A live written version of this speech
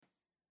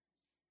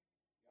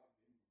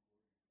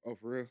Oh,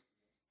 for real?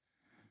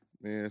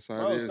 Man, that's how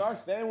Bro, it is. start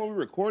saying when we're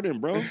recording,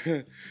 bro.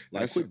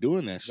 Like, quit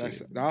doing that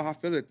shit. No, I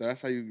feel it though.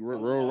 That's how you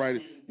roll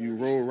right. You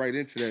roll right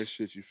into that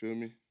shit. You feel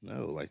me?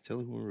 No, like tell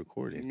us when we're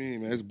recording. What do you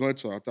mean, man? It's blunt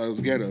talk. I thought it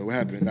was ghetto. What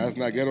happened? Now it's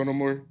not ghetto no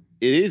more.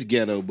 It is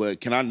ghetto,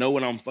 but can I know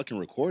when I'm fucking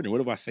recording?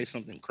 What if I say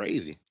something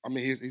crazy? I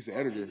mean, he's an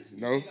editor.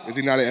 No, is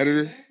he not an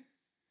editor?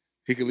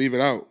 He could leave it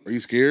out. Are you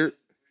scared?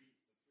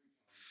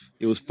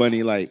 It was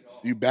funny, like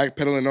you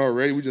backpedaling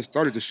already. We just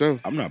started the show.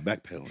 I'm not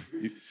backpedaling.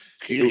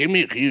 Can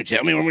you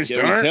tell me when we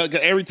start?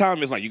 Every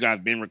time it's like you guys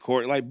been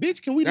recording. Like,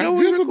 bitch, can we know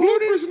we're recording?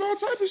 Bloopers and all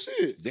type of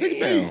shit.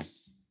 Damn.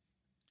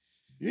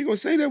 You ain't gonna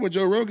say that when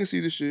Joe Rogan see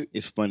this shit.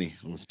 It's funny.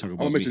 I'm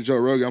gonna mention Joe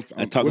Rogan.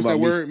 What's that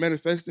word?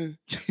 Manifesting.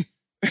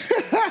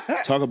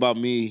 Talk about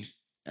me.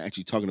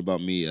 Actually, talking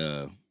about me.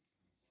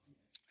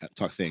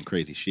 Saying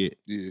crazy shit.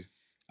 Yeah.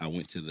 I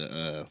went to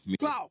the. We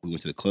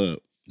went to the club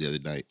the other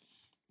night.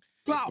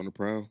 On the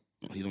prowl.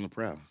 He's on the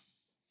prowl.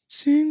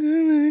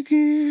 Single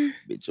again.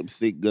 Bitch, I'm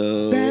sick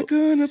of. Back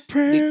on the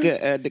prowl.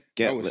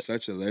 That was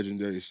such a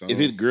legendary song. If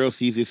his girl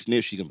sees his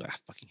snip, she gonna be like, I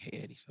fucking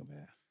hate Eddy so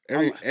bad.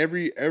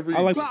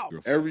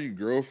 Every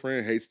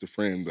girlfriend hates the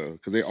friend though,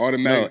 because they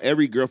automatically. No,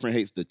 every girlfriend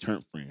hates the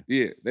turn friend.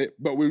 Yeah,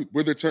 but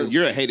we're the turn.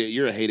 You're a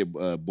hated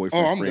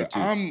boyfriend.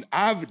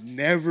 I've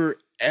never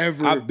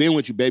ever. I've been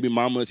with you, baby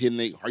mamas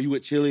hitting. Are you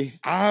with Chili?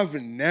 I've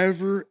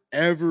never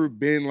ever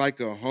been like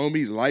a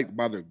homie liked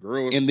by the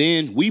girls. And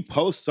then we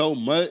post so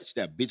much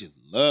that bitches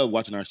love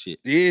watching our shit.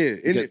 Yeah,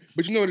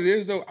 but you know what it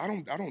is though. I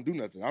don't do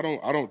nothing. I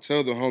don't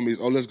tell the homies,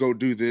 oh, let's go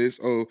do this.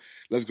 Oh,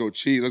 let's go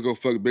cheat. Let's go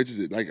fuck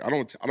bitches. Like I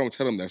don't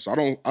tell them that. So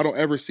I don't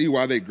ever see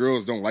why they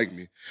girls don't like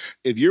me.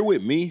 If you're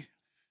with me,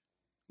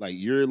 like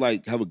you're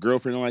like have a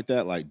girlfriend like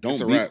that, like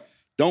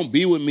don't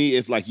be with me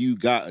if like you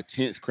got a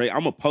tense crazy.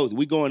 I'm a post.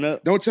 We going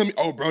up. Don't tell me,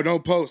 oh bro,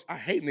 don't post. I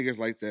hate niggas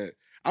like that.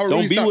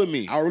 Don't be with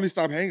me. I'll really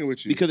stop hanging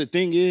with you. Because the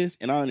thing is,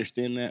 and I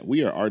understand that,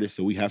 we are artists,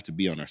 so we have to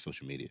be on our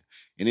social media.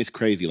 And it's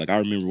crazy. Like, I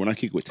remember when I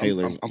kicked with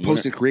Taylor. I'm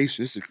posting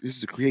creation. This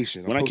is a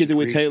creation. When I kicked it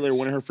with Taylor,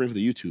 one of her friends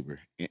was a YouTuber.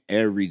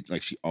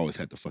 And she always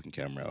had the fucking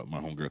camera out.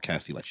 My homegirl,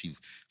 Cassie, like, she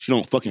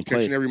don't fucking play.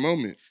 Catching every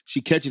moment. She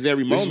catches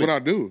every moment. This is what I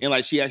do. And,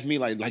 like, she asked me,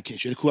 like,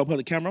 should I cool up on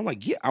the camera? I'm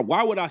like, yeah,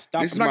 why would I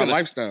stop? This is my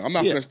lifestyle. I'm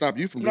not going to stop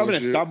you from doing shit. I'm not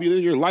going to stop you.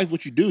 Your life,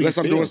 what you do. Unless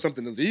I'm doing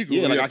something illegal.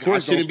 Yeah, like, I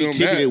shouldn't be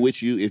kicking it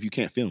with you if you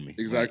can't film me.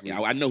 Exactly.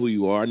 Like, I know who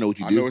you are. I know what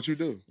you do. You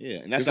do.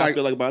 Yeah, and that's how I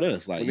feel like about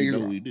us. Like, you know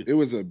what we do. It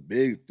was a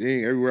big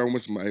thing. Everywhere I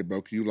went, somebody,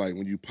 bro, you like,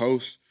 when you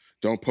post,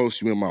 don't post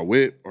you in my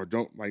whip, or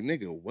don't, like,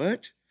 nigga,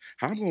 what?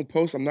 How I'm gonna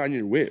post? I'm not in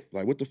your whip.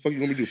 Like, what the fuck you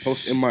want me to do?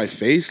 Post in my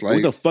face? Like,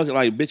 what the fuck?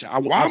 Like, bitch,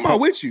 why am I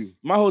with you?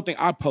 My whole thing,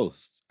 I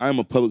post. I'm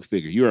a public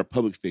figure. You're a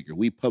public figure.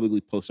 We publicly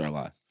post our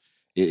life.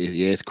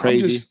 It's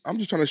crazy. I'm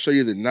just trying to show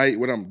you the night,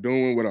 what I'm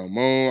doing, what I'm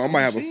on. I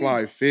might have a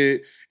fly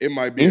fit. It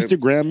might be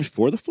Instagram is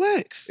for the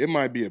flex. It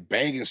might be a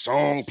banging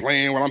song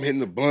playing while I'm hitting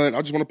the blunt.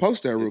 I just want to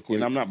post that real quick.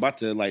 And I'm not about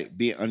to like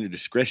be under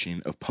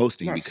discretion of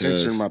posting I'm not because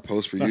censoring my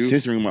post for you. I'm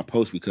censoring my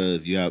post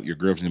because your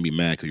girlfriend's gonna be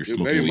mad because you're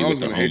smoking weed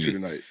with the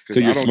homie.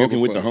 Because you're smoking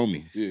with the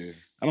homies. Yeah,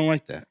 I don't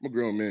like that. I'm a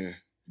grown man.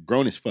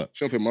 Grown as fuck.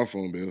 She don't pay my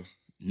phone bill.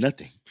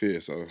 Nothing. Yeah,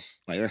 so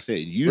like I said,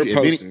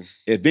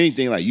 if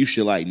anything, like you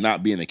should like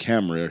not be in the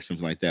camera or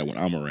something like that when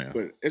I'm around.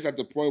 But it's at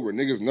the point where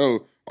niggas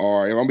know,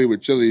 all right, if I'm be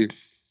with Chili,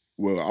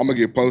 well, I'm gonna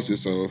get posted,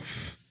 so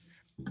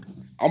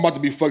I'm about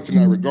to be fucked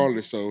tonight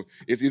regardless. So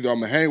it's either I'm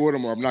gonna hang with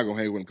him or I'm not gonna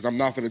hang with him because I'm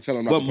not gonna tell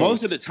them not to post. But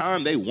most of the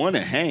time they want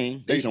to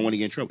hang, they just don't want to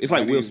get in trouble. It's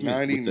like Will Smith.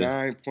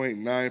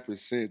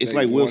 99.9%. It's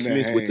like Will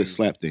Smith with the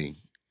slap thing.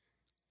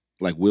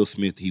 Like Will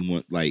Smith,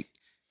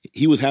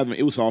 he was having,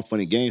 it was all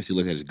funny games. He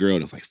looked at his girl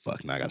and was like,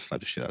 fuck, now I gotta slap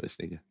the shit out of this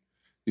nigga.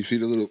 You see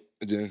the little,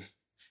 and then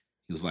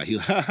he was like, he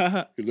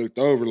looked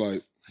over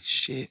like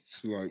shit.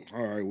 He's like,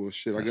 all right, well,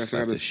 shit, I guess I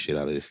gotta the shit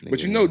out of this nigga.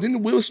 But you know,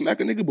 didn't Will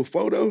smack a nigga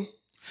before though?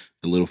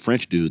 The little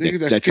French dude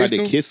that tried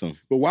to kiss him.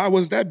 But why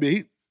wasn't that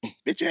big?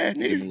 Bitch ass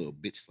nigga. Give him a little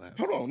bitch slap.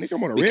 Hold on, nigga,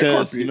 I'm on a red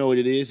carpet. You know what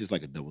it is? It's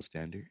like a double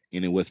standard.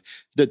 And it was,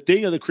 the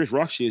thing of the Chris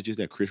Rock shit is just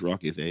that Chris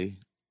Rock is a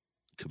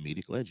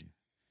comedic legend.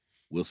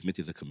 Will Smith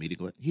is a comedic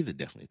legend. He's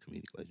definitely a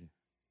comedic legend.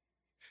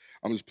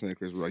 I'm just playing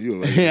Chris Rock. You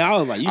like, I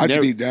was like,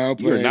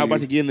 you're not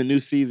about to get in the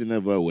new season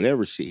of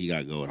whatever shit he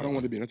got going on. I don't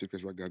want to be nothing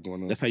Chris Rock got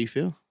going on. That's how you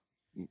feel?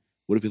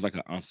 What if it's like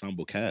an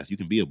ensemble cast? You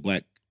can be a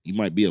black. You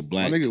might be a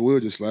black. My nigga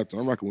Will just slapped him.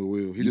 I'm rocking with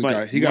Will.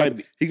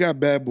 He got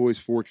Bad Boys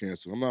 4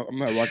 canceled. I'm not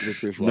rocking with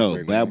Chris Rock. No,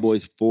 right Bad now.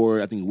 Boys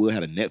 4. I think Will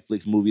had a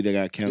Netflix movie that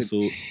got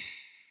canceled.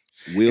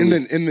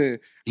 The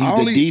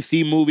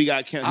DC movie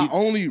got canceled. I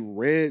only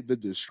read the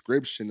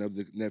description of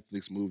the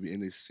Netflix movie,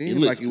 and it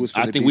seemed like it was.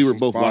 I think we were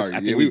both watching. I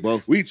think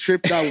we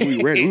tripped out when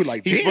we read it. We were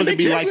like, he's supposed to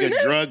be like a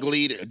drug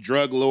leader, a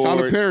drug lord.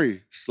 Tyler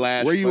Perry /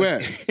 where you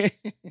at?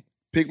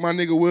 Pick my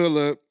nigga Will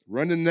up.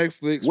 Run to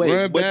Netflix.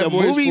 Run but Bad the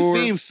Boys movie 4.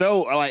 seems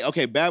so like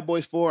okay. Bad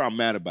Boys 4, I'm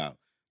mad about.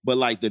 But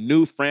like the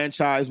new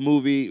franchise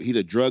movie, he's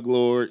a drug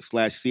lord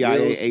 /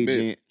 CIA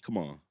agent. Come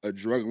on, a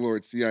drug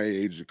lord CIA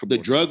agent. The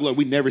drug lord,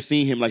 we never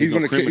seen him like he was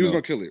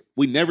gonna kill it.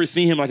 We never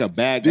seen him like a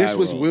bad guy. This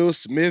was Will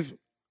Smith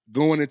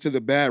going into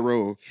the bad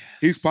role.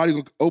 He's probably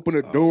gonna open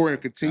a door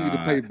and continue to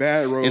play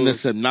bad roles. And the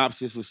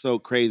synopsis was so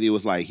crazy. It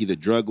was like he's a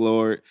drug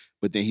lord,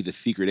 but then he's a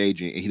secret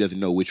agent, and he doesn't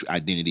know which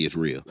identity is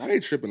real. Why they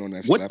tripping on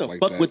that? What stuff the like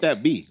fuck that? would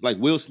that be? Like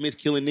Will Smith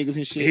killing niggas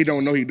and shit? He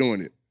don't know he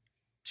doing it.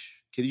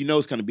 Cause you know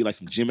it's gonna be like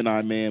some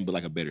Gemini Man, but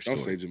like a better story.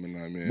 Don't say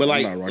Gemini Man. But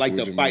I'm not rocking like with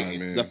the Gemini fighting,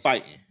 Man. the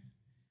fighting.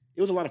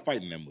 It was a lot of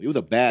fighting in that movie.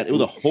 It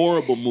was a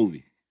horrible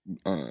movie.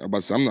 I'm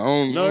about to say, I'm the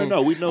only.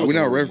 No. We know We're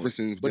not horrible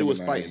referencing movie, but it was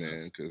Gemini fighting.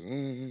 Man.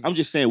 Cause, I'm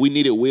just saying we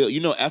needed Will. You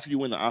know, after you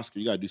win the Oscar,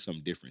 you gotta do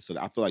something different. So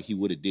I feel like he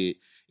would have did.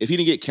 If he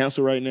didn't get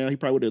canceled right now, he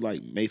probably would have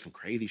like made some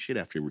crazy shit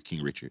after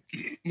King Richard.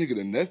 nigga,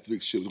 the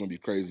Netflix shit was gonna be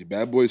crazy.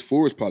 Bad Boys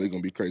 4 is probably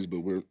gonna be crazy, but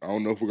I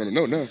don't know if we're gonna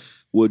know now.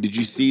 Well, did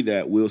you see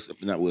that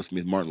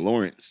Martin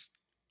Lawrence?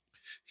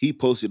 He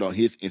posted on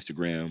his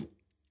Instagram,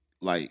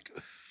 like,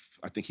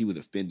 I think he was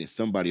offending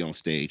somebody on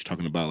stage,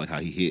 talking about like how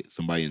he hit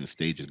somebody in the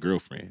stage's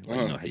girlfriend, like,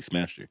 you know, how he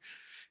smashed her.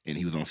 And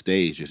he was on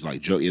stage just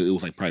like joke. It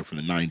was like probably from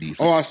the 90s.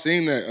 Oh, I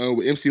seen that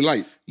with MC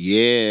Lyte.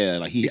 Yeah,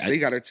 like he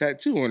got a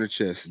tattoo on her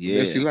chest.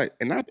 Yeah, MC Lyte,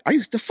 and I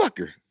used to fuck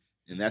her.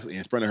 And that's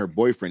in front of her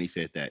boyfriend. He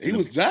said that. He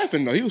was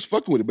laughing though. He was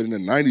fucking with it. But in the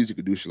 90s, you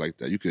could do shit like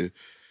that.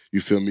 You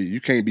feel me? You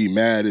can't be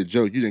mad at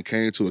Joe. You didn't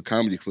came to a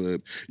comedy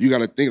club. You got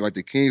to think like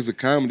the kings of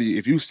comedy.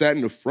 If you sat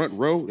in the front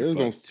row, they was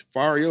gonna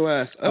fire your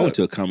ass up. I went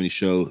to a comedy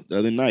show the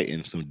other night,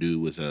 and some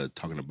dude was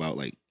talking about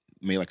like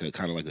made like a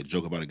kind of like a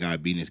joke about a guy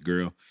beating his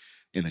girl.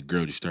 And the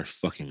girl just starts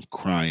fucking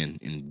crying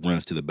and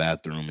runs to the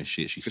bathroom and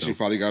shit. She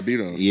probably got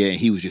beat on. Yeah, and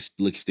he was just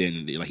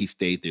standing there. Like, he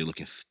stayed there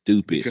looking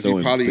stupid, because so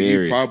he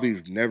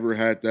probably never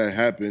had that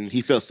happen.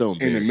 He felt so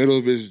embarrassed. In the middle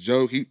of his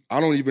joke, I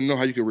don't even know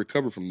how you could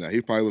recover from that.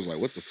 He probably was like,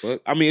 what the fuck?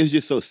 I mean, it's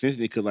just so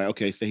sensitive because, like,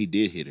 okay, say he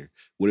did hit her.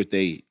 What if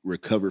they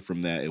recovered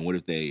from that, and what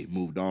if they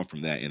moved on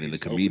from that? And then the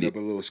comedian... opened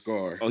up a little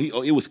scar.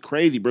 It was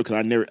crazy, bro, because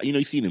I never... You know,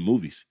 you see it in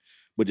movies,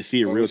 but to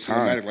see it real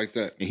time... like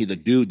that. And the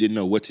dude didn't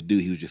know what to do.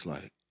 He was just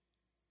like...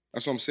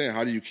 That's what I'm saying.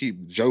 How do you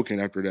keep joking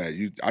after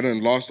that? I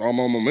done lost all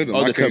my momentum.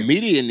 Oh, the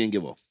comedian didn't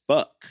give a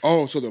fuck.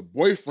 Oh, so the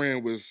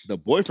boyfriend was... The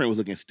boyfriend was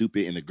looking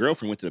stupid, and the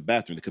girlfriend went to the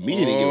bathroom. The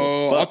comedian didn't give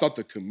a fuck. I thought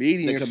the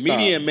comedian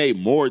stopped. Made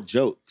more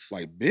jokes.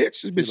 Like,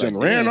 bitch, this bitch done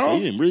like, ran off. So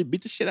you didn't really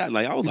beat the shit out.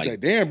 Like, I was like...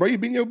 damn, bro, you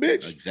beating your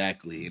bitch?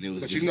 Exactly. And it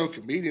was but just, you know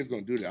comedians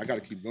gonna do that. I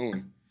gotta keep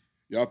going.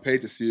 Y'all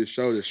paid to see a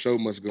show. The show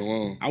must go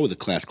on. I was a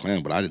class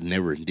clown, but I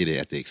never did it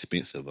at the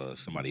expense of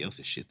somebody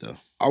else's shit, though.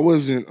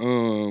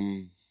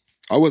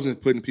 I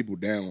wasn't putting people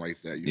down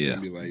like that. You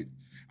feel me? Like,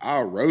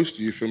 I'll roast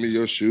you. You feel me?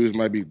 Your shoes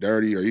might be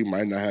dirty or you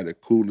might not have the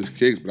coolest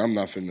kicks, but I'm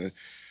not finna,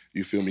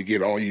 you feel me,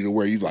 get on you to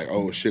where you like,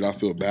 oh shit, I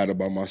feel bad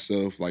about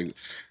myself. Like,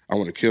 I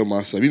want to kill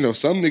myself. You know,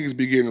 some niggas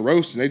be getting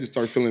roasted and they just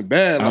start feeling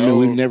bad. Like,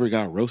 we never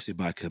got roasted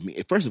by a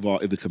comedian. First of all,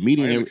 if a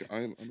comedian...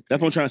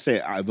 that's what I'm trying to say.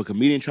 If a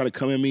comedian try to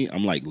come at me,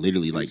 I'm like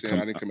literally like...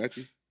 I didn't come at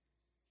you?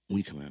 When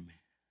you come at me,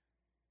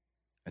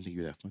 I think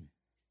you're that funny.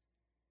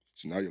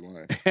 So now you're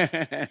lying.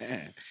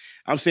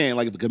 I'm saying,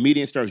 like, if a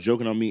comedian starts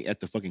joking on me at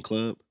the fucking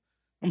club,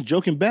 I'm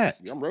joking back.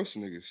 Yeah, I'm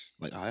roasting niggas.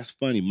 Like, oh, that's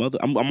funny, mother.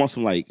 I'm on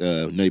some, like,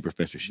 Nutty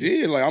Professor shit.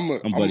 Yeah, like,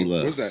 I'm buddy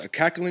love. What's that, a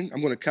cackling? I'm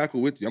going to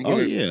cackle with you. I'm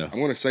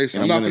gonna say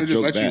something. I'm not going to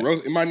just let you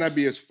roast. It might not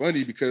be as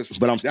funny because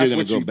but I'm still that's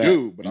gonna what go you back.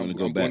 do. But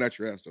I'm going at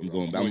your ass,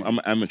 though. I'm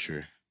an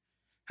amateur.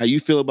 How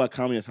you feel about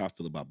comedy is how I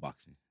feel about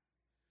boxing.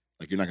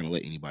 Like, you're not going to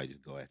let anybody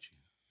just go at you.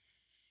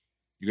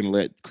 You're gonna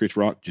let Chris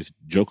Rock just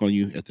joke on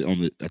you at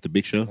the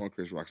big show? On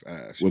Chris Rock's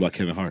ass. What about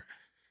Kevin Hart?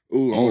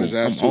 Ooh, on his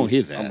ass. I'm on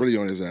his ass. I'm really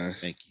on his ass.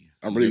 Thank you.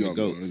 I'm really gonna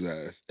go on his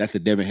ass. That's the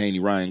Devin Haney,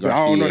 Ryan Garcia.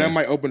 But I don't know. That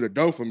might open the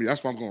door for me.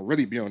 That's why I'm gonna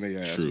really be on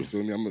their ass. True. You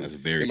feel me? That's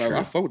very true.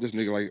 I fuck with this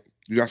nigga. Like,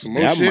 you got some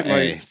more shit.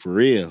 Like, for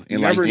real. And you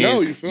never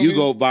know. You feel me? You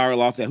go viral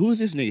off that. Who is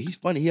this nigga? He's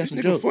funny. He has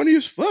some jokes. Funny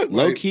as fuck.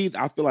 Low key,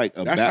 I feel like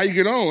that's how you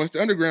get on. It's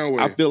the underground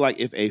way. I feel like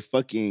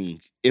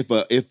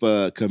if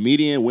a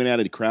comedian went out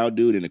of the crowd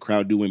dude and the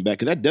crowd dude went back,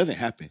 because that doesn't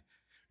happen.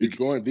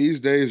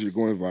 These days, you're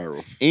going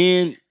viral.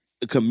 And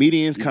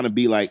comedians kind of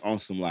be like on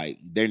some like,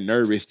 they're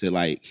nervous to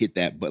like hit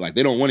that, but like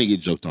they don't want to get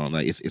joked on.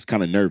 Like it's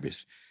kind of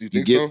nervous. You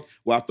think so?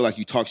 Well, I feel like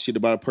you talk shit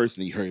about a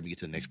person and you hurry up and get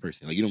to the next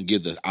person. Like you don't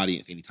give the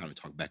audience any time to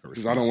talk back or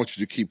because I don't want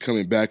you to keep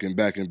coming back and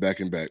back and back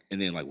and back.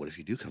 And then like, what if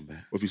you do come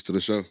back? What if you steal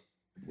the show?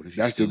 What if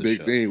you That's the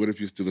big thing. What if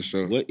you steal the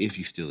show? What if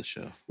you steal the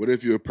show? What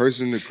if you're a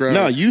person in the crowd?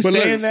 No, you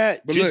saying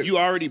that, just you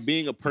already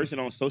being a person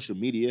on social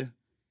media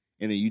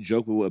and then you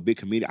joke with a big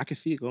comedian, I can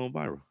see it going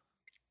viral.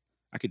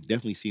 I could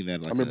definitely see that.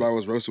 Like I remember I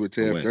was roasted with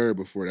Tab Third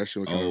before that shit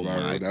was coming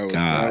viral.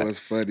 That was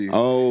funny.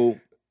 Oh,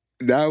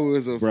 that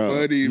was a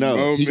funny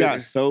moment. He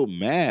got so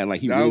mad, like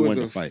he really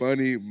wanted to fight. That was a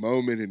funny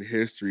moment in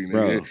history,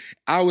 nigga. Bro.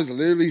 I was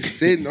literally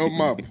sitting on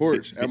my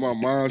porch at my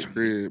mom's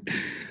crib,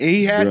 and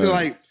he had to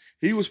like.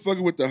 he was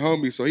fucking with the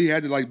homie, so he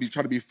had to like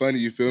try to be funny,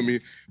 you feel me?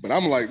 But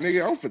I'm like,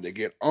 nigga, I'm finna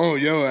get on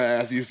your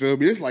ass, you feel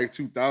me? It's like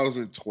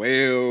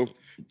 2012,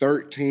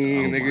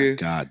 13, nigga. Oh my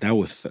God,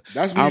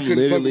 that's when you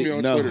couldn't fuck with me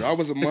on Twitter. I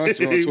was a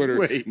monster on Twitter.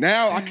 Wait.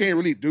 Now I can't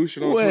really do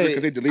shit on Twitter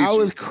because they delete you. I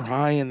was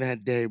crying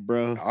that day,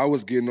 bro. I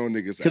was getting on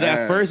niggas' ass. Because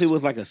at first it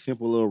was like a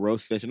simple little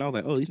roast session. I was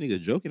like, oh, these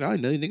niggas joking. I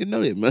didn't know these niggas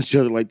know that much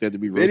other like that to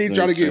be roasting. Then he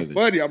try to get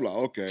funny. I'm like,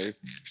 okay.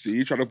 See,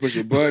 you trying to push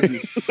a button.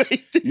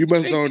 You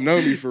must don't know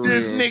me for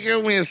this real. This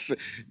nigga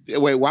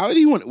went. Wait, why did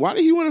he want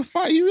to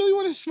fight? You really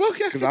want to smoke?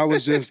 Because I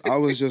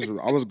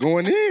was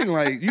going in.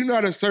 Like, you know,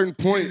 at a certain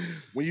point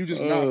when you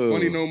just not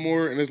funny no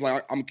more, and it's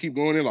like I'm keep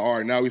going in. Like, all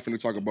right, now we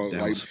finna talk about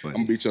like I'm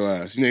gonna beat your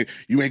ass. You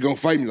ain't gonna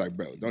fight me. Like,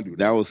 bro, don't do that.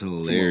 That was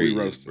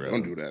hilarious, bro.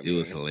 Don't do that. It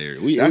was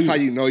hilarious. That's how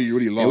you know you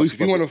really lost. If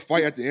you want to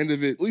fight at the end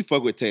of it, we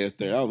fuck with Tab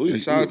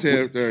Third. Shout out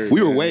Tab Third.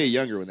 We were way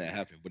younger when that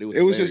happened, but it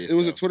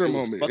was a Twitter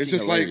moment. It's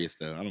just like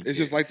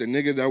just like the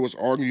nigga that was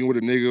arguing with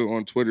a nigga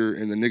on Twitter,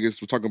 and the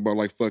niggas were talking about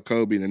like fuck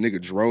Kobe, and the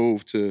nigga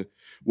drove to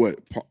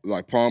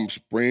like Palm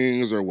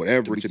Springs or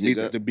whatever to beat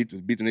the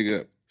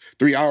nigga up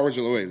 3 hours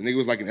away. The nigga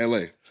was like in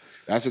LA.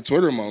 That's a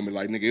Twitter moment.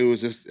 Like, nigga, it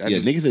was just...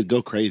 niggas that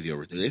go crazy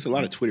over there. There's a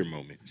lot of Twitter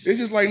moments. It's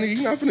just like, nigga,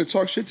 you're not finna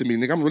talk shit to me,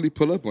 nigga. I'm really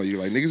pull up on you.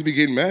 Like, niggas be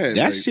getting mad.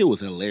 That shit was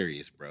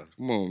hilarious, bro.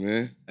 Come on,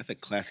 man. That's a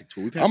classic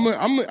Twitter.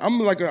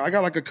 I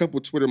got like a couple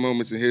Twitter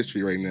moments in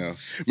history right now.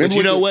 But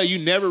you know what? You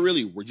never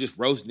really were just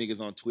roast niggas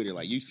on Twitter.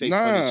 Like, you say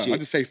funny shit. I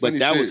just say funny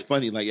shit. But that was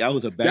funny. Like, that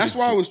was a bad... That's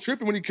why I was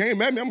tripping when he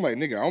came at me. I'm like,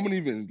 nigga,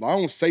 I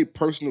don't say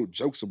personal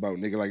jokes about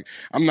nigga. Like,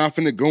 I'm not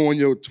finna go on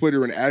your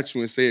Twitter and at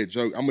you and say a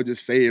joke. I'm gonna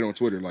just say it on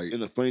Twitter. Like,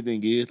 and the funny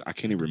thing is, I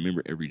can't even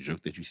remember every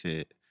joke that you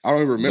said. I don't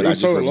even remember. I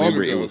just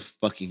remember it was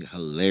fucking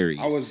hilarious.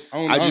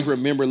 I just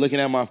remember looking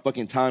at my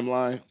fucking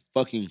timeline,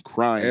 fucking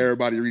crying.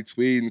 Everybody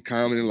retweeting,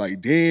 commenting like,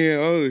 damn,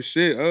 oh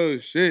shit.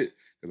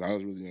 Because I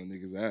was really on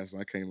niggas' ass.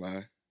 I can't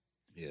lie.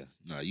 Yeah.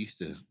 No, I used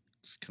to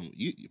come.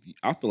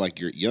 I feel like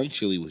your Young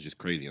Chili was just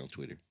crazy on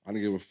Twitter. I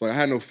didn't give a fuck. I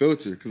had no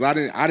filter because I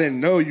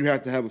didn't know you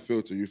had to have a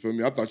filter. You feel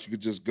me? I thought you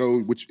could just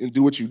go and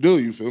do what you do.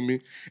 You feel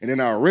me? And then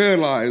I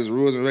realized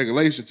rules and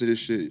regulations to this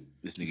shit.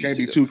 This nigga can't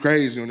be too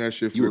crazy on that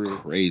shit. You were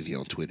crazy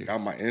on Twitter.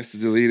 Got my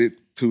Insta deleted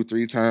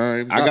 2-3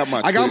 times.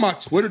 I got my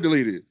Twitter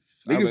deleted.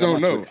 Niggas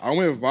don't know. I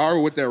went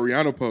viral with that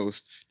Rihanna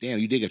post. Damn,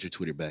 you did get your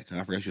Twitter back.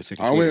 I forgot your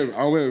second.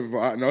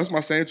 No, it's my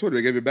same Twitter.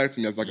 They gave it back to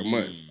me after like a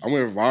month. I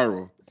went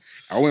viral.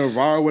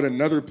 With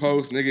another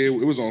post,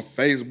 nigga. It was on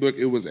Facebook.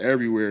 It was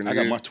everywhere. Nigga. I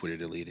got my Twitter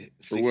deleted.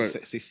 For what?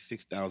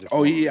 66,000.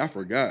 Oh yeah, I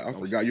forgot.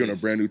 You're on a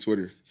brand new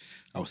Twitter.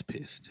 I was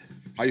pissed.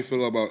 How you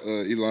feel about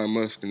Elon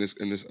Musk and this?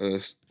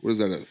 What is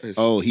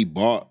that? He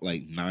bought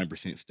like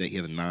 9% stake. He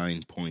has a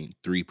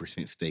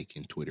 9.3% stake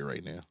in Twitter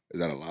right now. Is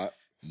that a lot?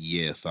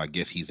 Yeah, so I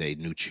guess he's a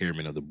new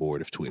chairman of the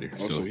board of Twitter.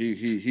 Oh, so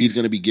he's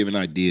going to be giving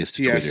ideas to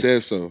Twitter. He has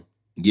said so.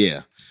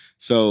 Yeah.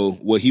 So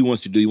what he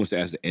wants to do, he wants to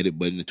add the edit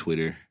button to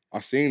Twitter. I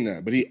seen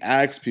that, but he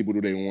asked people,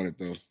 do they want it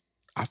though?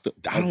 I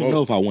don't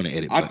know if I want to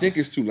edit button. I think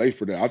it's too late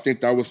for that. I think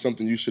that was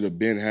something you should have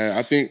been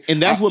had.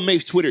 And that's what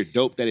makes Twitter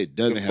dope, that it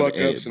doesn't have fuck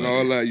ups and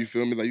all that. You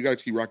feel me? Like, you got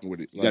to keep rocking with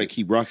it. You got to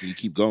keep rocking. You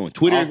keep going.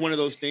 Twitter is one of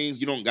those things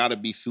you don't got to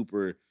be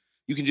super.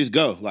 You can just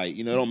go. Like,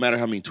 it don't matter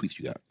how many tweets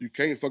you got. You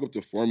can't fuck up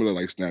the formula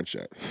like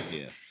Snapchat.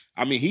 Yeah.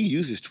 I mean, he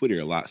uses Twitter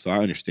a lot, so I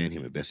understand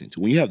him investing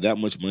too. When you have that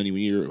much money,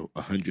 when you're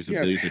hundreds of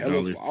billions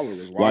of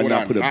dollars, why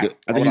not put I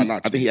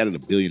think he added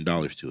 $1 billion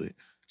to it.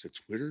 To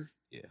Twitter?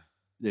 Yeah.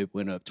 They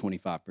went up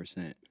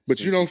 25%. But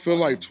you don't feel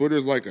like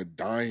Twitter's like a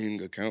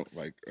dying account,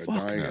 like a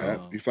dying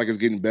app? You feel like it's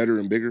getting better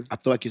and bigger? I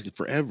feel like it's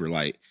forever.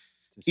 Like,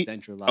 it's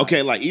centralized.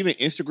 Okay, like even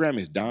Instagram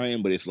is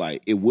dying, but it's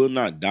like it will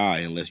not die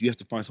unless you have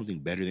to find something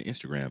better than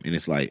Instagram. And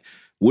it's like,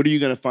 what are you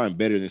gonna find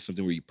better than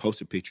something where you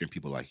post a picture and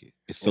people like it?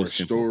 It's so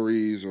simple.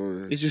 Stories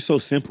or it's just so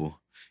simple.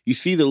 You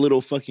see the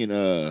little fucking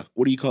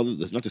what do you call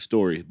it? Not the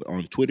stories, but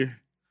on Twitter,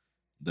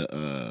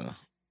 the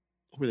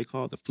what were they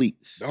called? The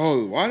fleets.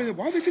 Oh, why did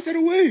they take that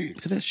away?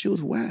 Because that shit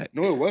was whack.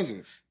 No, it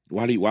wasn't.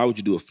 Why would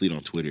you do a fleet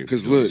on Twitter?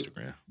 Because look,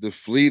 Instagram? The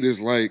fleet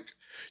is like,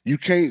 you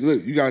can't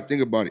look. You gotta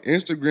think about it.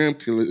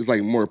 Instagram is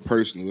like more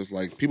personal. It's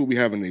like people be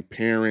having their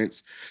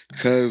parents,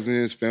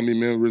 cousins, family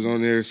members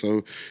on there.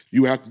 So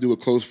you have to do with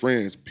close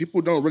friends.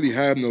 People don't really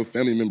have no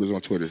family members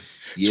on Twitter.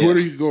 Yeah. Twitter,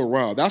 you can go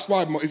wild. That's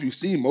why if you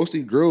see,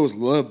 mostly girls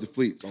love the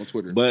fleets on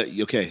Twitter. But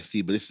okay,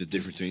 see, but this is the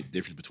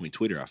difference between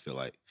Twitter. I feel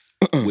like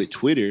with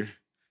Twitter,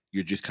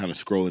 you're just kind of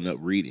scrolling up,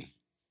 reading.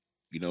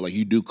 Like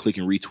you do click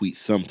and retweet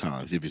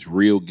sometimes if it's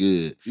real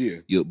good.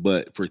 Yeah.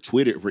 But for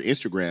Twitter, for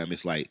Instagram,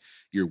 it's like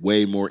you're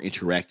way more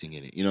interacting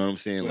in it. You know what I'm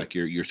saying? Like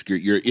you're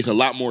it's a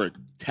lot more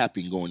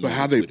tapping going on. But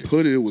how they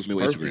put it was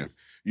perfect. Instagram.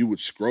 You would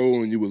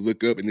scroll and you would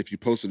look up, and if you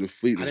posted a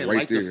fleet, it's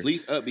right there. The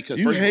fleets up because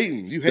you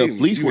hating. The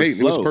fleets were slow.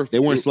 It was perfect. They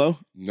weren't slow.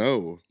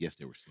 No. Yes,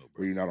 they were slow,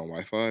 bro. Were you not on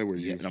Wi-Fi?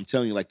 Yeah, and I'm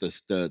telling you, like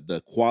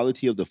the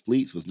quality of the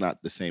fleets was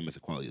not the same as the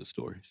quality of the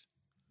stories.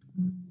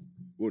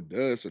 Well, it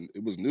does, and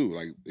it was new.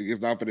 Like, it's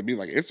not going to be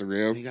like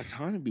Instagram. You got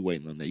time to be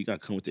waiting on that. You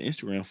got to come with the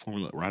Instagram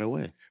formula right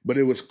away. But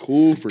it was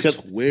cool for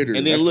Twitter.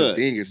 And then look,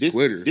 the thing is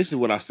Twitter. This is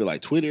what I feel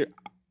like. Twitter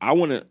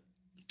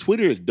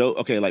Twitter is dope.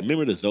 Okay, like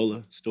remember the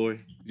Zola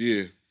story?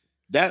 Yeah.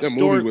 That story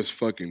movie was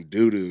fucking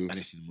doo-doo. I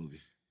didn't see the movie.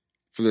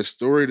 For the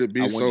story to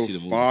be so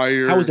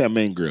fire. How was that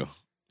main girl?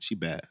 She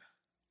bad.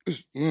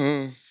 This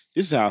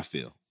is how I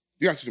feel.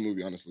 You gotta see the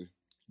movie, honestly.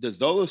 The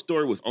Zola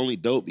story was only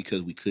dope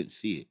because we couldn't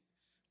see it.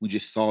 We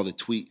just saw the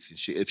tweets and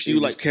shit. If she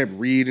like kept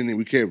reading and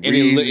we kept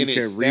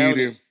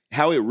reading.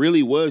 How it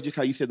really was, just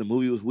how you said the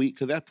movie was weak,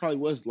 because that probably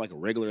was like a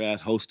regular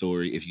ass whole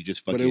story if you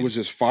just fucking. But it was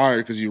just fire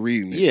because you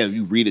reading it. Yeah,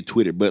 you read it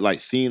Twitter, but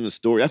like seeing the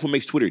story, that's what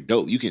makes Twitter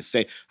dope. You can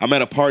say, I'm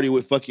at a party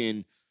with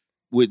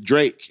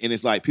Drake, and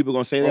it's like people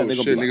gonna say that, and they're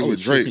gonna be like,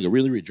 with Drake. Nigga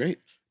really with Drake.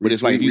 But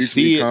it's like you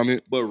see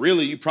it, but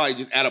really you probably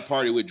just at a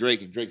party with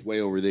Drake, and Drake's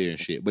way over there and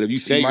shit. But if you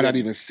say you might not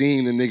even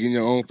seen the nigga in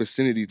your own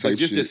vicinity type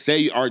just shit. To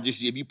say, or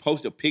just if you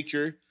post a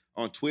picture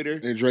on Twitter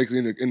and Drake's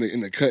in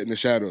the cut in the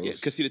shadows. Yeah,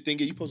 because see the thing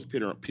is, you post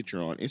a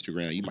picture on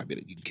Instagram, you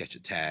can catch the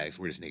tags,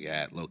 where this nigga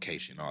at,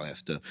 location, all that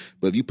stuff.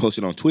 But if you post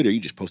it on Twitter,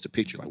 you just post a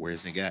picture like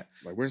where's this nigga at,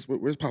 like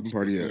where's popping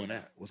party at?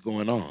 What's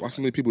going on? Why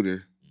so many people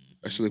there?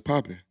 Actually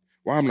popping.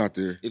 Why I'm not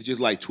there? It's just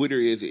like Twitter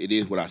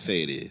is what I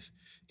say it is.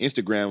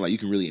 Instagram, like you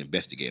can really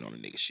investigate on a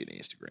nigga shit on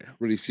Instagram.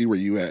 Really see where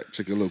you at,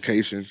 check your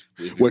location,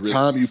 what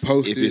time you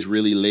posted. If it's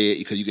really lit,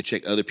 because you can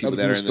check other people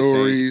that are in the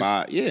same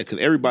spot. Yeah, because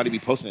everybody be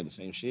posting at the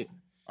same shit.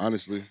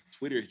 Honestly.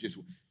 Twitter is just,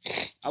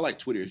 I like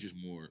Twitter. It's just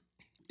more.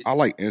 I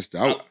like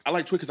Insta. I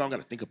like Twitter because I don't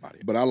got to think about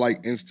it. But I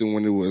like Insta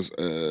when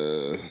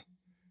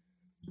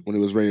it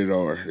was rated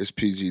R. It's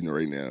PG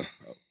right now.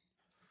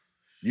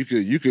 You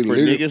could for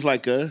niggas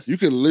like us. You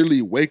could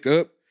literally wake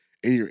up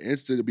and your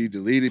Insta to be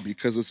deleted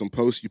because of some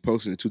posts you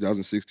posted in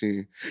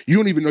 2016. You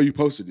don't even know you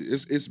posted it.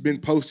 It's been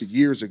posted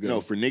years ago.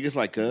 No, for niggas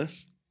like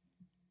us,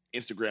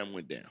 Instagram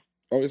went down.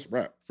 Oh, it's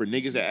rap. For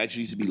niggas that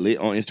actually used to be lit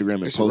on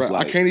Instagram and post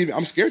like... I can't even...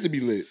 I'm scared to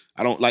be lit.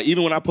 I don't... Like,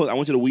 even when I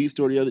went to the weed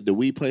store the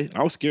weed place,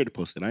 I was scared to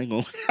post it. I ain't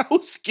gonna... I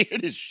was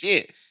scared as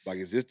shit. Like,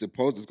 is this the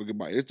post that's gonna get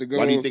my Instagram?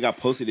 Why do you think I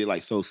posted it,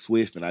 like, so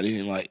swift and I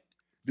didn't, like...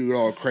 Do it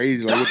all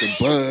crazy, like, with the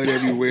bud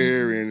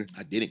everywhere and...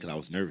 I didn't because I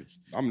was nervous.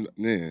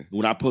 Man.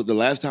 When I posted... The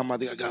last time I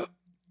think I got...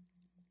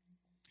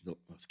 No,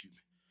 excuse me.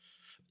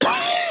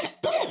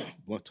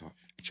 What talk?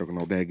 Choking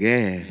on that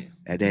gas.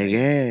 That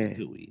gas.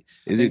 Good weed.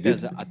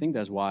 I think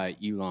that's why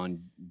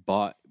Elon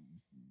bought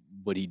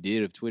what he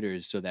did of Twitter,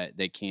 is so that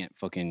they can't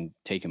fucking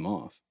take him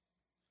off.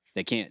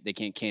 They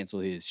can't cancel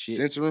his shit.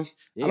 Censor him?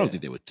 Yeah. I don't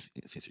think they would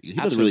censor. He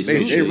doesn't really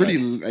censor.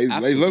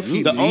 They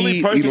low-key the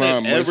only person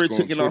Elon that ever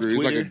took it off Twitter.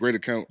 He's like a great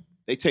account.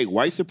 They take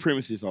white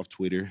supremacists off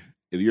Twitter.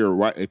 If you're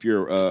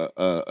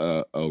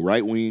a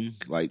right wing,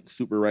 like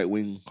super right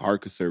wing, hard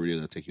conservative,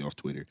 they'll take you off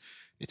Twitter.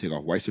 They take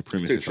off white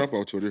supremacists. Take Trump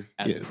off Twitter.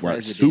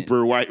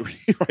 Super right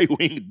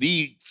wing,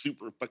 the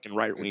super fucking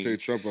right wing. Take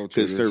Trump off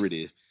Twitter.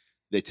 Conservative.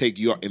 They take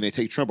you and they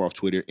take Trump off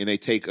Twitter, and they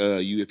take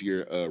you if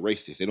you're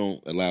racist. They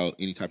don't allow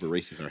any type of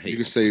racism or hate. You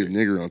can say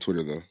nigger on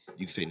Twitter though.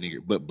 You can say nigger,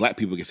 but black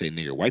people can say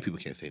nigger. White people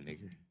can't say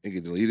nigger. They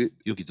get deleted.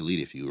 You'll get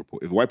deleted if you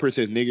report. If a white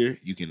person says nigger,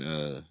 you can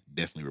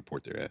definitely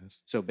report their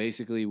ass. So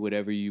basically,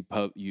 whatever you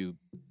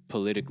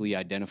politically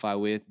identify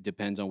with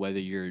depends on whether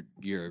your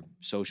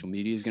social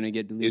media is going to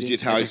get deleted. It's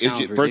just how. It's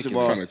just first of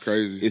all, kind of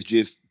crazy. It's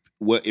just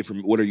what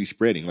are you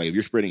spreading? Like if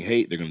you're spreading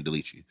hate, they're going to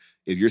delete you.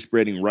 If you're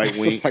spreading right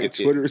wing,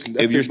 Twitter is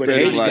nothing. If you're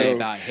spreading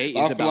about hate,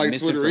 it's about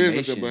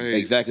misinformation.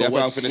 Exactly. That's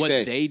what I was going to say.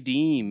 What they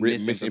deem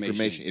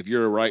misinformation. If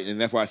you're right, and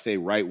that's why I say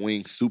right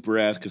wing, super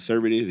ass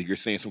conservative. If you're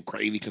saying some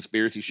crazy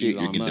conspiracy shit,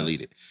 you're getting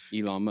deleted.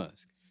 Elon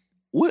Musk.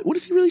 What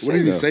does he really say? What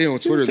does he say on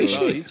Twitter?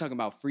 Bro, he's talking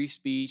about free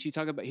speech. He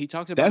talks about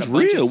that's a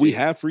bunch real. Of we shit.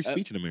 have free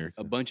speech in America.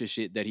 A bunch of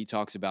shit that he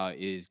talks about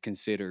is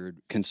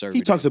considered conservative.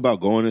 He talks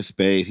about going to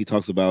space. He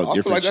talks about I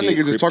different feel like that shit,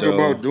 nigga just crypto. talking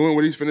about doing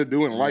what he's finna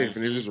do in life,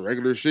 and it's just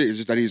regular shit. It's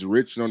just that he's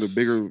rich and on the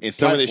bigger and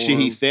some platform. of the shit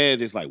he says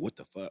is like, what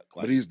the fuck?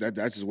 Like, but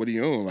that's just what he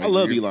owns. Like, I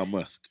love Elon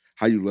Musk.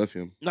 How you love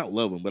him? Not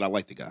love him, but I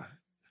like the guy.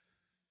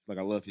 Like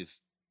I love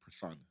his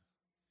persona.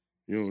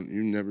 You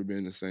never been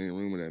in the same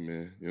room with that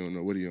man. You don't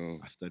know what he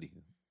owns. I study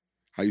him.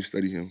 How you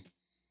study him?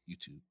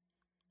 YouTube.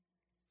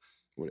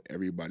 What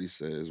everybody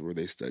says where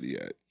they study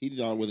at. He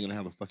thought I wasn't gonna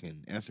have a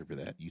fucking answer for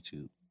that.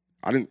 YouTube.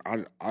 I don't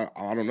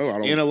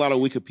know. And a lot of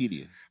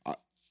Wikipedia.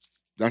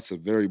 That's a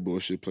very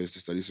bullshit place to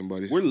study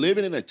somebody. We're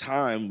living in a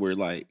time where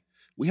like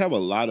we have a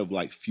lot of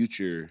like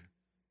future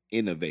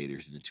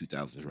innovators in the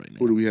 2000s right now.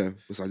 Who do we have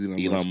besides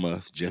Elon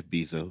Musk, Jeff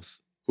Bezos.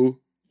 Who?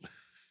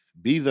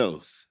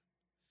 Bezos.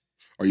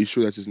 Are you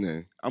sure that's his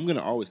name? I'm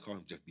gonna always call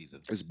him Jeff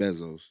Bezos. It's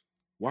Bezos.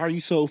 Why are you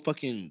so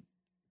fucking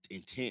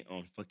intent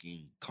on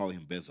fucking calling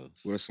him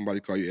Bezos? What if somebody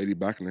call you Eddy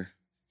Bachner?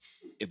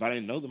 If I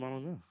didn't know them, I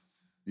don't know.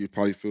 You'd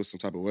probably feel some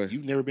type of way.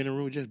 You've never been in a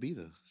room with Jeff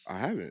Bezos. I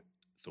haven't.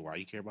 So why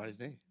you care about his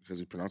name? Because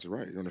he pronounced it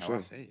right. You're on the How show.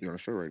 I say it. You're on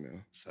the show right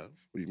now. So? What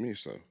do you mean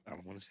so? I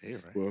don't want to say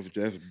it right. Well, if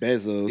Jeff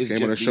Bezos It's came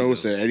Jeff on the show and Bezos.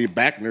 said Eddy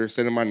Bachner,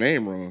 saying my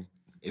name wrong,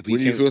 If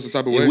would you feel some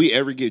type of way? If we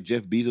ever get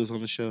Jeff Bezos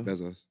on the show,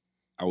 Bezos.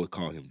 I would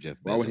call him Jeff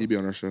Bezos. Why would he be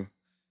on our show?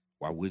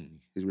 Why wouldn't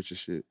he? He's rich as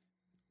shit.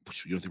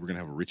 You don't think we're going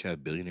to have a rich-ass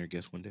billionaire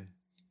guest one day?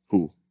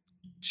 Who?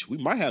 We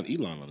might have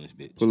Elon on this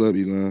bitch. Pull up,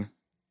 Elon.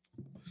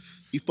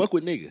 He fuck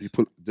with niggas.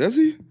 Does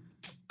he?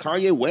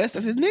 Kanye West,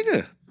 that's his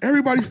nigga.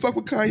 Everybody fuck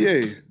with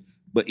Kanye.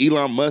 But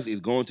Elon Musk is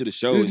going to the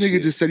show. This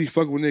nigga just said he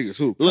fucking with niggas.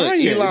 Who? Look,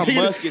 Kanye. Elon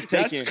Musk is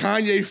taking... That's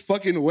Kanye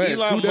fucking West.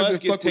 Elon Who doesn't Musk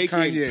fuck is with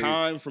taking Kanye?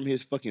 time from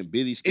his fucking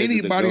busy schedule.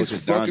 Anybody's to go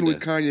to fucking Donda. with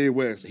Kanye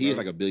West. He is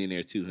like a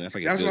billionaire too. That's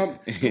like That's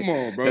what come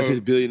on, bro. That's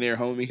his billionaire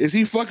homie. Is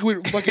he fucking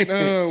with fucking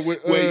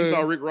with, Wait, you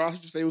saw Rick Ross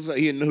just say what's up?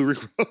 He didn't know who Rick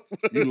Ross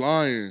was. You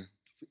lying.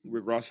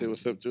 Rick Ross said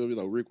what's up to him. He's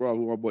like, Rick Ross,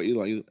 who my boy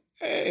Elon. He's like,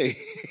 hey.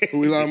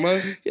 Who, Elon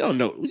Musk? You don't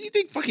know. What do you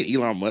think fucking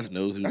Elon Musk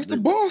knows? That's the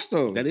boss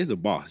though. That is a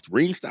boss.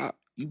 Ringstop.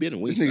 You been a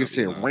Wingstop. This nigga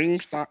said Elon.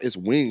 Ringstop. It's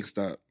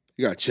Wingstop.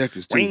 You got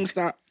checkers too.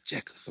 Wingstop.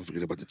 Checkers. Don't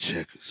forget about the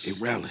checkers. It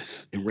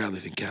rallies. It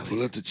rallies in Cali.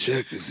 Pull up the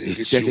checkers. And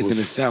It's checkers in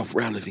the South,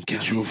 rallies in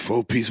Get Cali. you a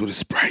 4-piece with a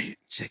Sprite.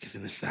 Checkers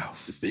in the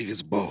South. The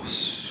biggest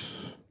boss.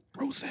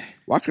 Rose.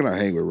 Why can't I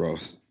hang with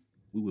Ross?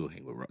 We will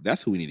hang with Ross.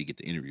 That's who we need to get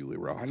the interview with,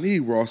 Ross. I need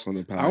Ross on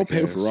the podcast. I'll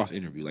pay for Ross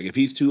interview. Like if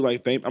he's too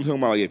like famous, I'm talking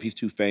about like if he's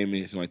too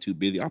famous and like too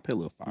busy, I'll pay a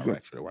little $5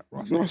 extra to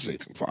Ross. Ross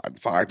said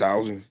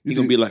 5,000. He's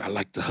gonna be like, I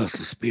like the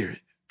hustler spirit.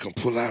 Come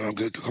pull out. I'm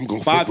good. I'm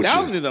gonna fuck with you.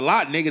 5,000 is a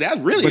lot, nigga.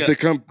 That's really. But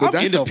I'm that's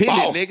the independent,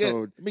 boss, nigga. though.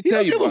 Let me He tell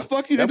don't you, give a bro.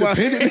 fuck you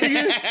independent,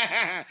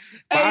 nigga.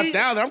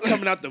 5,000. I'm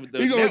coming out the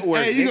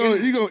network. Hey,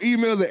 nigga. you gonna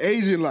email the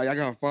agent like I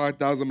got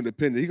 5,000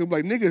 independent. He gonna be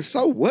like, nigga,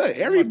 so what?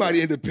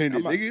 Everybody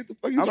independent, nigga. What the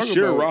fuck you I'm talking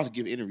sure about? Ross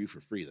give interview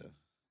for free though.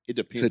 It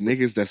depends. To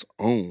niggas that's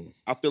own.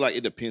 I feel like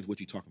it depends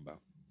what you talking about.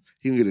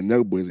 He can get a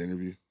Nug Boys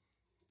interview.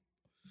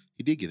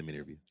 He did get him an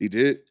interview He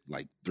did.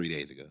 like 3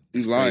 days ago.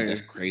 He's That's lying.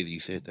 crazy. That's crazy. You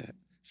said that.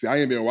 See, I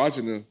ain't been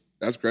watching them.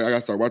 That's great. I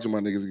gotta start watching my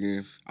niggas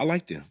again. I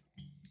like them.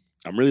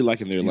 I'm really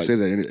liking their You like. say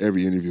that in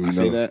every interview. We I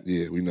know say that?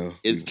 Yeah, we know.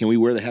 Can we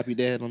wear the happy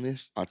dad on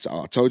this? I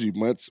told you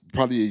months,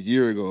 probably a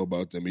year ago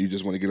about them. And you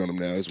just want to get on them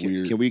now. It's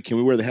weird. Can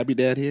we wear the happy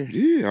dad here?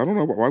 Yeah, I don't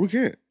know why we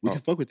can't. We can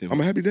fuck with them. I'm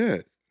a happy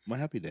dad. I'm a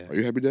happy dad. Are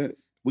you a happy dad?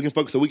 We can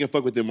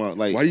fuck with them on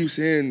like. Why are you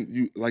saying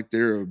you like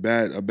they're a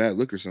bad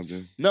look or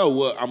something? No,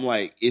 well, I'm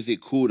like, is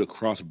it cool to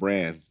cross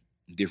brand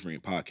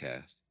different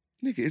podcasts?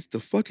 Nigga, it's the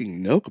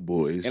fucking Nelk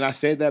Boys. And I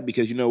said that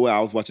because you know what? I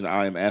was watching the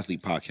I Am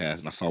Athlete podcast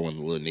and I saw one of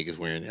the little niggas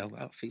wearing it. I was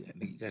like, oh, see that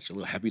nigga, you got your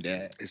little happy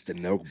dad. It's the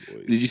Nelk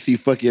Boys. Did you see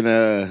fucking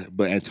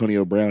but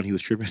Antonio Brown, he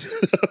was tripping.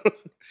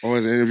 On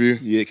his interview?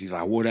 Yeah, because he's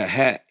like, I wore that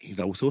hat. He's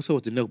like, so what's up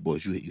with the Nelk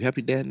Boys? You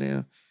happy dad now?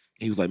 And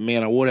he was like,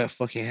 man, I wore that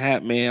fucking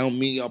hat, man. I don't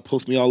mean y'all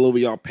post me all over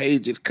y'all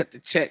pages. Cut the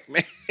check,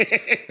 man.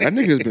 That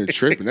nigga's been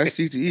tripping. That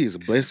CTE is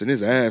blessing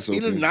his ass He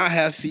does open. not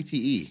have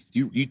CTE.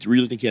 You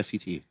really think he has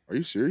CTE? Are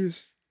you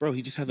serious? Bro,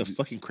 he just has a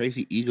fucking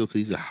crazy ego because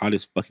he's the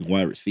hottest fucking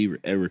wide receiver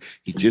ever.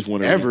 He just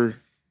won Ever?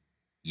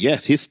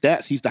 Yes, his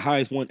stats, he's the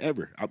highest one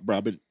ever. I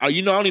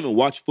don't even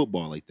watch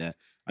football like that.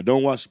 I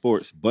don't watch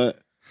sports, but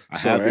I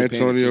So have been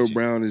paying Antonio attention.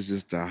 Brown is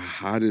just the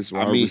hottest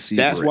wide I mean,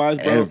 receiver stats wise,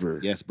 bro. ever.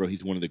 Yes, bro,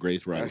 he's one of the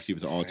greatest wide That's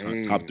receivers of all time.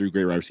 insane. Top 3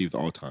 great wide receivers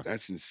of all time.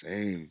 That's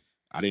insane.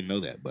 I didn't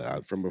know that,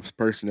 but From a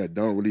person that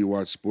don't really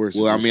watch sports.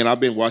 well, I it's mean, just- I've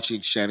been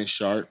watching Shannon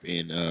Sharp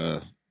and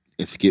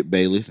Skip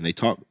Bayless, and they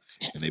talk,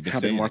 and they've been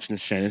I've saying been watching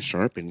Shannon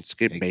Sharp and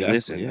Skip exactly,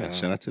 Bayless. And, yeah,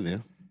 shout out to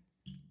them.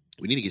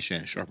 We need to get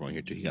Shannon Sharp on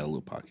here too. He got a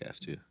little podcast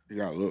too. You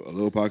got a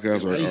little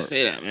podcast. Why you or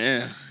say that,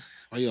 man?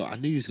 Why yo? I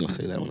knew you was gonna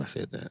say that when I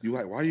said that. you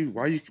like why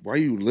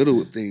you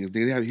little things?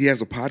 Nigga, he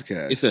has a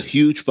podcast. It's a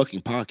huge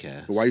fucking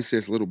podcast. But why you say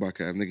it's a little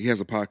podcast? Nigga, he has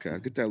a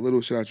podcast. Get that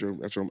little shit out your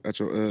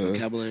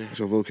Vocabulary? At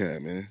your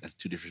vocab, man. That's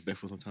too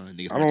disrespectful sometimes.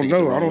 Niggas I might don't take it the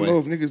know. wrong I don't way. know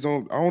if niggas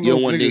don't. I don't You know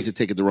don't want if niggas niggas. to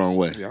take it the wrong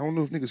way. Yeah, I don't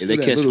know if niggas. If feel they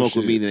that catch little smoke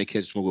with shit. me, then they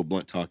catch smoke with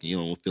Blunt talking. You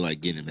don't feel like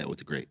getting that with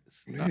the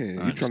greats.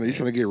 Man, you trying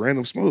to get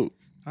random smoke.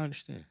 I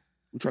understand.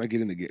 We trying to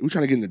get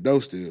in the dough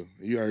still.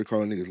 You already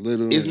calling niggas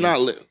little. It's and- not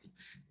little.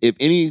 If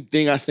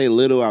anything I say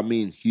little, I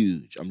mean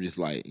huge. I'm just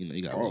like,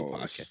 you got a little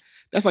Pause. podcast.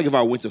 That's like if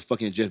I went to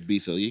fucking Jeff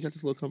Bezos. You got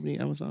this little company,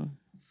 Amazon?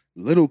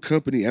 little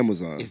company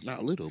Amazon. It's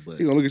not little, but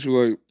He gonna look at you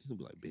like it's gonna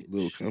be like, bitch.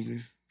 little company,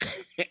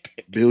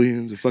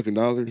 billions of fucking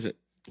dollars,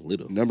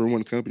 Little.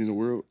 #1 company in the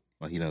world.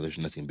 Like, there's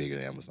nothing bigger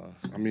than Amazon.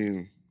 I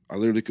mean, I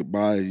literally could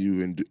buy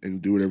you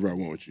and do whatever I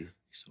want with you.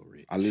 He's so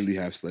rich. I literally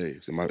have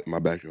slaves in my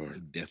backyard. He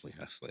definitely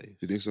has slaves.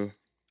 You think so?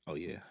 Oh,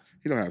 yeah.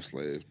 He don't have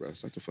slaves, bro.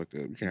 Shut the fuck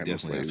up. You can't have no Definitely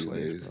slaves. have these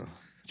slaves, days. bro.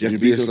 Would you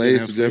be a Bezos slave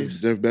didn't to have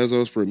Jeff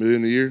Bezos for $1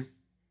 million a year?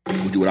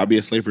 Would I be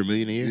a slave for $1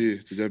 million a year?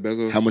 Yeah, to Jeff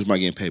Bezos. How much am I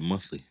getting paid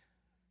monthly?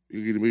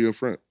 You get $1 million up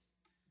front.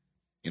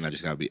 And I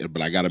just gotta be,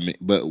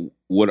 but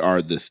what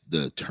are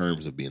the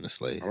terms of being a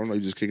slave? I don't know.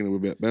 You just kicking it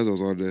with Bezos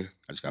all day,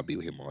 I just gotta be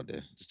with him all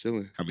day. just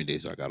chilling. How many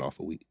days do I got off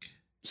a week?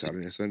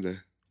 Saturday and Sunday,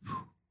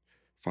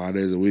 5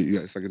 days a week.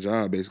 It's like a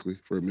job basically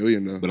for $1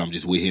 million though. But I'm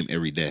just with him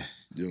every day.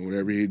 Doing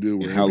whatever he do. And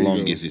wherever how he long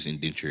go. is this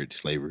indentured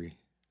slavery?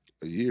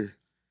 A year.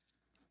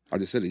 I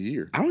just said a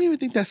year. I don't even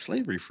think that's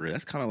slavery for it.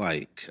 That's kind of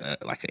like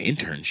an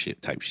internship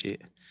type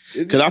shit.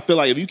 Because I feel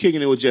like if you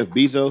kicking it with Jeff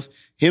Bezos,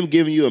 him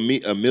giving you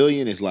 $1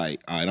 million is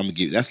like, all right, I'm gonna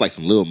give you. That's like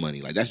some little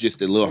money. Like that's just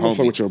the little I'm gonna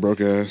fuck homie. with your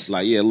broke ass.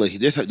 Like, yeah, look,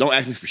 don't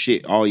ask me for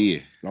shit all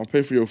year. Don't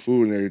pay for your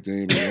food and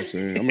everything. But you know what I'm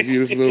saying, I'm gonna give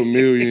you this little $1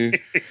 million.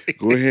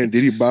 Go ahead and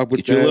diddy bop with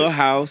Get you that. a little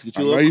house. Get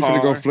I you a know little you car.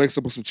 finna go flex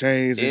up on some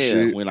chains and Yeah,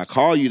 shit. when I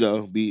call you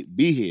though, be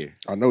here.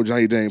 I know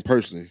Johnny Dane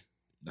personally.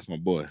 That's my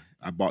boy.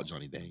 I bought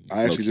Johnny Dang.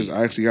 I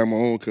actually got my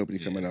own company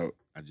Yeah. coming out.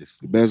 I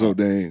just Bezo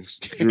Danes.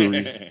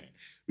 Jewelry.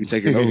 We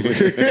taking over.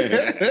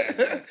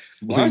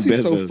 Why is he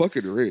so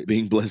fucking rich?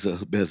 Being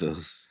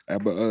Bezos.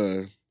 But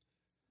I'm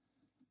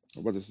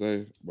about to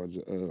say,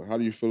 how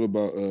do you feel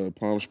about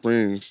Palm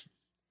Springs?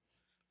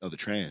 Oh, the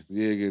trans.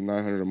 Yeah, getting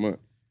 $900 a month.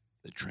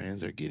 The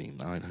trans are getting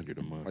 $900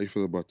 a month. How you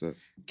feel about that?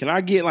 Can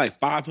I get like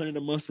 $500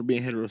 a month for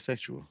being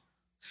heterosexual?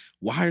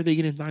 Why are they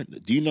getting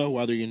 $900? Do you know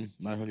why they're getting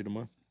 $900 a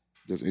month?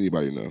 Does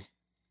anybody know?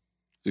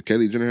 Did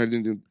Kylie Jenner have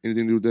anything to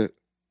do with that?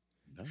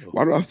 No.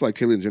 Why do I feel like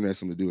Kylie Jenner has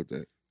something to do with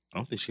that? I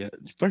don't think she had.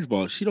 First of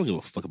all, she don't give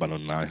a fuck about no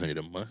 $900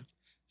 a month.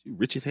 She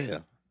rich as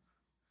hell.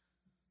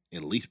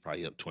 At least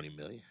probably up $20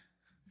 million.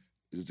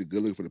 Is it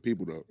good look for the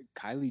people though?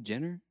 Kylie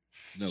Jenner?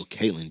 No,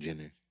 Caitlyn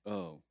Jenner.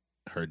 Oh.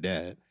 Her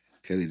dad.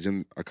 Kylie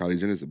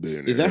Jenner's a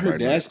billionaire. Is that her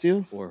dad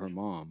still? Or her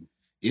mom?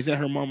 Is that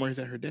her mom or is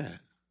that her dad?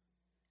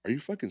 Are you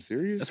fucking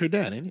serious? That's her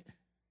dad, ain't it?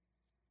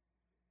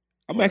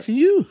 I'm asking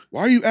you.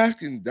 Why are you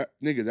asking that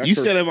nigga? That's you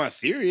her, said, am I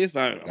serious?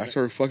 That's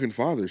her fucking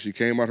father. She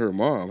came out her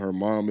mom. Her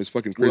mom is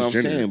fucking Kris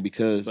Jenner. I'm saying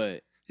because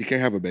he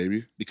can't have a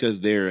baby. Because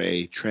they're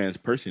a trans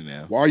person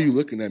now. Why are you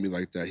looking at me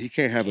like that? He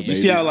can't have a baby.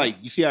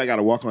 You see how I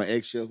gotta walk on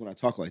eggshells when I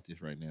talk like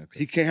this right now?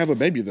 He can't have a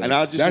baby though. And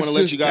I just want to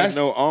let you guys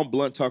know on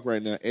Blunt Talk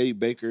right now, Eddie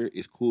Baker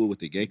is cool with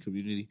the gay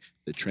community,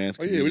 the trans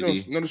community. Oh yeah,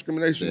 we don't no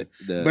discrimination.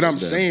 But I'm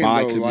saying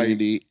bi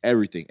community, like,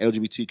 everything,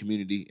 LGBT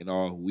community and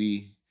all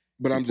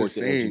But I'm just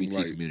saying, LGBT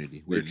like,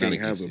 community. They can't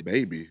have a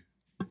baby.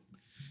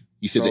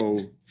 You said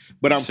that,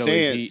 but I'm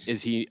saying,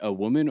 is he a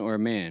woman or a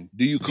man?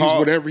 Do you call he's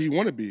whatever he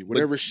want to be,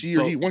 whatever she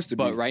or he wants to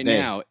be? But right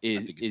now,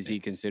 is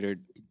he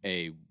considered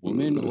a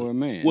woman or a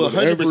man? Well,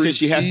 100%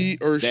 she has he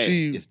or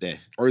she is that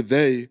or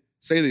they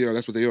say they are.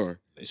 That's what they are.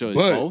 So it's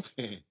both.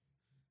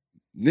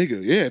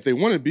 Nigga, yeah, if they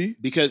want to be,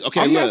 because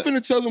okay, I'm not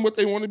finna tell them what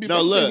they want to be.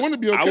 No, look, they want to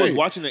be okay. I was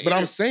watching the, but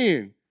I'm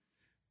saying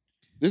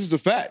this is a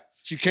fact.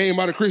 She came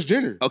out of Kris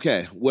Jenner.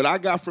 Okay, what I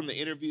got from the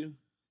interview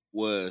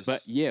was,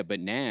 but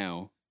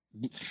now.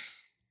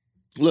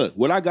 Look,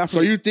 what I got from...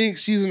 So you think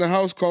she's in the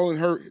house calling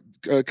her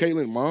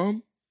Caitlyn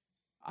mom?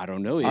 I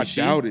don't know. I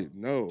doubt it.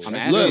 No. I'm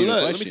asking you a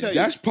question. Let me tell you.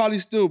 That's probably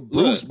still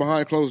Bruce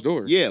behind closed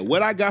doors. Yeah,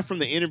 what I got from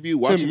the interview,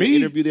 watching the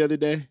interview the other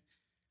day,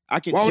 I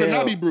can tell... Why would it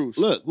not be Bruce?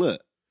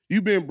 Look.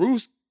 You've been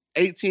Bruce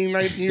 18,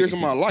 19 years of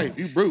my life.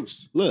 You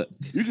Bruce. Look.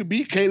 You could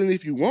be Caitlyn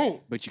if you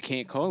want. But you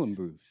can't call him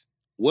Bruce.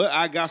 What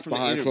I got from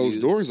behind the interview,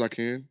 closed doors, I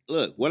can.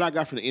 Look, what I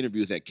got from the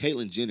interview is that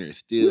Caitlyn Jenner is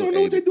still. We don't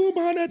know what they're doing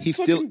behind that.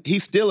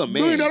 He's still a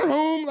man. Doing at her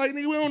home, like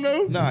nigga, we don't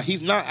know. Nah,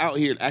 he's not out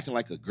here acting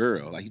like a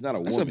girl. Like he's not a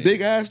woman. That's a big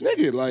ass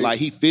nigga. Like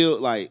he feel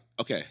like,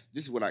 okay,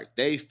 this is what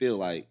they feel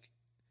like.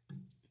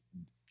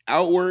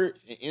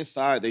 Outwards and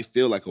inside, they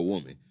feel like a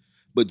woman.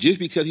 But just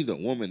because he's a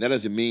woman, that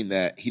doesn't mean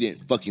that he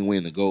didn't fucking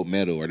win the gold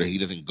medal or that he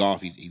doesn't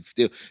golf. He's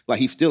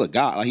still a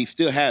guy. Like he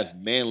still has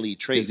manly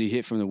traits. Does he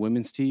hit from the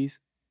women's tees?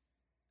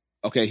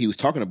 Okay, he was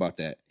talking about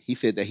that. He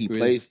said that he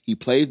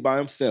plays by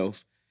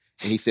himself,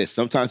 and he said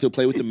sometimes he'll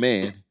play with the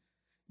man,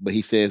 but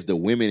he says the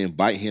women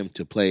invite him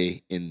to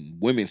play in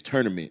women's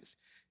tournaments,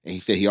 and he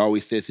said he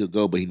always says he'll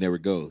go, but he never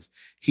goes.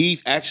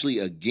 He's actually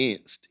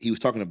against. He was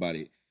talking about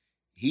it.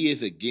 He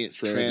is against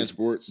trans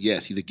sports.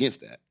 Yes, he's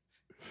against that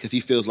because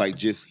he feels like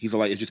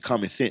it's just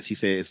common sense. He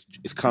says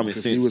it's common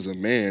sense. He was a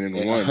man and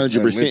won 100%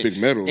 Olympic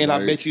medal, and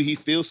I bet you he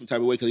feels some type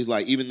of way because he's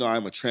like, even though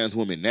I'm a trans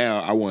woman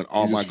now, I won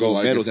all my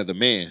gold medals as a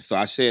man. So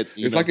I said,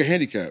 it's like a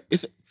handicap.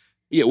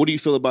 Yeah. What do you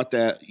feel about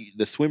that?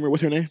 The swimmer,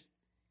 what's her name?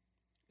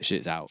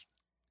 Shit's out.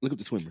 Look up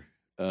the swimmer.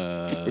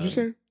 What'd you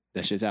say?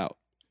 That shit's out.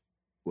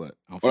 What?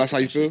 That's how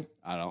you feel?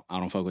 I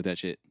don't fuck with that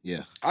shit.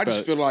 Yeah. I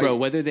just feel like, bro,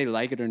 whether they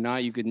like it or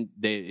not, you can.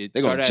 They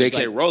gonna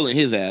J.K. Rowling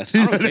his ass.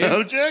 I don't care.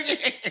 No joking.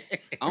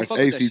 That's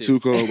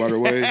AC2 code, by the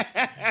way.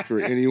 For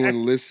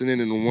anyone listening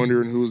and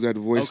wondering who's that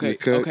voice in the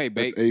cut,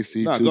 that's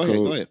AC2 code.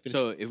 Go ahead.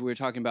 So if we're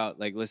talking about,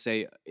 like, let's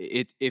say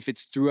if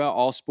it's throughout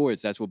all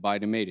sports, that's what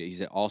Biden made it. He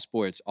said all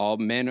sports, all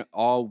men,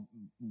 all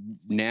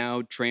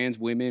now trans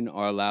women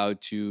are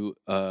allowed to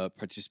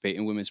participate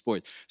in women's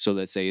sports. So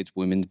let's say it's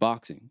women's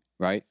boxing,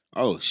 right?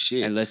 Oh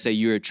shit! And let's say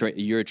you're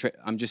a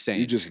I'm just saying.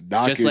 You just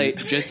knocking.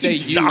 Just say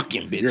you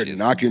knocking bitches. You're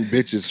knocking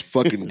bitches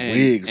fucking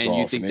wigs off. And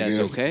you think that's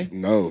okay?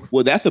 No.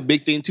 Well, that's a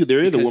big thing too. There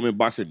is a woman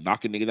boxer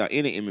knocking niggas out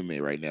in the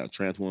MMA right now.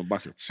 Trans woman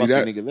boxer fucking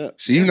niggas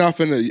up. See, you're not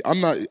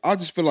finna. I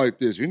just feel like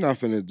this. You're not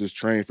finna just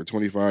train for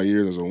 25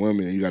 years as a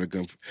woman and you gotta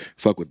come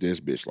fuck with this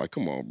bitch. Like,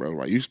 come on, bro.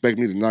 Like, you expect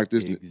me to knock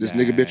this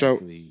nigga bitch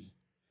out?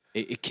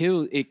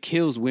 It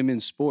kills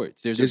women's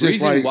sports. There's a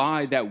reason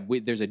why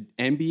there's an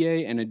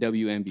NBA and a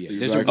WNBA.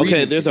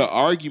 Exactly. There's an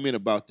argument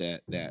about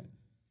that.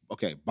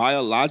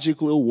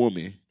 Biological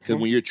woman, because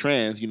when you're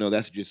trans,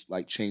 that's just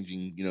like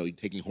changing. You're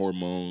taking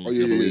hormones. Oh,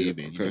 yeah, I believe,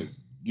 yeah. and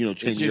Okay.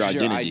 Changing your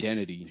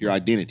identity. Your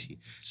identity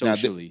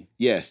socially.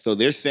 Yes. So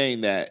they're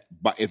saying that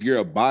if you're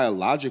a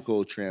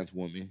biological trans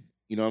woman,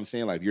 you know what I'm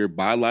saying? Like, if you're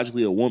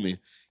biologically a woman,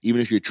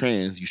 even if you're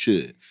trans, you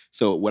should.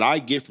 So what I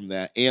get from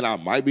that, and I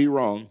might be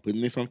wrong,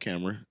 putting this on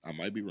camera, I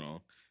might be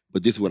wrong,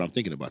 but this is what I'm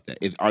thinking about that.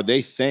 Are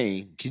they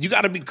saying, because you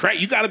got to be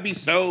crazy, you got to be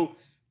so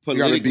You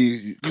gotta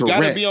be correct. You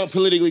gotta be on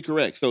politically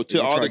correct. So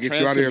to all the get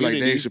trans you out of here like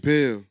community, Dave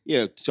Chappelle.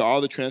 Yeah, to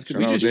all the trans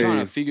community. We're just trying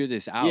to figure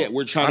this out. Yeah,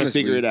 we're trying to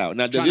figure it out.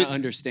 Now, trying to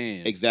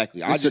understand.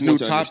 Exactly. It's a new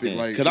topic,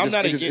 like because I'm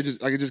not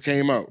it just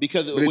came out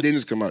because but it didn't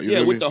just come out.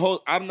 Yeah, with the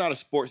whole, I'm not a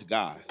sports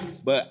guy,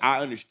 but I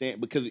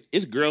understand because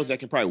it's girls that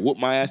can probably whoop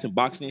my ass in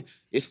boxing.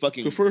 It's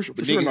fucking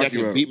niggas that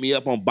can beat me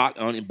up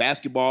in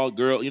basketball,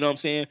 girl. You know what I'm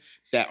saying?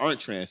 That aren't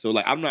trans. So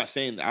like, I'm not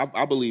saying that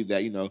I believe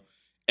that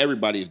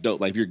everybody is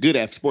dope. Like if you're good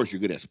at sports, you're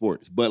good at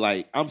sports. But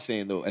like I'm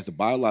saying though, as a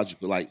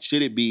biological, like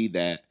should it be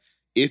that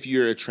if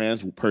you're a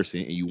trans person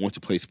and you want to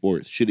play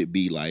sports, should it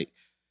be like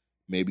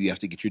maybe you have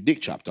to get your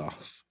dick chopped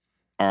off?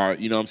 Or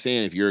you know what I'm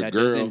saying? If you're a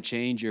girl, that doesn't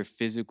change your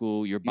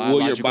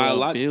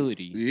biological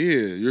ability.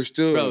 Yeah, you're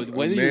still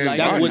whether you like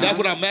that's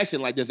what I'm asking.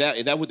 Like, is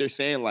that what they're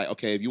saying? Like,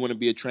 okay, if you want to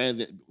be a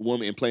trans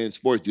woman and play in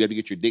sports, you have to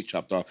get your dick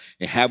chopped off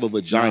and have a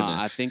vagina.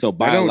 I think so.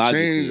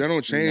 Biologically, that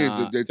don't change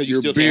that you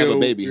your still can't have a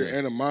baby. Your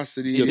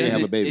animosity. You can't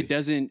have a baby.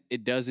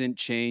 It doesn't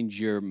change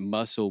your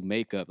muscle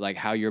makeup, like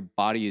how your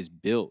body is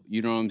built.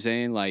 You know what I'm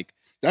saying? Like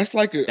that's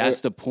like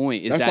that's the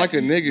point. That's like a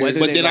nigga.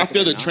 But then I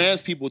feel the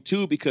trans people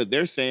too because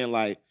they're saying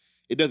like.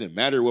 It doesn't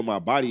matter what my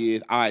body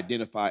is. I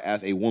identify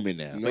as a woman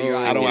now. No,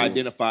 I don't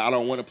identify. I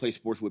don't want to play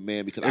sports with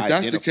men because I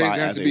identify as a woman.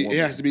 If that's the case, it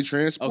has to be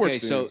trans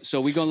sports. Okay,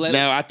 so we gonna let.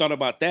 Now I thought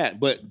about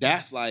that, but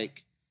that's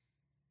like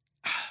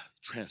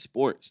trans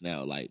sports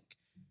now. Like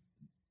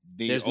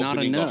there's not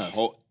enough.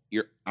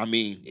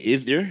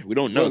 Is there? We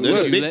don't know.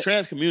 There's a big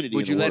trans community.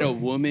 Would you let a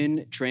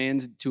woman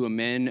trans to a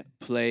man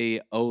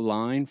play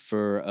O-line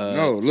for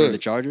the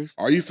Chargers?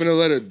 Are you finna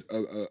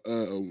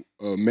let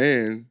a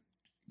man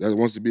that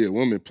wants to be a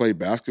woman play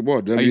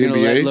basketball, WNBA? Are you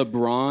gonna let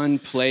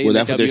LeBron play in the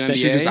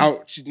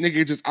WNBA?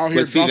 Nigga just out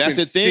here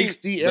dropping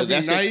 60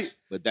 every night,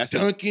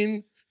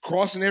 dunking,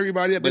 crossing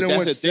everybody up. They done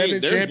won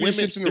 7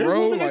 championships in a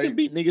row. Like, can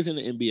beat niggas in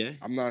the NBA.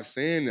 I'm not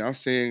saying that. I'm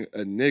saying a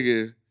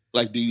nigga.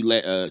 Like, do you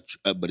let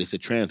but it's a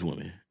trans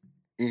woman.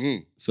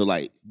 Mm-hmm. So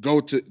like, go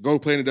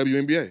play in the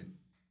WNBA.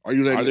 Are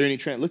there any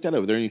trans? Look that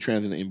up. Are there any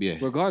trans in the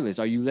NBA? Regardless,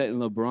 are you letting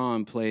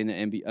LeBron play in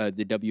the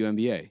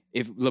WNBA?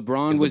 If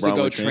LeBron was to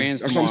go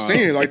trans, that's what I'm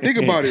saying. Like, think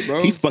about it,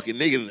 bro. He fucking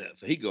niggas up,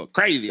 so he go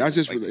crazy. That's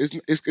just like,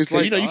 it's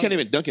like you can't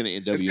even dunk in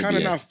the WNBA. It's kind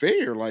of not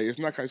fair. Like it's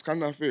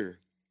kind of not fair.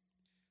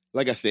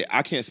 Like I said,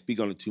 I can't speak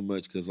on it too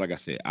much because, like I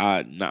said,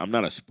 I'm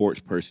not a sports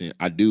person.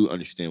 I do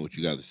understand what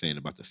you guys are saying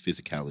about the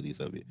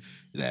physicalities of it.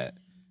 That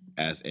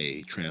as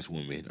a trans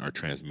woman or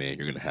trans man,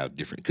 you're gonna have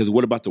different. Because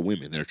what about the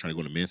women that are trying to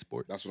go to men's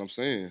sports? That's what I'm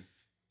saying.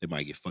 They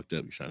might get fucked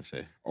up. You're trying to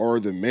say, or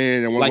the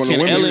man that like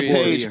can Ellen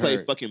Page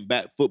play fucking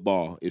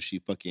football if she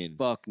fucking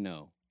fuck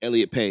no.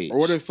 Elliot Page. Or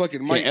what if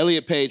fucking Mike? Can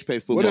Elliot Page play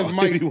football?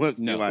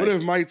 What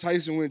if Mike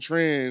Tyson went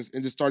trans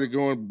and just started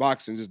going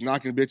boxing, just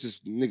knocking bitches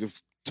nigga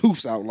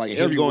tooths out like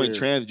everywhere? Him going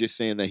trans, just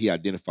saying that he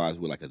identifies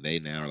with like a they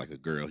now or like a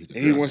girl.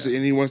 He wants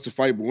to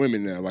fight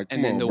women now. Like,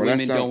 and then the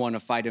women don't want to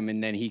fight him,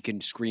 and then he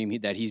can scream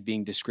that he's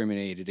being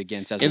discriminated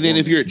against. As and then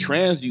if you're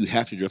trans, you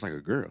have to dress like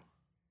a girl.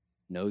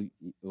 No,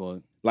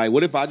 well, like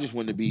what if I just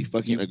want to be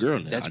fucking a girl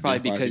now? That's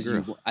probably because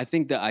I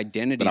think the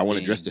identity. But I want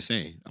to dress the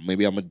same.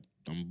 Maybe I'm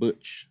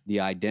butch.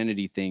 The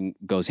identity thing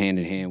goes hand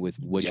in hand with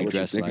what you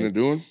dress like. Of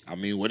doing? I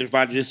mean, what if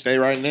I just say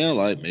right now,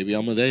 like maybe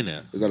I'm a they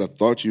now? Is that a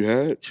thought you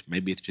had?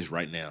 Maybe it's just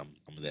right now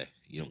I'm a they.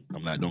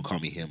 Don't call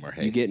me him or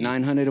hey. You get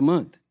 $900 a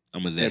month.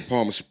 I'm a they. In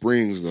Palm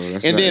Springs though.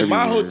 That's and then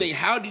my whole thing,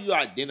 how do you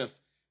identify?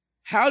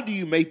 How do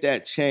you make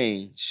that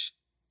change?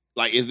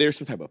 Like, is there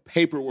some type of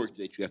paperwork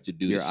that you have to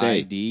do? Your to say?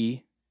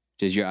 ID.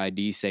 Does your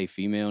ID say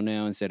female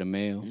now instead of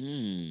male?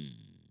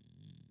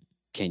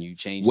 Can you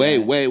change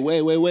that? Wait.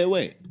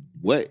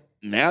 What?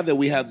 Now that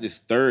we have this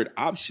third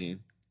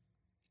option,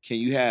 can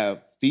you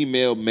have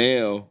female,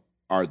 male,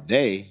 or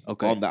they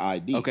on the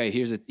ID? Okay,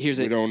 here's a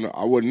we don't know.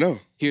 I wouldn't know.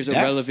 Here's a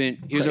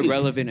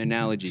relevant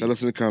analogy. Tell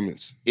us in the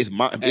comments. It's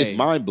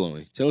mind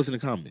blowing. Tell us in the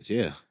comments.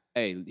 Yeah.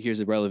 Hey, here's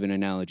a relevant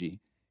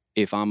analogy.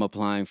 If I'm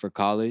applying for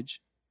college,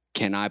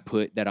 can I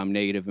put that I'm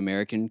Native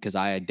American because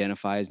I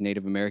identify as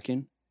Native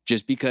American?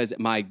 Just because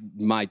my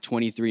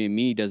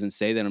 23andMe doesn't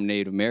say that I'm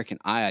Native American,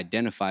 I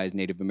identify as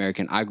Native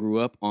American. I grew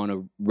up on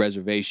a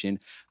reservation.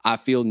 I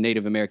feel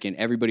Native American.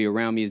 Everybody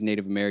around me is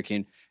Native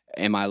American.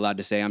 Am I allowed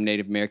to say I'm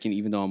Native American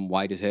even though I'm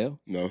white as hell?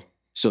 No.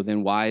 So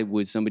then why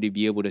would somebody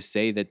be able to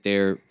say that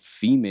they're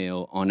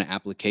female on an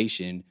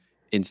application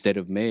instead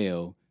of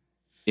male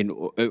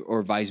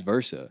or vice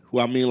versa?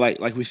 Well, I mean,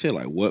 like we said,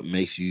 like what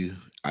makes you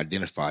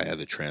identify as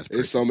a trans person?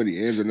 There's so many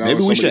ins and outs.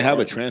 Maybe we should have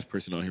a trans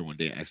person on here one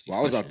day and ask these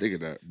I was not thinking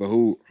that. But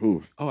who?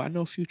 Oh, I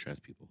know a few trans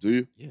people. Do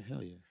you? Yeah,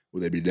 hell yeah.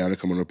 Would they be down to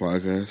come on the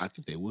podcast? I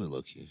think they would,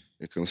 low-key.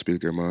 And come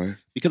speak their mind?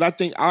 Because I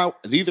think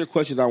these are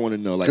questions I want to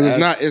know. Like,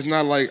 because it's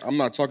not like I'm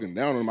not talking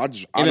down on them. I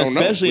don't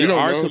know. Especially in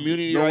our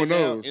community no right one now,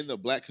 knows. in the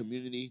black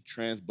community,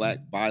 trans black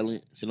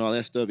violence and all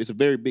that stuff, it's a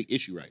very big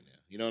issue right now.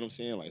 You know what I'm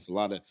saying? Like, it's a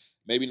lot of,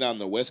 maybe not on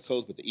the West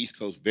Coast, but the East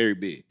Coast, very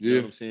big. You know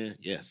what I'm saying?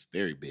 Yes,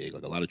 very big.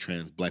 Like, a lot of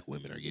trans black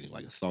women are getting,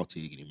 like,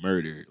 assaulted, getting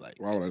murdered.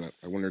 Like, wow, like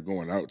when they're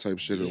going out type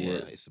shit or what? Yeah,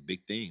 it's a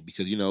big thing.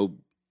 Because, you know,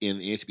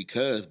 and it's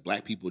because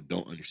black people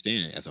don't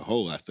understand as a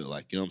whole, I feel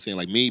like. You know what I'm saying?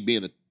 Like, me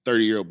being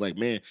 30-year-old black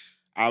man.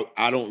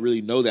 I don't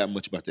really know that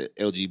much about the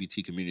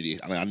LGBT community.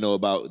 I know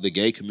about the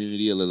gay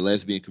community or the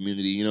lesbian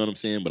community, you know what I'm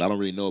saying? But I don't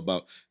really know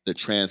about the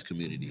trans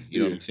community, you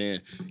know what I'm saying?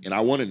 And I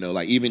want to know,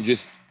 like, even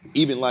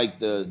like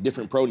the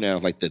different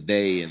pronouns, like the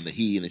they and the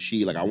he and the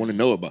she, like, I want to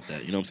know about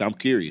that, you know what I'm saying? I'm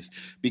curious.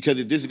 Because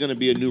if this is going to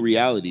be a new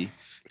reality,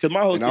 because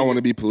my whole and thing, I want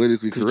to be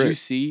politically correct.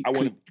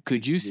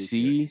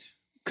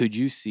 Could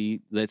you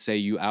see, let's say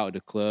you out at the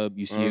club,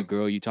 you see a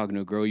girl, you talking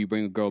to a girl, you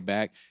bring a girl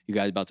back, you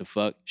guys about to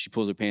fuck, she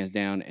pulls her pants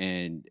down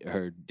and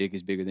her dick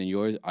is bigger than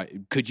yours.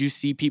 Could you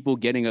see people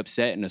getting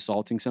upset and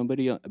assaulting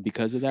somebody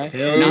because of that?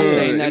 Not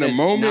saying that in the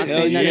moment,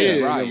 right.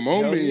 In the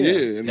moment,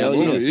 yeah. That's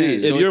what I'm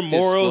saying.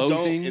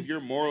 If your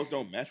morals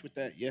don't match with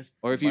that, yes.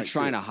 Or if you're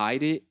trying to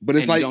hide it, but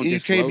it's like you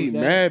can't be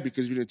mad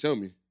because you didn't tell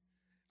me.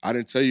 I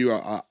didn't tell you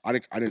I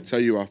didn't tell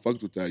you I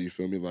fucked with that, you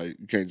feel me? Like,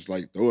 you can't just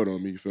like throw it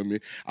on me, you feel me?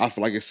 I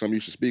feel like it's something you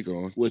should speak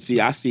on. Well,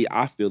 see, I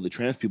feel the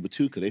trans people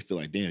too, because they feel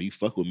like, damn, you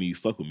fuck with me.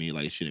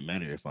 Like, it shouldn't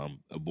matter if I'm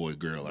a boy or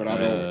girl. But I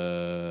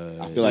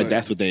don't. I feel like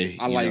that's what they,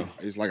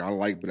 it's like I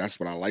like, but that's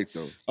what I like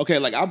though. Okay,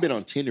 like I've been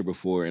on Tinder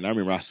before, and I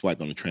remember I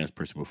swiped on a trans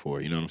person before,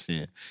 you know what I'm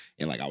saying?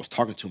 And like I was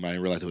talking to him, I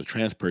didn't realize it was a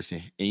trans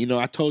person. And you know,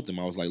 I told them,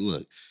 I was like,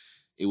 look,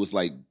 it was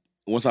like,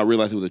 once I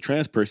realized it was a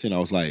trans person,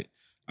 I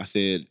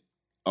said,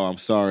 oh, I'm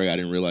sorry, I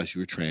didn't realize you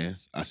were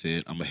trans. I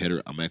said, I'm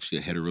actually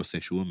a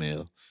heterosexual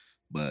male,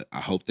 but I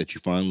hope that you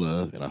find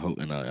love, and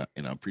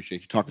I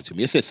appreciate you talking to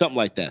me. It said something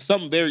like that,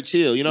 something very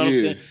chill, you know what I'm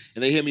saying?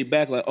 And they hit me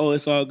back like, oh,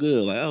 it's all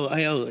good, like,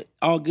 oh,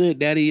 all good,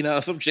 daddy, you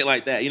know, some shit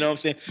like that, you know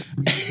what I'm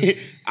saying?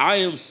 I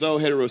am so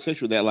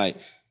heterosexual that like,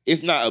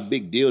 it's not a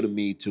big deal to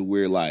me to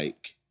where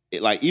like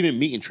even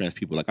meeting trans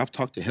people, like I've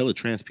talked to hella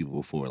trans people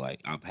before.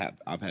 Like I've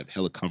had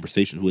hella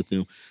conversations with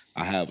them.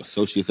 I have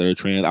associates that are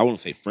trans. I wouldn't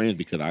say friends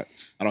because I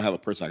don't have a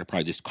person I could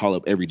probably just call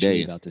up every day.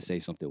 You about to say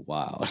something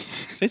wild.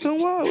 Say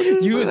something wild?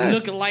 You was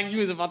looking like you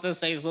was about to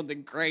say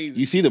something crazy.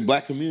 You see the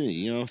black community,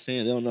 you know what I'm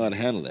saying? They don't know how to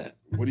handle that.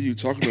 What are you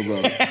talking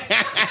about?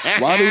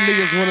 Why do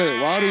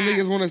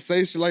niggas wanna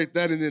say shit like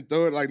that and then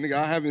throw it like, nigga,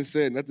 I haven't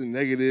said nothing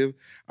negative.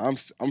 I'm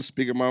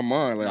speaking my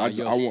mind. Like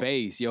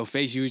your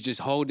face, you was just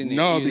holding it.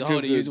 No,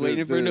 because you was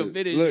waiting for the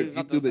finish. Look,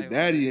 you threw the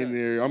daddy in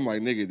there. I'm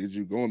like, nigga, did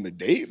you go on the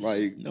date?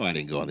 Like, no, I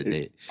didn't go on the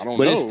date. I don't know.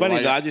 But it's funny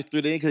though. I just threw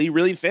it in because he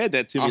really said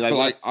that to me. I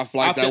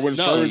feel like that went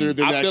further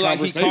than that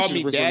conversation. He called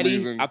me for daddy. some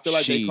reason. I feel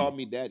like they called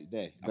me daddy.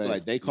 I feel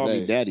like they called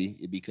me daddy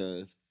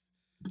because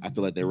I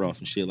feel like they were on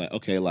some shit like,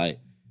 okay, like,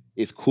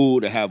 it's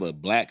cool to have a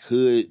black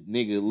hood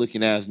nigga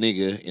looking ass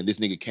nigga, and this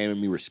nigga came at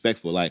me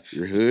respectful. Like,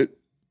 your hood?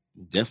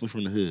 Definitely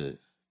from the hood.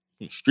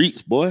 From the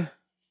streets, boy.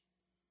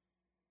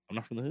 I'm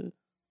not from the hood.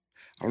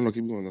 I don't know,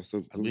 keep going.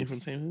 So, I mean from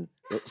the same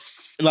hood.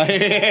 Like,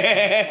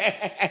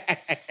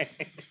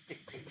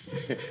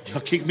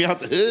 y'all kicked me out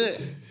the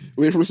hood.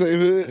 We from the same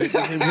hood?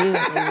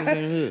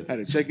 Had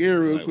to check in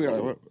real quick.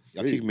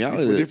 Y'all kicked me out.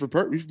 You from a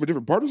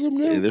different part or something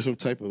now? Yeah, there's some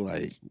type of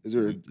like,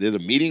 there's a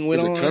meeting went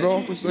on? Is a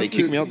cutoff or something? They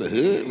kicked me out the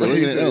hood? Like,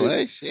 in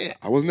LA? Shit.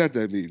 I wasn't at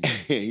that meeting.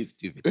 You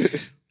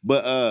stupid.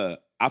 But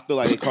I feel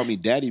like they called me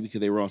daddy because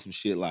they were on some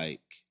shit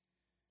like,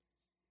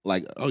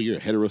 oh, you're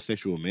a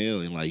heterosexual male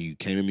and like you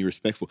came at me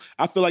respectful.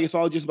 I feel like it's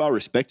all just about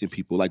respecting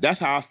people. Like, that's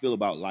how I feel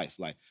about life.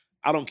 Like,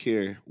 I don't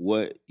care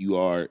what you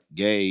are,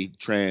 gay,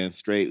 trans,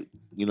 straight,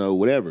 you know,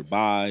 whatever,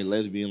 bi,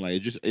 lesbian,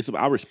 like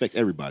I respect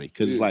everybody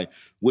because it's like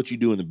what you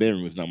do in the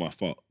bedroom is not my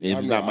fault.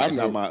 It's not my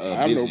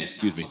business.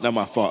 Excuse me, not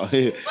my fault.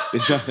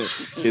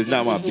 It's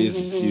not my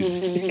business. Excuse me.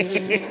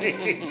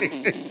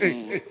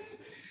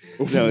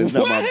 No,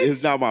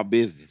 it's not my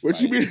business.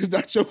 What you mean it's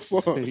not your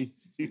fault?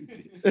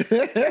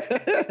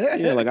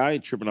 Yeah, like I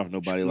ain't tripping off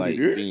nobody. Like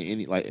being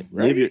any like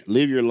right?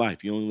 live your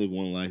life. You only live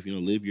one life. You know,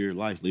 live your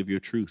life. Live your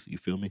truth. You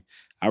feel me?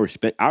 I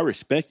respect.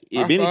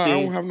 If anything, I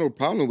don't have no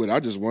problem with it. I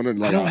just wanted.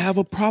 Like, I don't have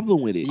a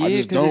problem with it. Yeah, I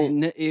just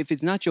don't. If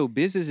it's not your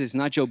business, it's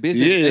not your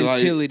business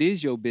until it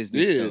is your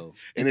business, though.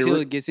 And until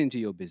it gets into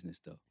your business,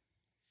 though.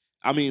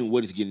 I mean,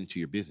 what is getting into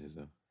your business,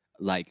 though?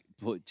 Like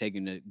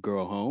taking the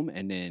girl home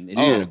and then if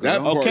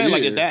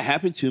that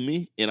happened to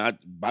me and I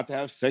about to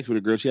have sex with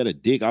a girl, she had a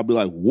dick, I'll be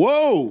like,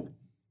 whoa.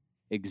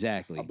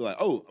 Exactly. I'll be like,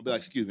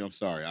 excuse me, I'm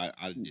sorry. I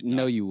did not.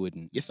 No, you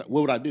wouldn't. Yes, what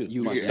would I do?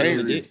 You would get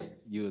angry.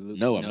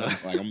 No, I'm not.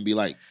 Like, I'm gonna be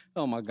like,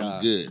 oh my God,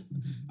 I'm good.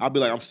 I'll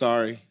be like, I'm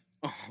sorry.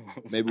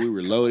 Maybe we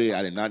were loaded.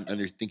 I did not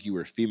think you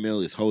were a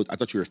female I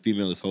thought you were a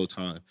female this whole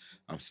time.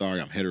 I'm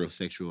sorry. I'm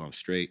heterosexual. I'm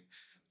straight,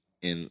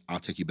 and I'll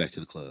take you back to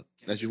the club.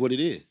 That's just what it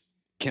is.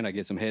 Can I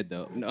get some head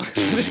though? No. No.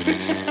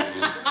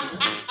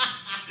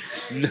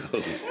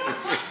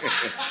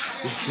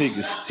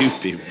 Nigga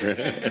stupid, bro.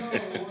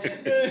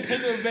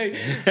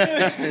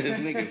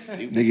 Nigga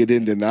stupid. Nigga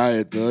didn't deny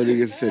it though.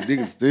 Nigga said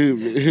nigga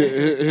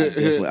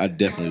stupid. I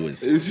definitely wouldn't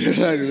say it.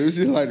 Let me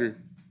see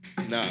lighter.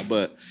 Nah,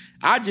 but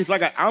I just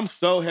I'm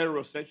so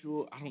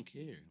heterosexual. I don't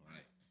care.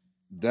 Like,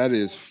 that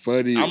is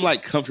funny. I'm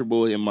like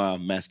comfortable in my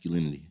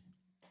masculinity.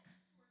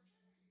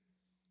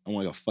 I'm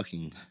like a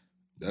fucking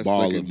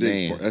ball of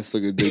man. That's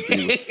like a dick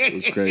thing.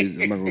 Was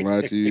crazy. I'm not gonna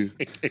lie to you.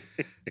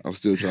 I'm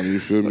still trying to, you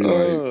feel me?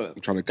 Like,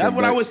 I'm trying to. That's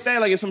what I would say.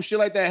 Like, if some shit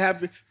like that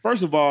happened,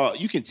 first of all,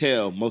 you can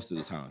tell most of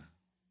the time.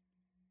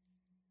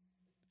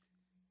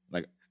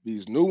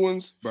 These new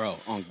ones, bro.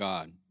 On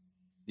God,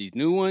 these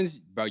new ones,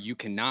 bro. You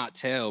cannot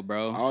tell,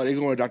 bro. Oh, they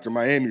going to Dr.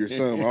 Miami or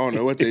something. I don't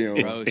know what they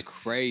on. Bro, it's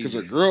crazy.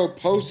 Because a girl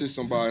posted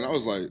somebody, and I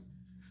was like,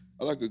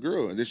 I like a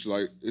girl, and then she's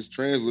like, "It's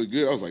trans look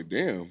good." I was like,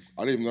 "Damn,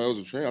 I didn't even know it was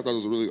a trans. I thought it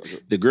was a really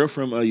the girl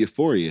from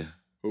Euphoria.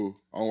 Who?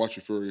 I don't watch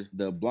Euphoria.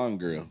 The blonde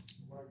girl.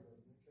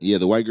 Yeah,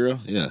 the white girl.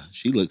 Yeah,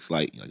 she looks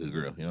like a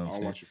girl. You know what I'm saying? I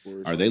don't watch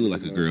Euphoria. Or they look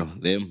like a girl.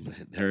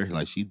 Her,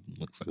 like she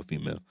looks like a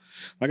female.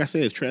 Like I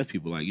said, it's trans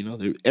people. Like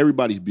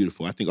everybody's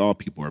beautiful. I think all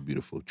people are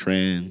beautiful.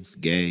 Trans,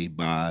 gay,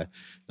 bi.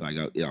 Like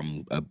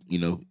I'm,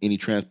 any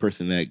trans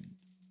person that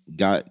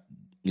got.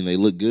 They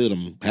look good.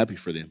 I'm happy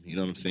for them. You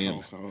know what I'm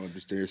saying? I don't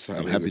understand.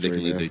 I'm happy they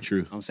can live their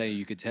truth. I'm saying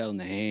you could tell in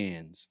the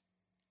hands.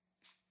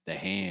 The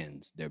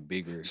hands, they're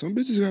bigger. Some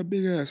bitches got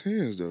big ass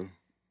hands though.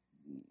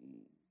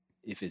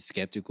 If it's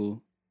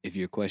skeptical, if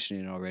you're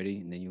questioning already,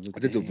 and then you look. I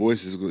think the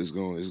voice is going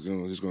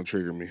to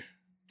trigger me.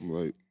 I'm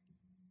like,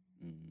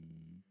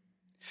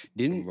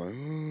 didn't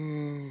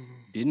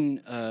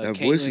that Caitlyn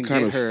voice is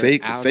kind of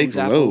fake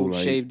low.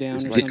 Like, shaved down or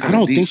like, something? I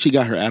don't think she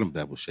got her Adam's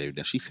apple shaved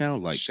down. She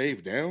sounds like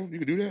shaved down. You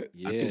can do that.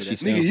 Yeah, I think she nigga,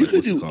 sounds you like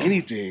could do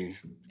anything.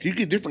 You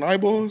get different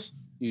eyeballs.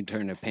 You can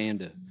turn a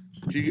panda.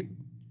 You get.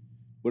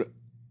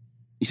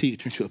 You see, you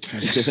turn to a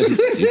panda.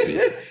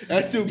 Stupid.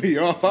 That threw me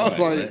off. I was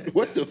like,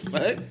 what the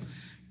fuck?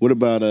 What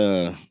about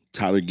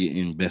Tyler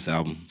getting best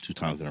album 2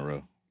 times in a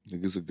row?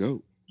 Nigga's a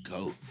goat.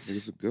 Goat.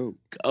 Nigga's a goat.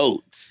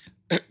 Goat.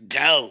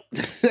 Goat.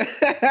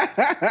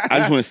 I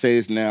just want to say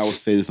this now. I will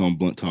say this on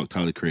Blunt Talk.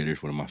 Tyler Creator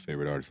is one of my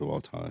favorite artists of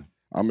all time.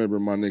 I remember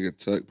my nigga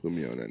Tuck put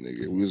me on that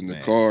nigga. We was in the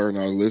car and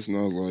I was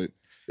listening. I was like,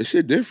 this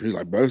shit different. He's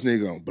like, bro, this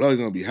nigga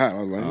gonna be hot.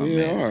 I was like,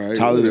 all right.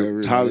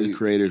 Tyler the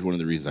Creator is one of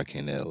the reasons I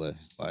came to LA.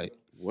 Like,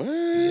 what?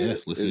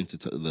 Yes, listening to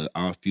the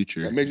Odd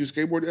Future. That made you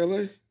skateboard to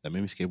LA? That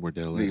made me skateboard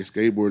to LA. Nigga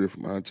skateboarded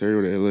from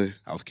Ontario to LA.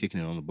 I was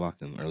kicking it on the block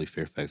in the early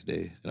Fairfax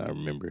days, and I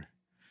remember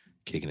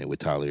kicking it with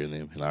Tyler and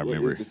them. And I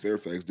remember what is the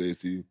Fairfax days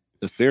to you?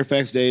 The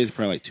Fairfax days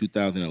probably like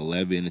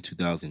 2011 and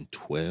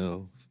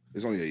 2012.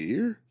 It's only a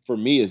year? For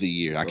me, it's a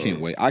year. I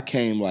can't wait. I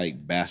came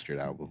like Bastard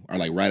album, or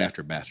like right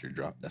after Bastard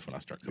dropped. That's when I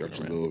started coming got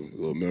around.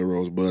 Little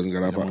Melrose buzz and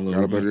got up out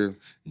of there.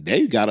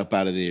 They got up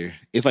out of there.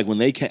 It's like when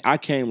they came. I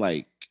came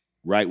like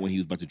right when he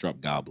was about to drop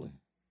Goblin.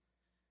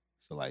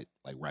 So like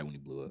right when he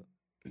blew up.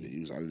 And he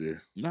was out of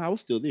there. No, I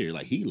was still there.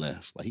 Like he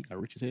left. Like he got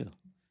rich as hell.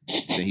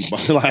 Then he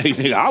bought like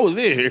nigga. I was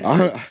there.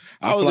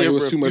 I was like it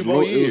was too much.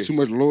 It was too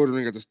much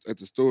loitering at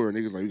the store, and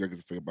niggas like, you gotta get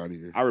the fuck up out of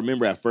here. I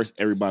remember at first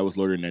everybody was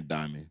loitering at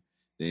Diamond.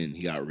 Then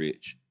he got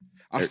rich.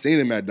 I seen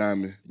him at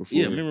Diamond before.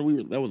 Yeah,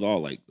 remember that was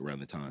all like around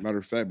the time. Matter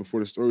of fact,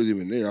 before the store was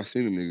even there, I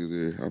seen them niggas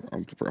there.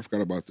 I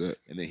forgot about that.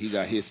 And then he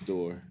got his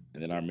store,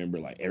 and then I remember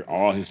like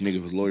all his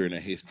niggas was loitering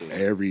at his store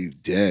every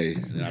day.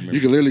 And then I remember,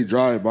 you can literally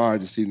drive by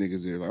and just see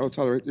niggas there. Like, oh,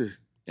 Tyler right there.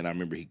 And I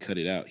remember he cut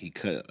it out. He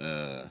cut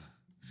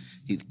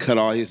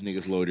all his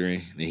niggas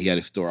loitering. And then he had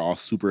his store all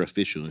super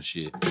official and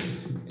shit.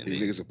 And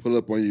these niggas will pull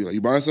up on you like,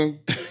 you buying something?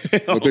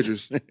 No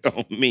pictures.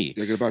 On me.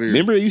 Yeah, get up out of here.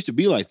 Remember, it used to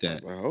be like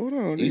that. Like, hold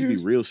on, it used to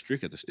be real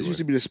strict at the store. It used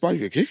to be the spot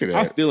you could kick it at.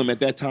 I feel him at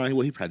that time.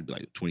 Well, he probably be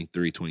like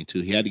 23,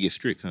 22. He had to get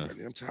strict, huh?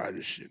 I'm tired of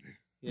this shit,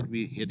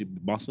 nigga. He had to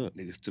boss up.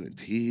 Niggas stealing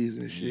tees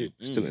and shit.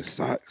 Stealing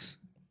socks.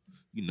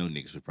 You know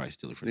niggas would probably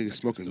steal it from niggas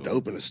smoking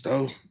dope in the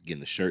stove. Getting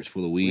the shirts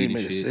full of weed. We ain't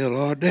made a sale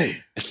all day.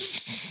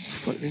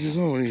 Fuck niggas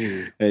on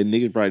here. Hey,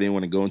 niggas probably didn't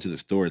want to go into the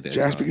store at that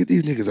Jasper, time. get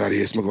these niggas out of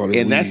here, smoke all this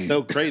weed. And that's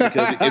so crazy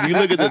because if you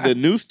look at the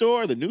new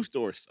store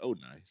is so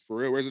nice. For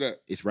real, where's it at?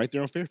 It's right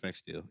there on Fairfax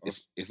still.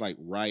 It's like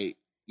right,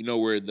 you know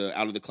where the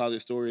Out of the Closet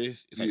store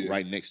is? It's like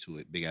right next to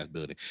it, big ass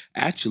building.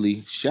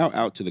 Actually, shout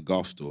out to the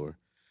golf store.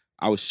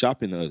 I was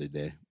shopping the other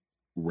day,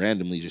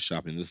 randomly just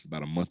shopping. This is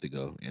about a month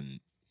ago, and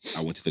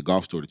I went to the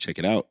golf store to check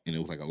it out, and it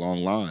was like a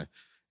long line.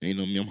 And you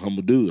know me, I'm a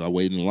humble dude. I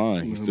waited in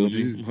line. You feel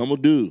me? I'm a humble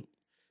dude.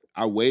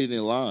 I waited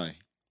in line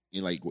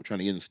and like trying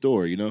to get in the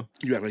store, you know?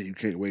 You act like you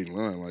can't wait in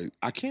line. Like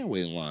I can't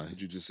wait in line.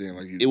 But you just saying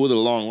like it was a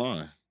long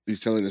line. He's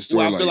telling the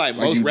story. Well, I feel like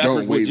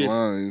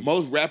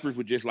most rappers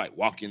would just like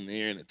walk in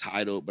there in a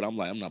title, but I'm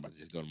like, I'm not about to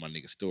just go to my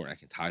nigga's store and I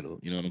can title.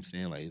 You know what I'm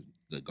saying? Like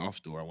the golf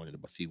store, I wanted to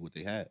see what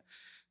they had.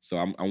 So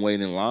I'm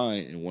waiting in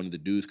line, and one of the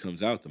dudes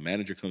comes out. The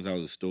manager comes out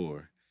of the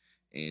store.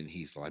 And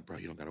he's like, bro,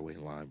 you don't gotta wait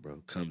in line,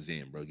 bro. Comes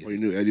in, bro. You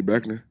knew Eddy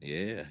Beckner?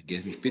 Yeah.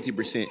 Gives me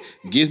 50%.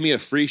 Gives me a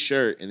free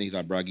shirt. And he's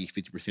like, bro, I give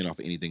you 50% off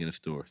of anything in the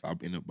store. So I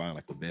end up buying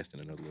like a vest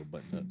and another little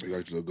button up. You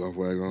got your little golf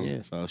wag on?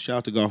 Yeah. So shout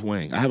out to Golf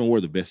Wang. I haven't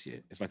wore the vest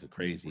yet. It's like a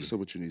crazy. What's up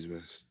with you in these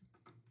vests?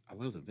 I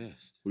love the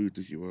vest. Who do you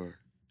think you are?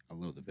 I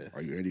love the vest.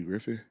 Are you Eddie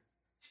Griffin?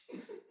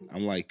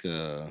 I'm like,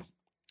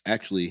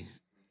 actually,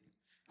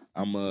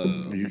 I'm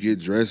When you get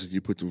dressed and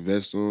you put the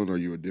vest on, are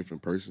you a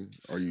different person?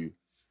 Are you?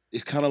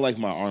 It's kind of like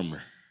my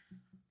armor.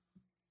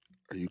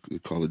 Are you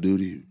Call of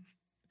Duty?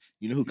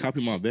 You know who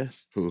copied my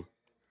vest? Who?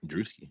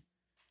 Drewski.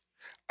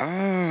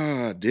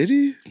 Ah, did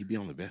he? He be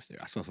on the vest there.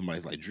 I saw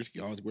somebody's like,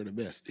 Drewski always wear the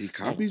vest. He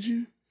copied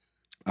you?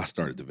 I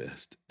started the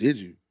vest. Did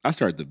you? I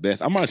started the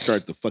vest. I might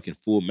start the fucking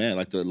full man,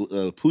 like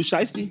the Pooh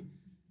Shiesty,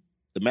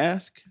 the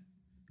mask.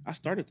 I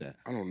started that.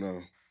 I don't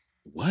know.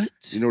 What?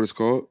 You know what it's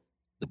called?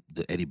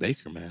 The Eddie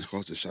Baker It's mask.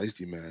 called the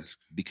Shiesty mask.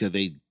 Because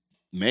they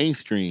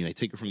mainstream, they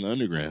take it from the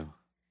underground.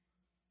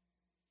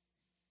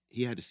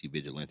 He had to see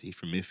Vigilante. He's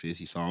from Memphis.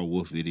 He saw a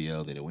Wolf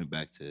video. Then it went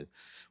back to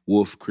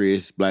Wolf,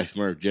 Chris, Black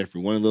Smurf,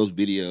 Jeffrey, one of those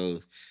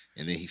videos.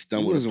 And then he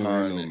stumbled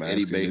upon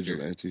Eddie Baker.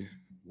 Vigilante.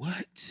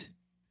 What?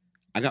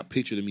 I got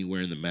pictures of me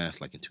wearing the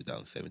mask like in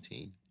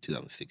 2017,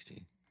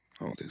 2016.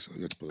 I don't think so.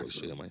 You have to put I can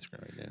show you on my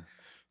Instagram right now.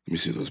 Let me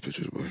see those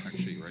pictures, boy. I can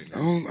show you right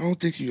now. I don't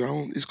think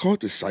it's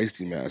called the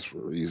Shiesty mask for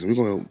a reason. We're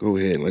gonna go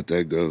ahead and let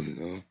that go, you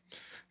know.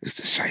 It's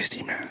the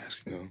Shiesty mask,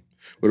 you know.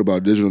 What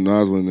about Digital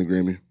Nas winning the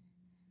Grammy?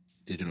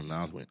 Digital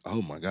Nas went.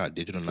 Oh my God,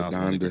 Digital Nas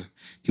Donda. won.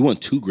 He won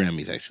 2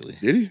 Grammys actually.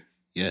 Did he?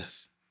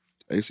 Yes.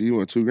 AC, you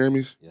won 2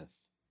 Grammys? Yes.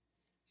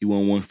 He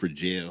won one for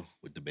Jail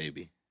with the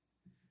Baby,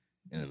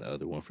 and then the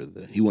other one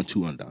he won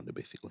 2 on Donda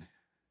basically.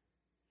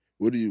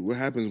 What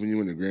happens when you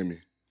win a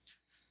Grammy?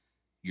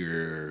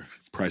 Your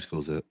price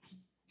goes up.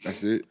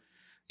 That's it?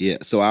 Yeah.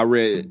 So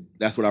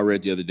that's what I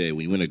read the other day.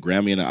 When you win a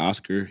Grammy and an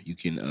Oscar, you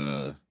can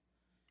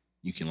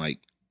like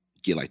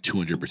get like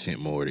 200%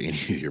 more to any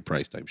of your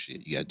price type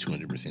shit. You got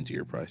 200% to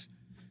your price.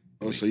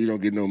 Oh, so you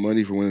don't get no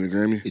money for winning a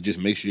Grammy? It just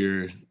makes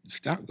your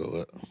stock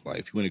go up. Like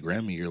if you win a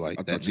Grammy, you're like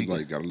I thought you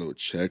like got a little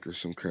check or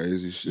some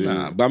crazy shit.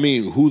 Nah, but I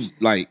mean, who's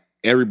like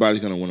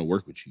everybody's gonna want to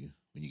work with you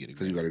when you get a Grammy.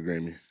 Because you got a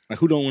Grammy. Like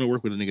who don't want to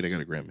work with a nigga that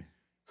got a Grammy?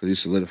 Because you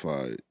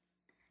solidified.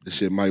 The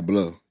shit might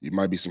blow. You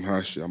might be some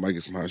hot shit. I might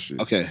get some hot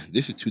shit. Okay,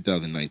 this is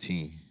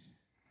 2019.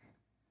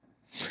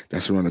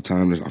 That's around the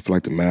time that I feel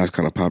like the mask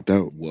kind of popped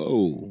out.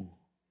 Whoa.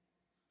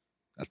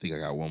 I think I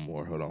got one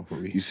more. Hold on for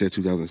me. You said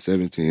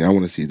 2017. I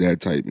want to see that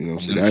type. You know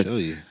what I'm saying? Show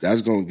you.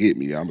 That's gonna get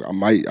me. I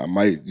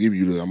might give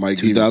you the. I might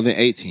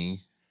 2018.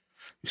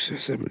 You said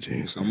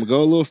 17. So. I'm gonna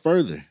go a little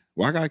further.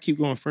 Why I gotta keep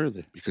going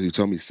further? Because you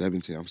told me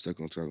 17. I'm stuck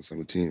on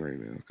 2017 right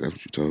now. That's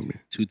what you told me.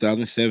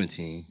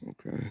 2017.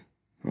 Okay.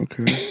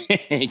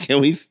 Can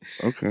we?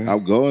 Okay.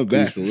 I'm going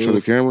back. Show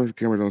the camera. The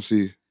camera don't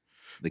see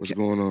what's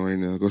going on right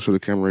now. Go show the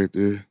camera right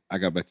there. I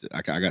got back to.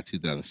 I got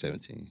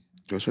 2017.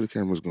 Go show the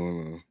camera what's going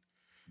on.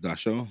 Did I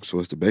show him? So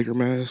it's the Baker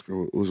mask,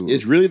 or what was it?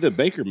 It's really the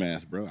Baker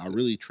mask, bro. I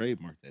really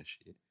trademarked that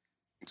shit.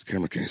 The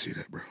camera can't see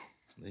that, bro.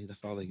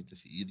 That's all they get to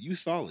see. You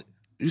saw it.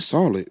 You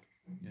saw it.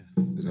 Yeah.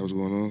 Is that what's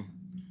going on?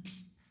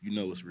 You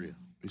know it's real.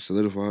 You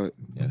solidified.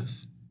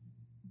 Yes.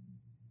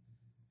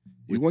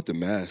 You want the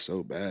mask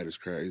so bad, it's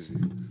crazy.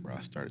 Bro,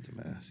 I started the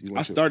mask.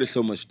 I started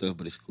so much stuff,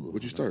 but it's cool.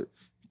 What'd you start?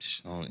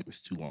 I don't know.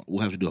 It's too long.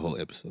 We'll have to do a whole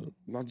episode.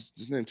 No,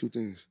 just name 2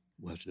 things.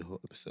 We'll have to do a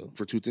whole episode.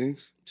 For 2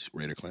 things? Just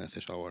Raider Clan,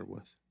 Sexual Water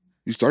Boys.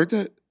 You started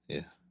that?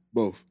 Yeah.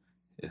 Both?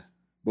 Yeah.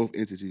 Both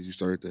entities, you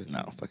started that?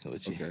 No, I'm fucking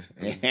with you.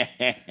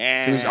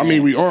 Okay. I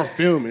mean, we are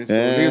filming, so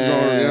niggas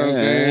going, you know what I'm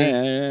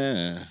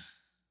saying?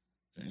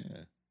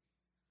 Yeah.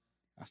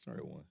 I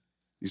started one.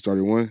 You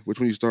started one? Which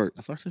one you start?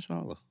 I started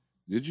Sexual.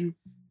 Did you?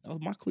 That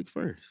was my clique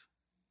first.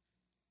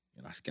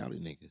 And I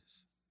scouted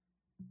niggas.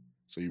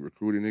 So you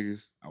recruited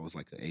niggas? I was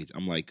like an agent.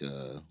 I'm like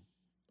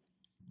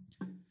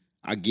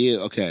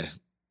okay.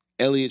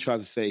 Elliot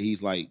tries to say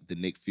he's like the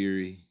Nick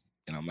Fury,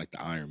 and I'm like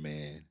the Iron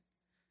Man.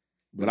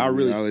 But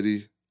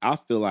I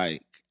feel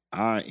like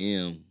I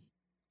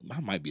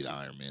might be the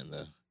Iron Man,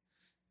 the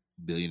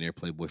billionaire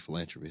playboy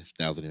philanthropist,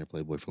 thousandaire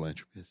playboy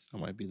philanthropist. I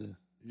might be the.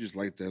 You just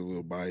like that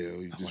little bio.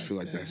 You just feel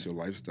like that's your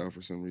lifestyle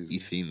for some reason. You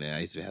seen that? I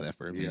used to have that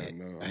for a minute.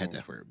 Yeah, I know. I had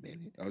that for a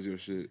minute. That was your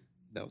shit.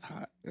 That was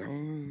hot.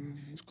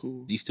 It's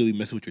cool. Do you still be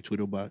messing with your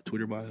Twitter bios?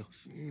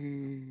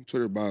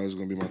 Twitter bio is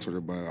gonna be my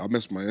Twitter bio. I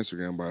mess with my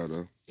Instagram bio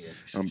though. Yeah,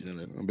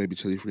 I'm Baby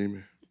Chili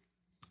Freeman.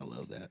 I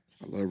love that.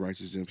 I love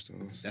Righteous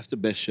Gemstones. That's the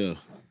best show.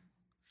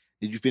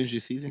 Did you finish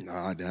this season?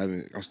 Nah, I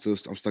haven't. I'm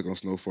stuck on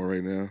Snowfall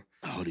right now.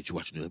 Oh, did you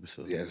watch a new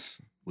episode? Yes.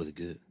 Was it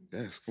good?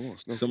 Yes, come on.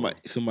 Snowfall.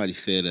 Somebody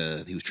said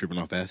he was tripping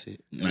off acid.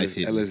 Nice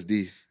hit.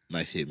 LSD.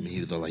 Nice hit me.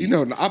 He was all like, you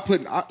know, I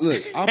put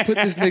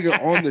this nigga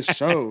on the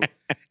show,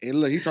 and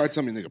look, he tried to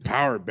tell me, nigga,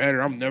 power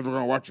better. I'm never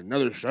gonna watch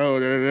another show.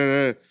 Da,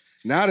 da, da.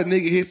 Now the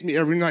nigga hits me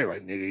every night,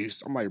 like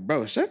nigga. I'm like,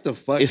 bro, shut the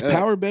fuck up. Is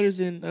power better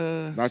than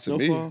Not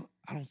Snowfall? To me.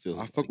 I don't feel.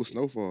 I fuck with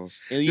Snowfall.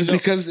 And just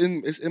because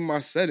it's in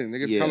my setting,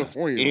 nigga. It's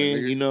California. And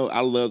nigga. you know,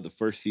 I love the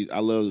first season. I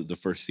love the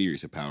first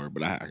series of Power,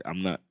 but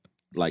I'm not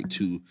like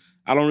too.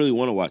 I don't really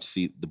want to watch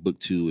the book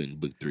 2 and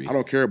book 3. I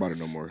don't care about it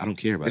no more. I don't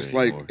care about it. It's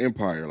like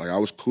Empire. Like I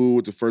was cool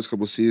with the first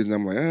couple seasons.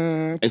 I'm like,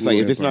 it's like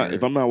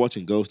if I'm not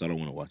watching Ghost, I don't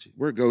want to watch it.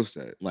 Where Ghost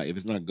at? Like if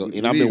it's not Ghost,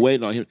 and I've been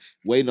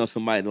waiting on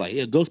somebody like,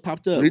 yeah, Ghost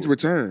popped up. We need to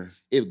return.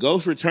 If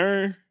Ghost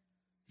return,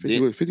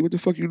 50, what the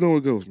fuck you doing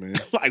with Ghost, man?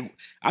 Like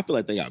I feel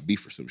like they got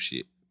beef for some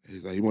shit.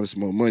 He's like, he wanted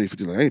some more money.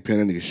 50 like, I ain't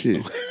paying that nigga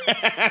shit.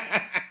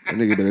 That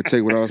nigga better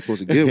take what I was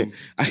supposed to give him.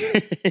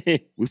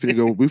 We finna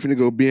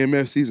go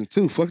BMF season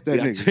 2. Fuck that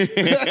nigga.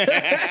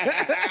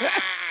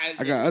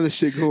 I got other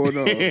shit going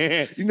on.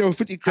 You know,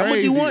 50 crazy. How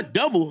much you want?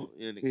 Double.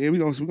 Yeah, we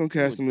gonna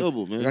cast him.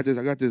 Double, man. I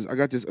got this.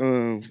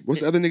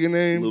 What's the other nigga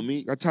name? Lil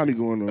Meek. Got Tommy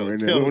going on right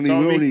now. We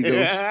don't need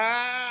Ghost.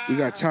 We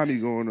got Tommy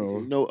going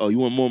on. No, you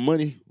want more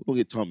money? We'll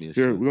get Tommy.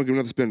 Here, we're gonna give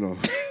another spinoff.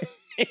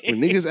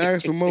 When niggas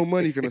ask for more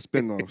money, you're gonna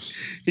spinoffs.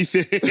 He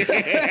said,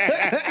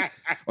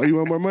 Oh, you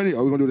want more money?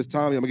 Oh, we gonna do this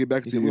Tommy. I'm gonna get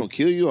back to you. We're gonna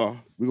kill you all.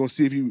 We're gonna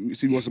see if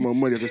you want some more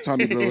money after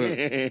Tommy blow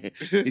up.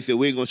 He said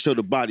we ain't gonna show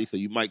the body, so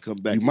you might come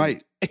back. You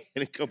might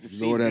in a couple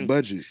seasons. lower that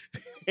budget.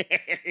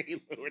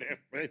 Lower that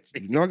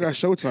budget. You know I got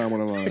Showtime on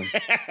the line.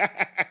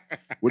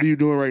 What are you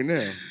doing right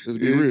now? Let's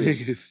be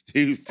real.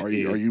 Stupid. Are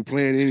you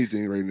playing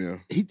anything right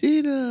now? He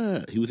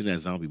did. He was in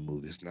that zombie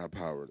movie. It's not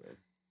Power though.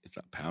 It's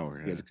not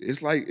Power. Yeah,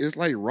 it's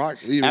like Rock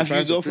leaving. After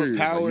you go from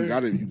Power,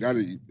 like you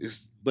gotta.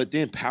 But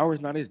then Power's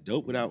not as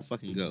dope without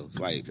fucking Ghost.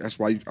 Like that's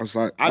why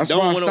I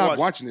stopped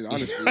watching it.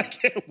 Honestly, I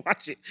can't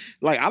watch it.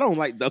 Like I don't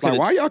like. Okay, like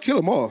why y'all kill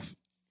him off?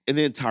 And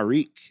then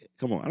Tariq,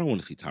 come on, I don't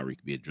want to see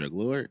Tariq be a drug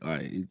lord.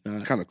 Like,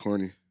 kind of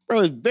corny,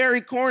 bro. It's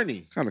very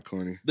corny. Kind of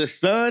corny. The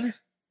son,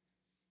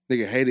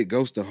 nigga hated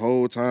Ghost the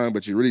whole time,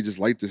 but you really just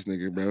like this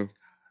nigga, bro.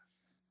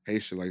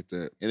 Hate shit like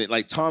that. And then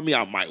like Tommy,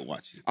 I might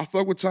watch it. I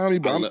fuck with Tommy,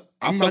 but I'm not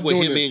not with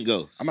doing him it. and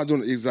Ghost. I'm not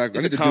doing it exactly.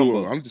 It's I need a to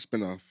combo. do it. I need to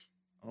spin off.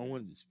 I don't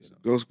want to spin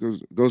off.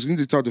 Ghost. You need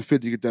to talk to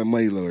 50 to get that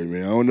money, Lord,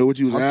 man. I don't know what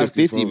you was Talk to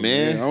asking 50, for,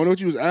 man. I don't know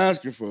what you was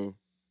asking for.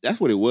 That's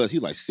what it was. He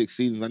was like 6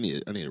 seasons. I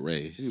need a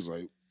raise. He was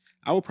like,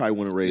 I would probably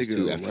want to raise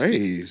 2 after 6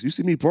 seasons. You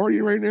see me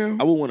partying right now?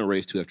 I would want to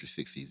raise 2 after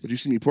 6 seasons. But you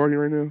see me partying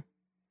right now?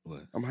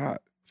 What? I'm hot.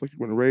 Fuck you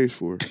want to raise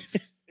for?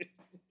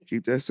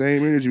 Keep that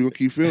same energy. We'll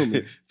keep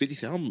filming. 50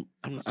 said, I'm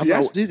not.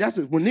 That's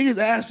when niggas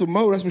ask for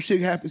more, that's when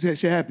shit happens. Shit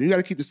happen. You got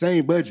to keep the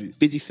same budget.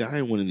 50 said, I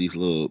ain't one of these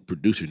little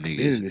producer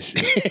niggas. In this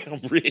shit. I'm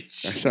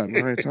rich. I shot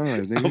 9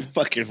 times, nigga. I'm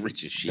fucking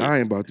rich as shit.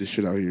 Dying about this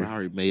shit out here. I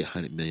already made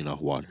 $100 million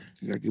off water.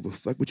 You got to give a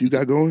fuck what you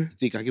got going? You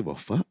think I give a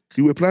fuck?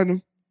 You went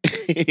platinum?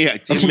 Yeah,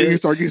 10 million. million.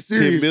 Start getting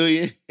serious. 10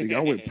 million. Nigga, I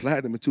went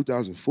platinum in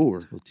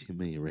 2004. 10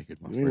 million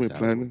record. My You first ain't went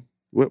album.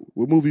 platinum.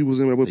 What movie was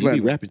in there with He be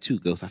platinum? rapping too,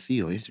 Ghost. I see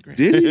you on Instagram.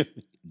 Did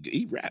he?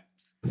 He raps.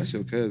 That's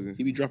your cousin.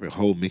 He be dropping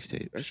whole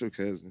mixtapes. That's your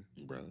cousin.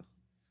 Bro.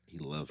 He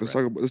loves Let's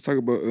rap. talk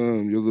about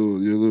your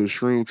little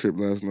shroom trip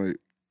last night.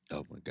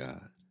 Oh my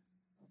God.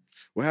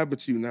 What happened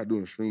to you not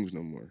doing shrooms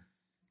no more?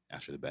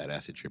 After the bad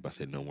acid trip, I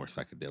said no more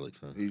psychedelics,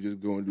 huh? You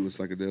just go and do a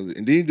psychedelic.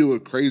 And then you do a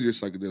crazier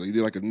psychedelic. You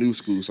did like a new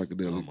school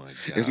psychedelic. Oh my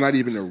God. It's not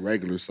even a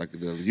regular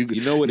psychedelic.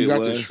 You know what you it got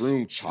was? the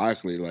shroom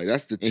chocolate. Like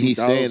that's the 2020 And he's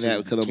saying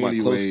that because on my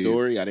close wave.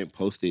 story, I didn't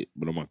post it,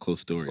 but on my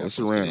close story, Oh, I it's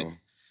posted around. it.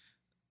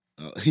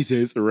 He said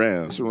it's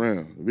around. It's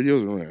around. The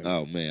video's around.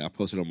 Oh man, I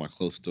posted on my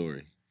close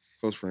story.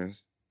 Close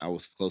friends. I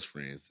was close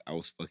friends. I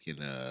was fucking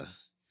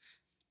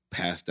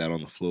passed out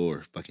on the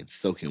floor, fucking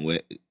soaking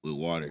wet with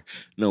water.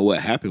 No, what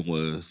happened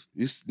was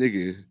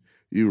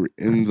You were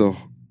in the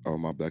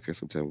my bad, I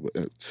can't tell,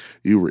 but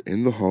you were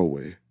in the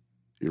hallway.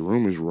 Your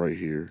room is right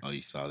here. Oh,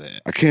 you saw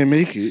that? I can't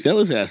make it. Sell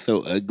his ass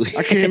so ugly.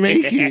 I can't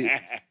make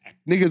it.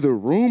 Nigga, the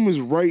room is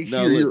right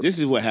No, here. look, this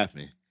is what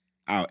happened.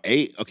 I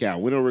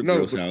went over to a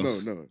girl's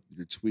house. No,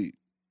 your tweet.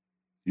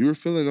 You were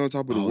feeling on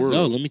top of the world.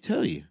 No, let me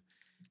tell you.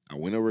 I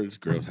went over to this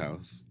girl's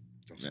house.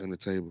 Don't sit on the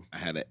table. I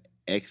had an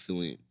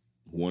excellent,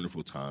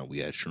 wonderful time. We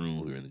had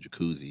shrooms. We were in the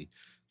jacuzzi,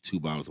 2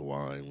 bottles of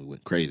wine. We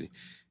went crazy.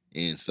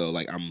 And so,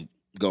 like, I'm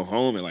go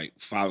home at like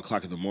 5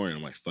 o'clock in the morning.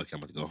 I'm like, fuck it, I'm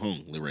about to go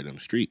home. Live right down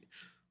the street.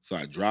 So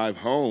I drive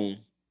home.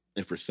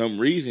 And for some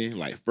reason,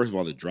 like, first of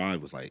all, the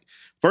drive was like,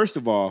 first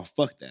of all,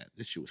 fuck that.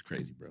 This shit was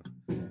crazy, bro.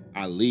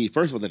 I leave.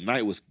 First of all, the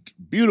night was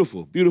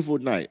beautiful, beautiful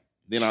night.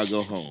 Then I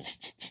go home.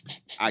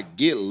 I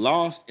get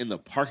lost in the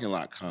parking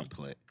lot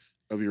complex.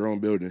 Of your own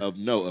building.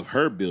 Of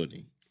her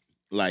building.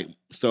 Like,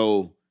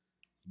 so,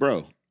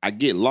 bro, I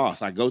get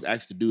lost. I go to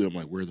ask the dude, I'm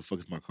like, where the fuck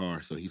is my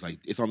car? So he's like,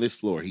 it's on this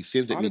floor. He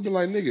sends it. I'd have been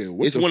like, nigga,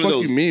 what it's the one fuck of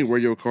those, you mean where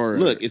your car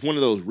is? Look, it's one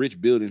of those rich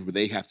buildings where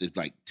they have to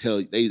like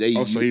tell they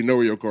Oh, so you know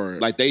where your car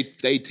is. like they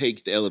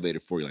take the elevator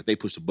for you. Like they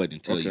push the button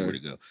and tell you where to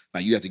go.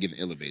 Like you have to get in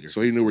the elevator.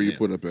 So he knew where you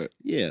put up at.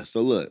 Yeah.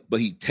 So look, but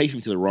he takes me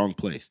to the wrong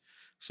place.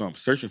 So I'm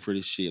searching for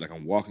this shit. Like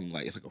I'm walking,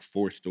 like it's like a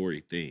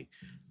 4-story thing.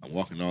 I'm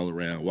walking all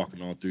around,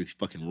 walking all through these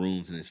fucking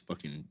rooms in this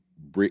fucking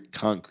brick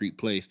concrete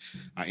place.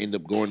 I end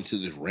up going to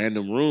this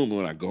random room. And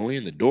when I go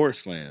in, the door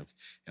slams,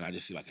 and I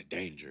just see like a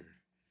danger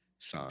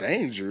sign.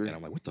 Danger? And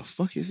I'm like, what the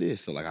fuck is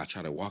this? So like I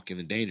try to walk in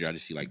the danger. I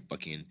just see like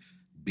fucking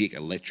big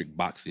electric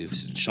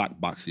boxes and shock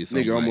boxes. So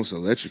Nigga almost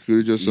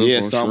electrocuted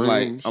yourself on so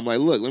shrooms. I'm like,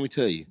 look, let me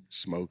tell you.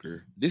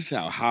 Smoker. This is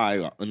how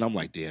high, and I'm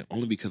like, damn,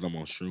 only because I'm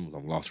on shrooms,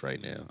 I'm lost right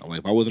now. I'm like,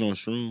 if I wasn't on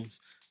shrooms,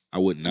 I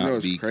would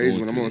not be crazy.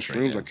 going When I'm through on this right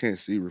shrooms, now.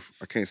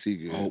 I can't see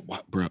good. Oh,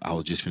 what, bro, I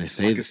was just finna I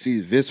say can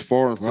see this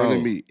far in front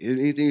of me.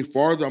 Anything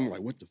farther, I'm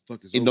like, what the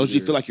fuck is and over don't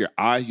you there? feel like your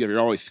eyes, you're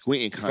always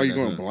squinting It's kind like of.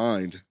 you're going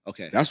blind.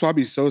 Okay. That's why I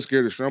be so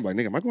scared of shrooms. Like,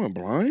 nigga, am I going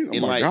blind? Oh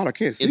And my like, God, I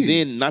can't see. And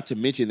then, not to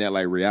mention that,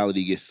 like,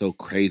 reality gets so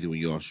crazy when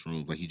you're on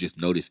shrooms. Like, you just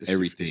notice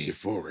everything.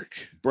 It's euphoric.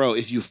 Bro,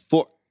 it's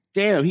euphoric.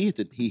 Damn, he hit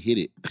it. He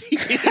hit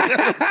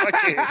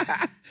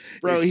it.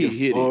 Bro, he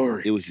hit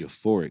it. It was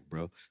euphoric,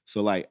 bro.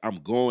 So, like, I'm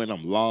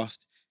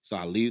lost. So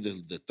I leave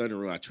the thunder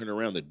room. I turn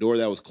around, the door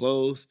that was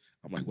closed.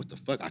 I'm like, what the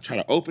fuck? I try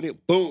to open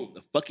it. Boom.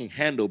 The fucking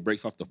handle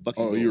breaks off the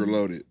fucking door. You were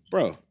loaded.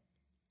 Bro,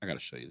 I got to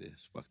show you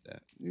this. Fuck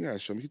that. You got to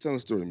show me. Keep telling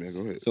the story, man.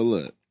 Go ahead. So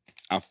look,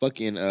 I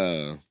fucking,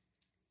 hold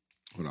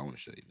on, I want to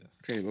show you that.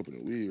 Can't even open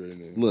the weed right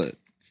now. Look,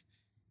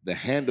 the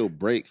handle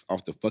breaks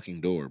off the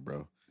fucking door,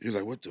 bro. You're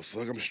like, what the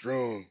fuck? I'm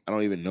strong. I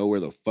don't even know where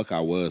the fuck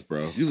I was,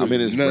 bro. I'm in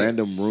this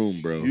random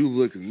room, bro. You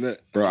look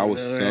nuts. Bro, I was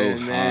so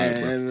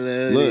high,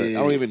 bro. Look, I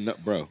don't even know,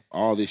 bro.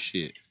 All this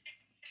shit.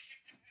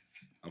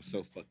 I'm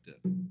so fucked up.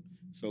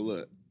 So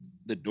look,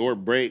 the door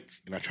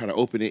breaks and I try to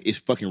open it. It's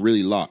fucking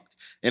really locked.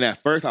 And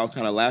at first I was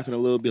kind of laughing a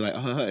little bit like,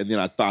 and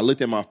then I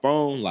looked at my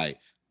phone like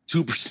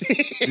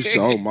 2%. You said,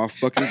 oh my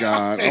fucking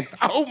God. Said,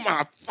 oh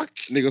my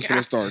fucking Niggas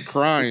finna start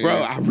crying.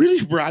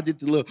 Bro, I did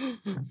the little,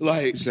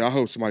 like. You said, I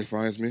hope somebody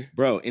finds me.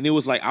 Bro, and it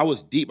was like, I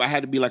was deep. I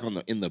had to be like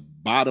in the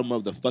bottom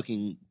of the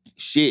fucking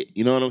shit.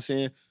 You know what I'm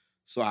saying?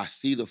 So I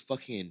see the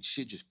fucking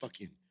shit just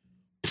fucking,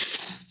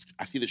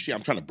 I see the shit.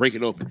 I'm trying to break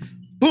it open.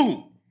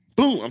 Boom.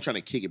 Boom. I'm trying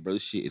to kick it, bro.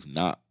 This shit is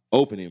not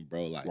opening,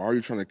 bro. Like, why are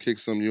you trying to kick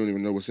something you don't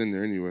even know what's in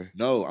there anyway?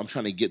 No, I'm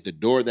trying to get the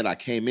door that I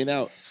came in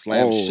out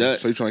slammed shut.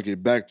 So you're trying to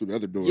get back through the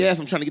other door? Yes,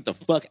 I'm trying to get the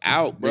fuck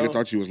out, bro. Nigga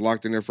thought you was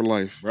locked in there for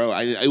life. Bro,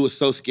 it was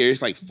so scary.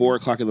 It's like 4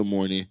 o'clock in the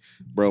morning.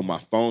 Bro, my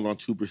phone's on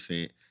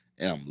 2%.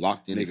 And I'm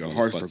locked in this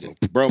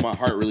motherfucker. Bro, my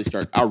heart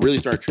I really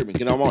started tripping.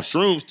 You know, I'm on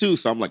shrooms too.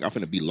 So I'm like, I'm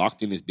finna be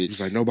locked in this bitch.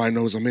 He's like, nobody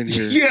knows I'm in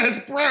here.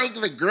 Yes, bro.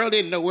 The girl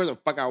didn't know where the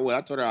fuck I was.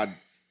 I told her I'd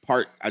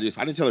park. I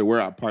didn't tell her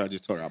where I parked. I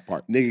just told her I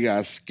parked. Nigga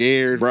got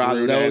scared. Bro,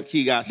 I know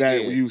he got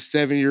scared. That when you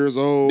 7 years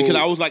old. Because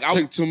I was like, I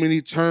took too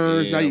many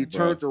turns. Yeah, now you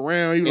bro. turned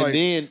around. You like,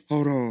 then,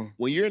 hold on.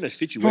 When you're in a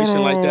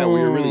situation like that where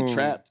you're really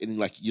trapped and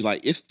like you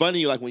like, it's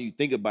funny like when you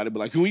think about it, but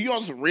like when you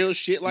on some real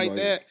shit like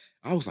that,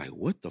 I was like,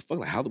 what the fuck?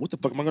 Like, what the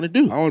fuck am I gonna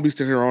do? I want to be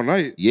still here all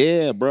night.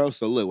 Yeah, bro.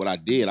 So look, what I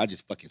did, I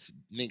just fucking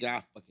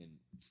I fucking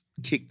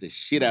kicked the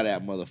shit out of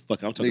that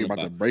motherfucker. I'm talking about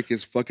to break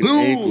his fucking boom,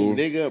 ankle.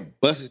 Nigga,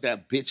 busted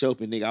that bitch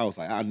open, nigga. I was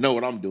like, I know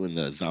what I'm doing,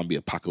 the zombie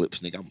apocalypse,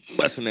 nigga. I'm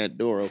busting that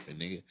door open,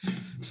 nigga.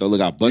 So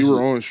look, I busted. You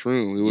were on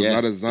shroom. It was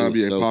not a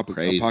zombie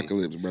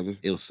apocalypse, brother.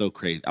 It was so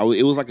crazy.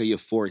 It was like a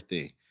euphoric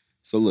thing.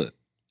 So look,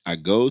 I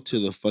go to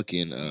the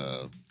fucking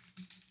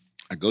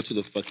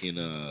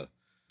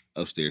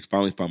upstairs,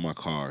 finally found my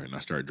car, and I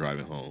started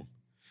driving home.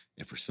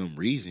 And for some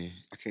reason,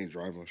 I can't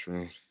drive on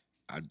shrooms.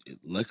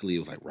 Luckily, it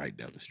was like right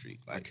down the street.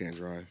 Like, I can't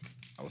drive.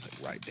 I was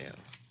like right down.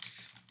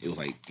 It was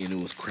like, and it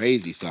was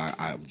crazy. So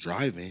I'm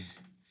driving,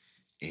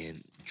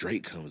 and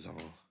Drake comes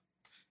on,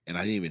 and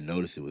I didn't even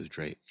notice it was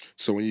Drake.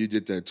 So when you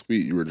did that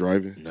tweet, you were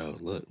driving? No,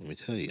 look, let me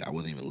tell you, I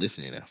wasn't even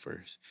listening at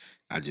first.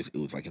 It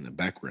was like in the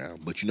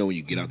background. But you know when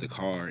you get out the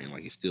car and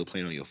like it's still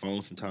playing on your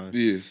phone sometimes?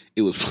 Yeah.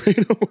 It was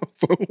playing on my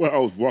phone while I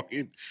was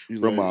walking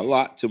from my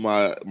lot to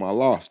my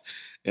loft.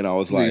 And I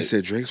was like... You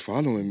said, Drake's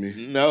following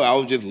me. No, I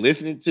was just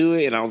listening to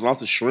it and I was off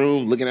the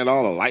shroom looking at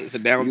all the lights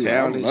of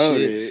downtown and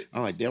shit.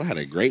 I'm like, damn, I had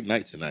a great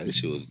night tonight. This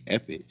shit was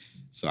epic.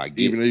 So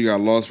even though you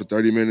got lost for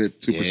 30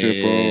 minutes,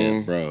 2%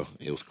 phone. Bro,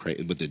 it was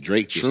crazy. But the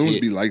Drake just shrooms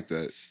hit. Be like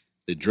that.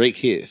 The Drake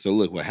hit. So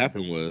look, what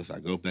happened was I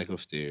go back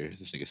upstairs.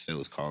 This nigga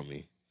Sellers called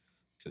me.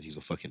 Because he's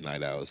a fucking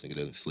night owl. This nigga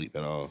doesn't sleep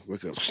at all.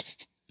 Wake up.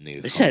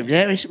 Nigga, what's up,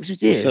 man?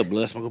 What's up,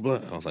 blood? Smoke a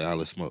blunt. I was like,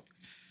 let's smoke.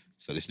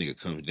 So this nigga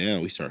comes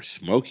down. We start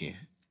smoking.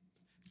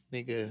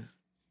 Nigga,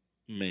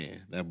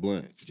 man, that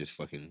blunt just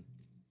fucking...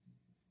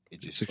 It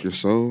just took your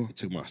soul? It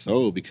took my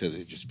soul because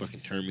it just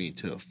fucking turned me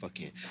into a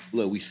fucking...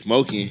 Look, we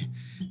smoking,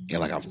 and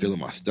like I'm feeling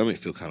my stomach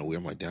feel kind of weird.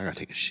 I'm like, damn, I gotta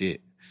take a shit.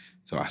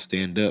 So I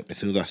stand up. As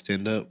soon as I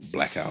stand up,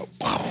 blackout.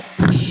 I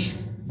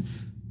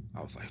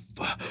was like,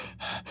 fuck.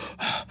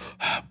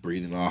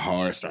 Breathing all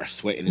hard, start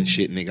sweating and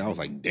shit, nigga. I was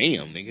like,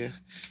 damn, nigga.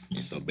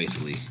 And so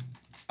basically,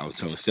 I was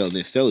telling Stella,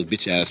 then Stella's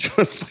bitch ass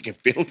trying to fucking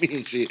film me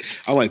and shit.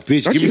 I'm like,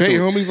 bitch, Don't give you me hate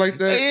some homies like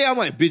that? Yeah, I'm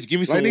like, bitch,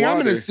 give me some nigga,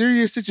 water. I'm in a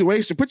serious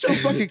situation. Put your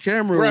fucking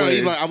camera Bro, away.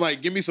 he's like, I'm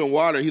like, give me some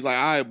water. He's like,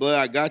 all right, blood,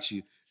 I got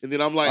you. And then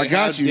I'm like, I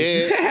got you.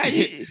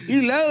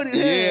 You loaded.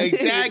 Yeah,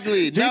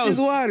 exactly. Drink this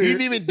water. He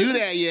didn't even do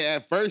that yet.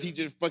 At first, he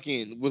just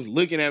fucking was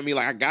looking at me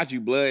like, I got you,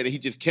 blood. And he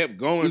just kept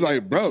going. He's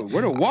like, bro,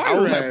 where the water I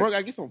was at? like, bro, I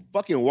gotta get some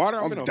fucking water.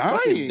 I'm gonna dying,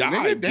 fucking die,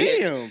 nigga, bitch.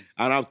 damn.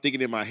 And I was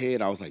thinking in my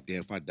head, I was like, damn,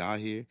 if I die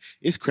here,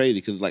 it's crazy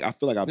because like I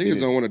feel like I've been.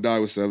 Niggas don't want to die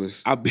with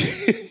Sellers. I've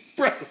been,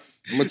 bro.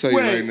 I'm gonna tell you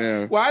right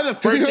now. Why the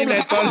first thing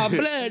that thought,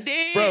 blood,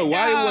 damn, bro?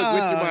 Why it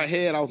went through my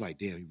head? I was like,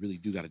 damn, you really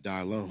do gotta die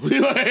alone.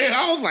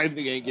 I was like,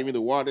 nigga ain't give me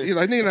the water. He's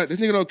like, nigga, this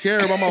nigga don't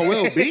care about my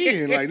well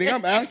being. Like, nigga,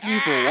 I'm asking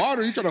you for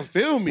water. You trying to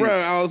film me, bro?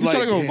 I was you like,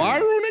 trying to go damn.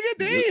 viral,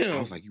 nigga? Damn.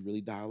 I was like, you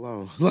really die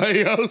alone. Like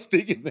I was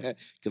thinking that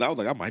because I was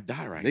like, I might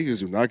die right.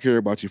 Niggas do not care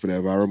about you for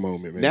that viral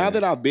moment, man. Now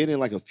that I've been in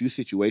like a few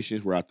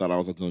situations where I thought I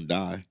was gonna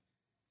die,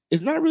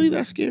 it's not really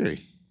that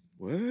scary.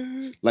 What?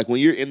 Like when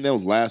you're in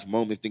those last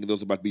moments, thinking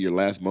those about to be your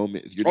last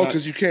moments.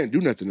 Because you can't do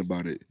nothing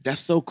about it.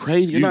 That's so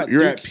crazy.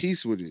 You're at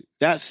peace with it.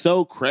 That's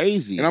so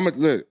crazy. And I'm like,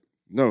 look,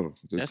 no.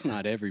 That's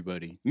not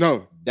everybody.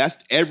 No. That's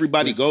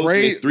everybody goes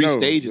through three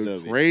stages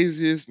of it.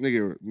 Craziest,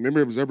 nigga.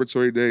 Remember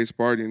Observatory Days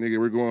party, nigga?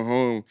 We're going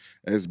home.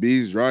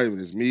 SB's driving.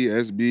 It's me,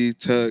 SB,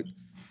 Tuck,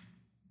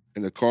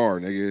 in the car,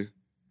 nigga.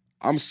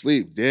 I'm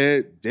asleep.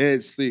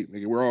 Dead sleep,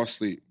 nigga. We're all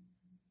asleep.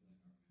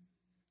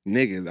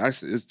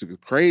 Nigga, it's the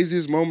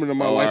craziest moment of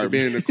my life of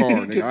being in the car,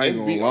 nigga. I ain't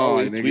gonna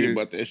lie, nigga.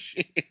 About that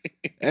shit.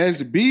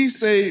 As B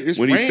say, it's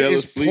when rain, he fell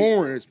it's asleep.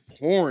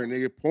 pouring,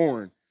 nigga,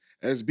 pouring.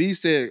 As B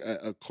said,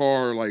 a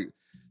car like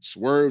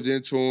swerves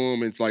into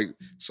him, and like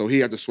so he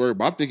had to swerve.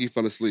 But I think he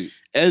fell asleep.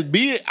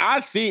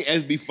 I seen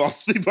SB fall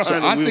asleep behind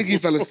the wheel. I think he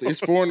fell asleep. It's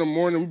 4 a.m.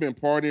 We've been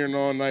partying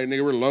all night,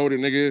 nigga. We're loaded,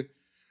 nigga.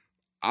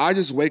 I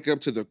just wake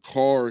up to the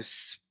car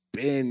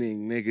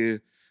spinning,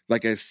 nigga.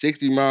 Like at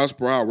 60 miles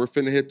per hour. We're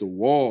finna hit the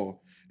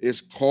wall.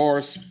 It's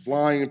cars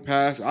flying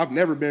past. I've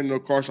never been in no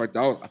car like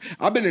that.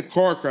 I've been in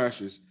car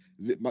crashes.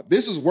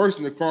 This is worse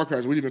than the car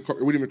crash. We didn't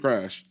even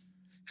crash.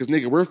 Because,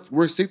 nigga,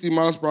 we're 60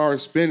 miles per hour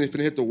spinning,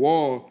 finna hit the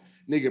wall.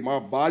 Nigga, my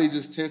body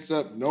just tense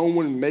up. No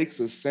one makes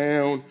a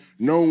sound.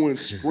 No one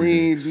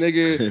screams,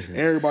 nigga.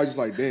 Everybody just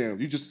like, damn,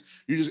 you just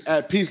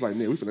at peace. Like,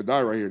 nigga, we finna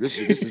die right here. This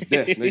is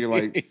death, nigga.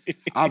 Like,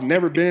 I've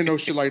never been in no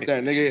shit like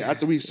that, nigga.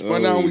 After we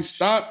spun out and we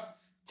stopped,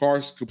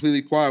 car's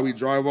completely quiet. We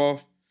drive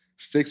off.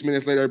 6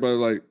 minutes later, everybody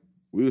like,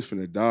 we was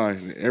finna die.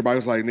 And everybody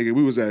was like, nigga,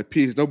 we was at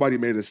peace. Nobody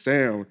made a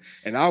sound.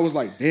 And I was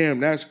like, damn,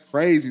 that's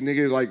crazy,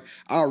 nigga. Like,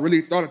 I really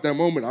thought at that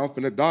moment, I'm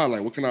finna die.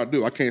 Like, what can I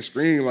do? I can't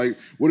scream. Like,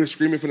 what is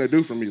screaming finna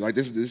do for me? Like,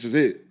 this is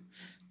it.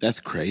 That's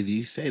crazy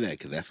you say that,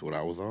 because that's what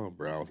I was on,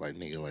 bro. I was like,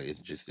 nigga, like,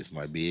 this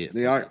might be it.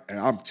 Yeah, and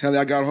I'm telling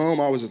you, I got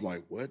home, I was just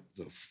like, what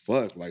the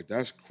fuck? Like,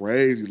 that's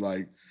crazy.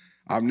 Like,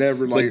 I've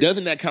never, like... But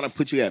doesn't that kind of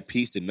put you at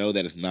peace to know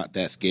that it's not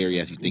that scary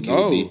as you think it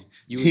would be?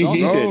 You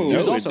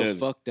was also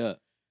fucked up.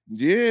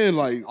 Yeah,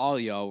 like all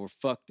y'all were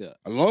fucked up.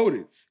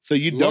 Loaded. So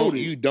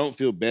you don't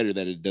feel better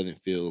that it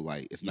doesn't feel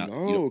like it's not.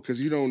 No, because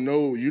you don't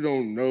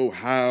know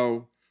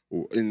how,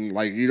 and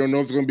like you don't know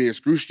if it's gonna be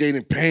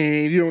excruciating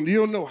pain. You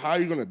don't know how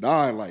you're gonna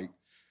die. Like,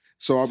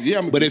 so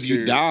I'm. But if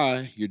you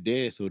die, you're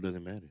dead, so it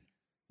doesn't matter.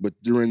 But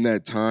during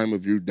that time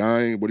of you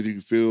dying, what did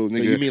you feel? Nigga,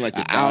 so you mean like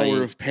an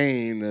hour of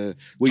pain? Well,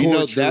 torture, you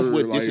know that's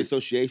what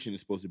disassociation is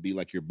supposed to be.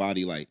 Like your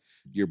body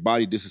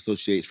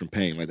disassociates from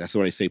pain. Like that's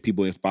why they say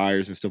people in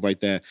fires and stuff like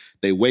that.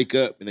 They wake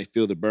up and they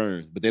feel the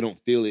burns, but they don't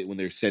feel it when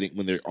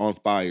they're on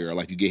fire or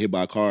like you get hit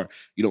by a car.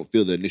 You don't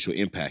feel the initial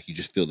impact. You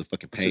just feel the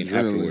fucking pain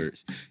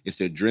afterwards. It's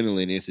the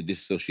adrenaline. It's the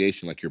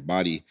disassociation. Like your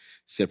body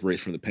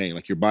separates from the pain.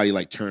 Like your body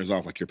like turns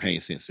off like your pain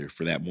sensor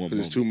for that moment.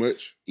 Because it's too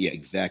much. Yeah,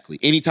 exactly.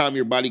 Anytime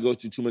your body goes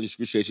through too much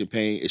excruciating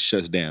pain, it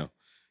shuts down.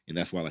 And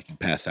that's why like you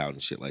pass out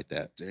and shit like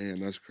that. Damn,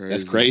 that's crazy.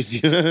 That's crazy.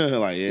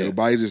 Like, yeah. Your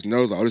body just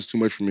knows, oh, this is too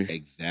much for me.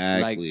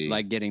 Exactly.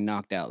 Like getting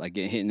knocked out, like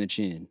getting hit in the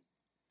chin.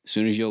 As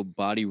soon as your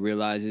body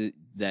realizes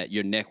that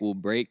your neck will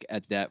break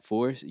at that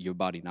force, your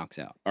body knocks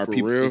out.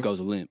 It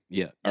goes limp.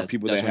 Yeah. Are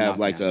people that have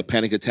like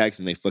panic attacks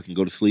and they fucking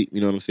go to sleep,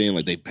 you know what I'm saying?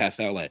 Like they pass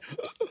out like,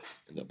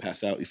 and they'll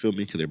pass out, you feel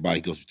me? Because their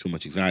body goes through too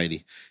much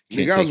anxiety.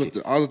 Nigga, I was with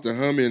the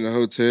homie in the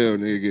hotel,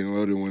 nigga getting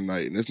loaded one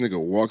night, and this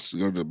nigga walks to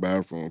go to the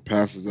bathroom,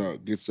 passes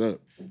out, gets up.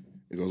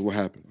 He goes, what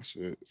happened? I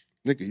said,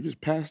 nigga, you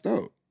just passed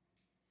out.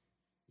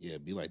 Yeah,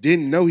 be like,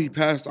 didn't know he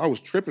passed. I was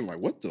tripping. Like,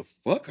 what the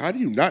fuck? How do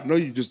you not know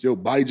your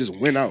body just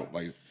went out?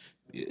 Like,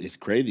 it's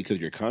crazy because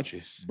you're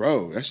conscious,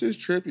 bro. That shit's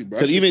trippy, bro.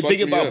 Because even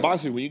think about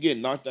boxing, when you get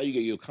knocked out, you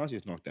get your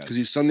conscience knocked out.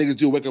 Because some niggas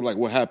do wake up like,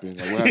 what happened?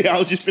 Like, what happened? Yeah, I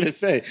was just gonna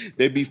say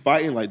they be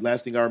fighting. Like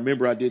last thing I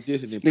remember, I did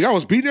this, and then nigga, I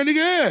was beating that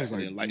nigga ass.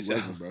 Like, lights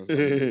out, bro.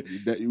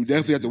 Like, you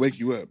definitely have to wake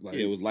you up. Like,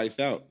 yeah, it was lights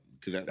out.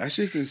 Because that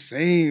shit's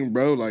insane,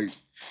 bro. Like,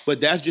 but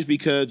that's just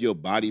because your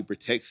body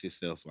protects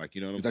itself. Like,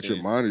 you know what I'm saying? Is that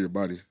your mind or your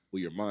body?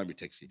 Well, your mind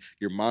protects you.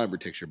 Your mind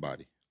protects your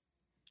body.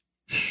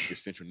 Your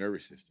central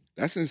nervous system.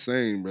 That's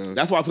insane, bro.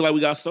 That's why I feel like we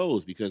got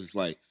souls, because it's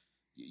like,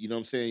 you know what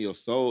I'm saying? Your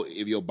soul,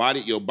 if your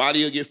body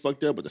will get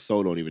fucked up, but the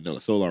soul don't even know.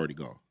 The soul already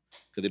gone.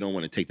 Because they don't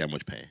want to take that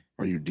much pain.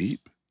 Are you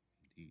deep?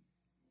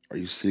 Are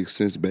you 6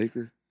 Sense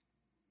Baker?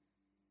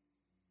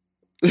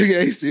 Look at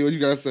AC, what you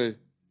gotta say?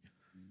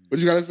 What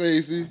you gotta say,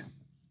 AC?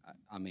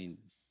 I mean,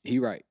 he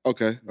right.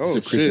 Okay. Oh,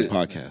 it's a Christian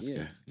podcast.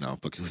 Yeah. No, I'm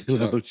fucking with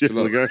you. Chill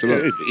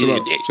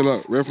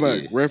out. Red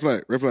flag.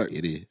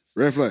 It is.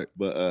 Red flag.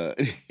 But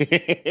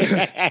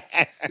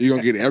you're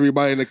gonna get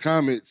everybody in the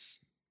comments.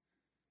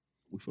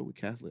 We fuck with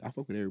Catholic. I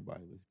fuck with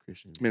everybody with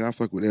Christian. Man, I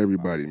fuck with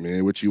everybody,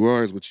 man. What you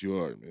are is what you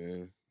are,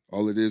 man.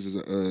 All it is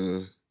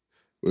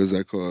what is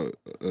that called?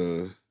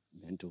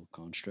 Mental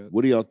construct.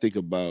 What do y'all think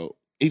about?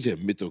 He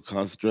said mental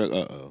construct.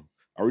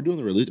 Are we doing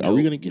the religion? Are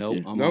we gonna get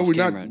there? No, we're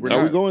not.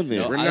 Are we going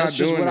there? We're not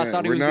doing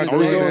that. We're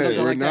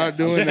not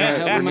doing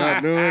that. We're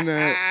not doing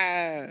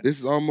that. This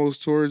is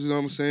almost towards, you know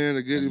what I'm saying,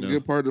 a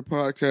good part of the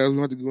podcast. We don't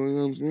have to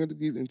go. We have to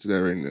get into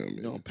that right now,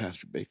 man. No,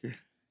 Pastor Baker.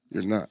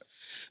 You're not.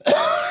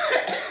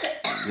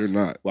 You're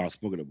not. Wow,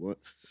 smoking a blunt.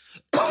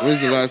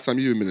 When's the last time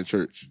you've been to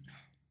church?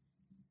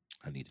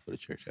 I need to go to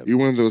church. You're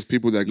one of those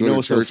people that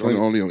go to church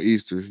only on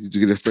Easter. You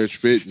just get a fresh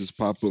fit, just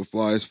pop up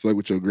flies, fuck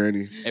with your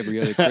granny. Every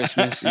other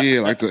Christmas.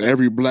 Yeah, like to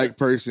every black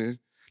person.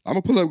 I'm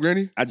gonna pull up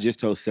granny. I just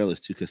told Sellers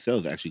too, because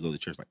Sellers actually goes to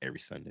church like every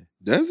Sunday.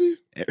 Does he?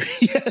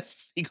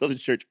 Yes, he goes to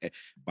church,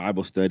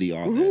 Bible study,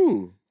 all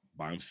that.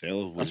 By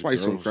himself. That's why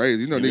he's so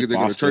crazy. You know, niggas that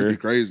go to church be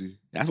crazy.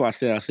 That's why I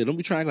said, don't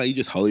be trying like you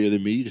just holier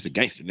than me. You just a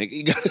gangster,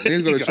 nigga.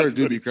 Niggas go to church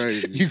do be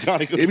crazy. You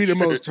gotta go. It be the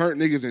most turnt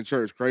niggas in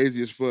church.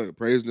 Crazy as fuck.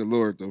 Praising the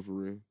Lord though, for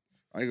real.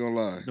 I ain't gonna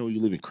lie. You know, you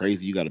living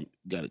crazy. You got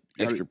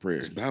extra prayer.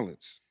 It's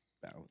balance.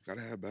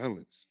 Gotta have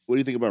balance. What do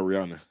you think about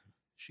Rihanna?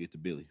 She hit the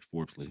Billy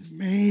Forbes list.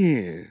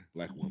 Man.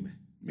 Black woman.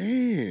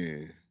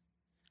 Man.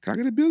 Can I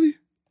get a Billy?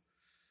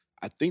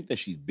 I think that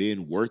she's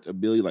been worth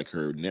 $1 billion, like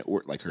her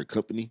network, like her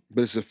company.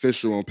 But it's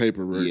official on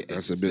paper, right? Yeah,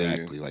 That's exactly. $1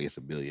 billion. Like it's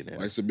 $1 billion now.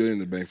 Like it's $1 billion in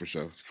the bank for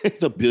sure.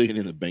 It's $1 billion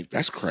in the bank.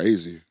 That's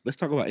crazy. Let's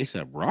talk about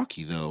ASAP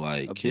Rocky though.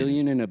 Like $1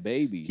 billion and a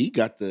baby. He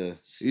got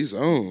he's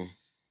on.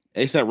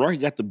 ASAP Rocky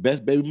got the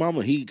best baby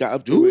mama. He got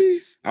up Do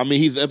we? I mean,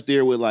 he's up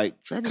there with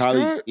like Travis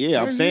Kylie. Scott?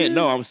 Yeah,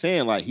 I'm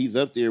saying like he's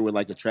up there with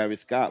like a Travis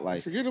Scott.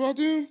 Like Forget about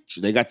them.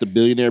 They got the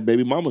billionaire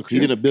baby mama.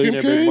 He's in a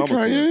billionaire baby mama.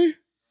 Kanye?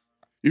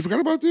 You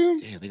forgot about them?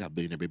 Damn, they got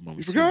billionaire baby mama.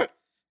 You forgot?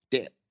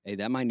 Damn. Hey,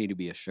 that might need to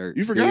be a shirt.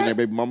 You forgot? Billionaire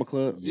baby mama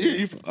club?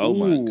 Yeah. Oh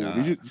my God.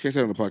 You can't say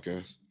it on the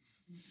podcast.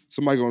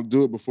 Somebody gonna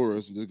do it before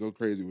us and just go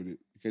crazy with it.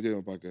 You can't do it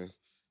on the podcast.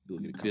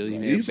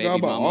 Billionaire You baby forgot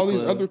about mama all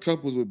these club. other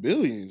couples with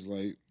billions.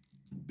 Like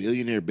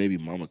Billionaire baby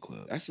mama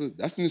club. that's an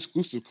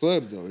exclusive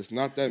club though. It's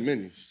not that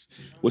many.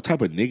 What type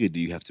of nigga do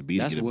you have to be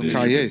That's to get a women.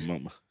 billionaire Kanye. baby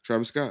mama?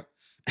 Travis Scott.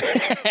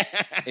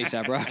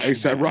 ASAP Rocky.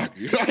 ASAP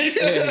Rocky.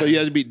 So you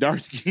have to be dark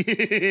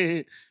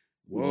skinned.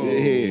 Whoa.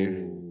 Yeah.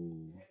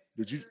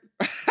 Did you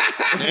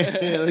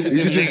Did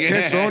you just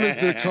catch on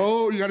as the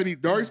code? You gotta be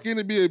dark skinned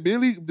to be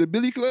the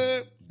Billy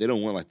Club? They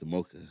don't want like the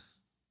mocha.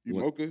 You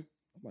What? mocha? I'm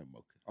like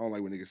mocha. I don't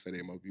like when niggas say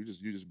they mocha. You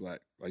just black.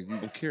 Like you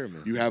I'm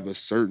caramel. you have a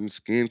certain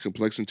skin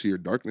complexion to your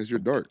darkness. You're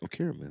dark. I'm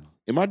caramel.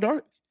 Am I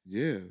dark?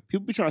 Yeah.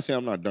 People be trying to say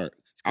I'm not dark.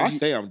 'cause I you-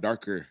 say I'm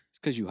darker. It's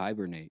because you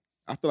hibernate.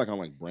 I feel like I'm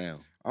like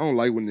brown. I don't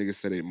like when niggas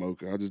say they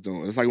mocha. I just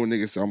don't. It's like when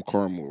niggas say I'm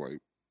caramel. Like,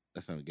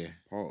 That sounds gay.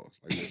 pause.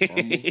 Like, you're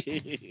caramel?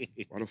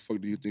 Why the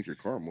fuck do you think you're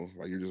caramel?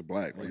 Like, you're just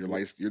black. Like, you're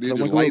light. You're I'm either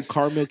like a light. little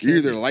caramel You're candy.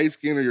 either light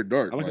skinned or you're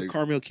dark. I like a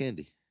caramel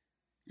candy.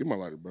 Give my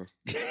lighter, bro.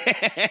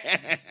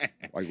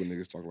 Like when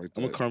niggas talk like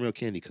that. I'm a caramel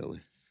candy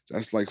color.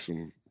 That's like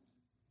some.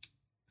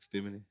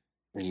 Feminine.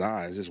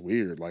 Nah, it's just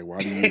weird. Like, why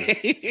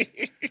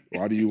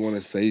do you want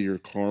to say you're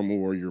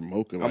caramel or you're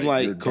mocha? I'm you're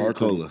like darker.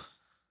 Coca-Cola.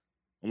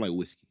 I'm like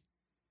whiskey.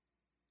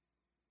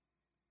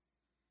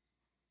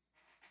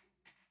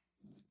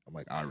 I'm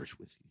like Irish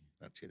whiskey,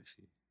 not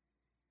Tennessee.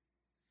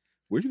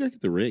 Where'd you guys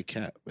get the red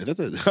cap? I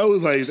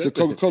was like, It's a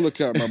Coca-Cola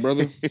cap, my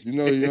brother. You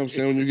know what I'm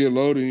saying? When you get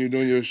loaded and you're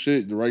doing your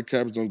shit, the right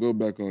caps don't go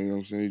back on. You know what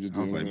I'm saying? You just I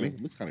was do like, it. man,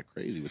 it looks kind of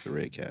crazy with the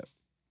red cap.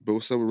 But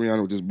what's up with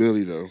Rihanna with this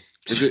Billy though?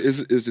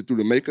 Is it through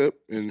the makeup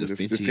and the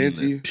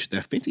Fenty?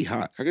 That Fenty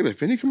hot. Can I get a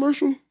Fenty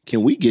commercial?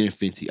 Can we get in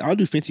Fenty? I'll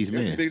do Fenty's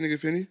That's man. a big nigga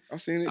Fenty. I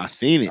seen it. I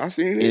seen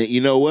it. And you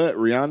know what,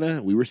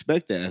 Rihanna? We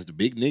respect that. As the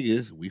big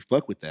niggas, we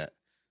fuck with that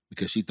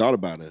because she thought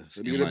about us.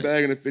 Let me get a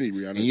bag and a Fenty,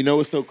 Rihanna. And you know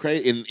what's so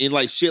crazy? And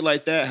like shit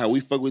like that, how we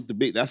fuck with the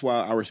big. That's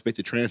why I respect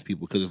the trans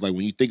people because it's like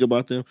when you think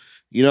about them,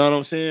 you know what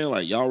I'm saying?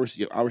 Like y'all,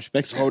 I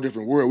respect. It's a whole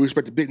different world. We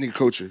respect the big nigga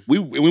culture.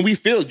 When we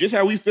feel just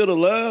how we feel the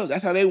love,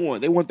 that's how they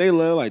want. They want their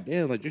love. Like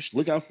damn, like just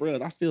look out for us.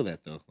 I feel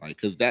that though, like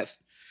because that's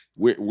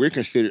we're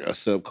considered a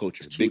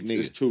subculture. Big niggas.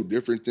 It's two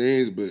different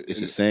things, but It's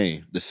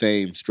the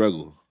same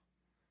struggle.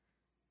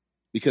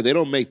 Because they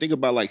don't make, think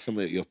about like some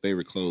of your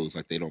favorite clothes,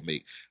 like they don't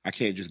make. I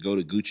can't just go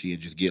to Gucci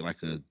and just get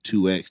like a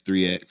 2X,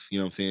 3X, you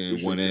know what I'm saying?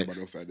 1X. About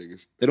no fat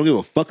niggas. They don't give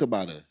a fuck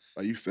about us.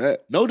 Like you fat.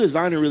 No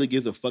designer really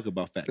gives a fuck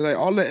about fat. They're like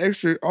all the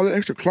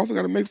extra cloth I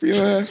gotta make for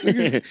your ass,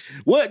 nigga.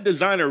 What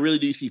designer really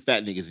do you see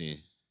fat niggas in?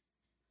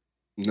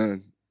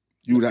 None.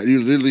 You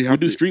literally We have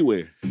do to.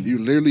 streetwear. You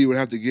literally would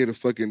have to get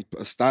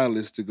a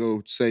stylist to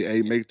go say,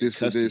 "Hey, make this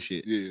for Custom this."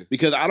 shit. Yeah,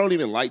 Because I don't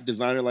even like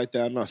designer like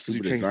that. I'm not 'cause super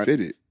you can't designer.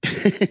 fit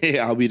it.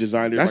 I'll be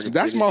designer. if I can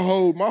That's fit my it.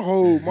 whole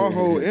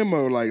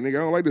MO. Like nigga, I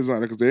don't like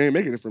designer because they ain't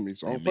making it for me,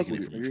 so I They don't fuck making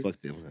with it it. for me. Nigga.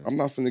 Fuck them. Man. I'm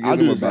not finna I'll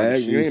give them do a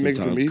bag. You ain't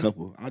making it for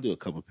me. I'll do a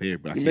couple pair,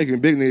 but I You can't. making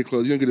big nigga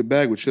clothes. You don't get a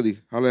bag with chili.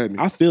 Holla at me.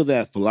 I feel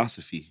that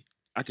philosophy.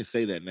 I can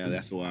say that now.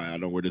 That's why I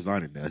don't wear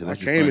designer now. I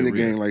came in the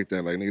game like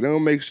that. Like nigga, they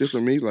don't make shit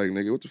for me. Like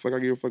nigga, what the fuck I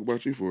give a fuck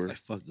about you for? Like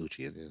fuck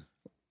Gucci and then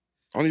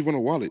I don't even want a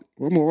wallet.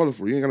 What am I wallet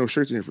for? You ain't got no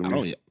shirts in here for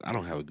me. I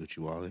don't have a Gucci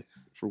wallet.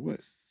 For what?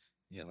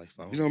 Yeah, like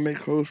You don't make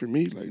clothes for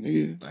me, like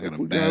nigga. I Like, got a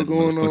what bad y'all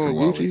going motherfucker on,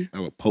 wallet. Gucci? I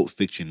have a Pulp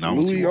Fiction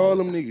novelty Louis, all wallet.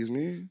 them niggas,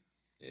 man.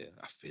 Yeah,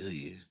 I feel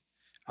you.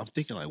 I'm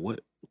thinking like,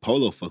 what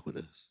Polo fuck with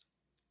us?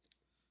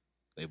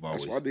 They've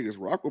always That's why niggas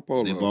rock with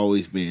Polo. they've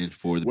always been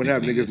for the What big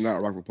have niggas niggas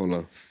not rock with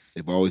Polo?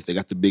 They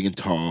got the big and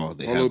tall.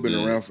 They Polo have been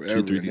the around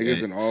forever. 2, 3,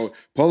 Niggas and all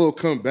Polo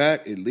come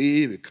back and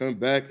leave, it come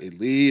back and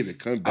leave, it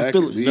come back I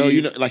feel and leave. no,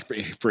 you know, like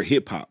for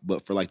hip hop,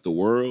 but for like the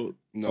world,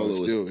 no, Polo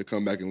still it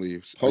come back and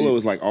leave. Polo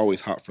is like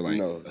always hot for like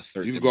no. a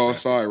certain. You can go demographic.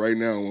 outside right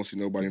now and won't see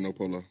nobody in no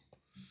Polo.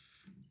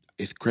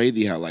 It's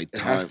crazy how like It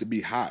time. has to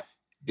be hot.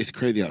 It's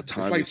crazy how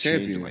time like is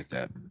changing Champion. like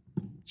that.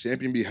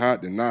 Champion be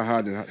hot, then not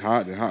hot, then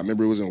hot, then hot.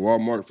 Remember it was in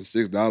Walmart for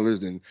 $6,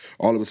 then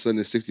all of a sudden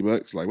it's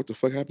 $60. Like what the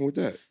fuck happened with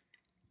that?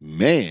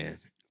 Man,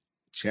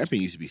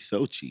 Champion used to be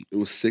so cheap. It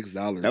was $6.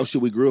 That was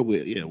shit we grew up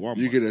with. Yeah, Walmart.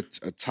 You get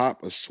a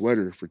top, a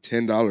sweater for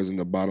 $10 and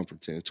the bottom for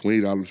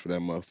 $20 for that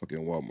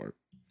motherfucking Walmart.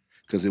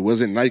 Because it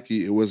wasn't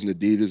Nike, it wasn't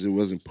Adidas, it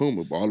wasn't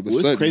Puma. But all of a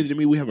What's sudden, crazy to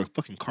me, we have a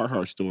fucking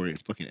Carhartt store in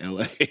fucking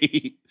LA.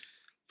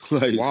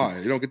 Like, why?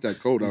 You don't get that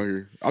cold out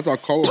here. I thought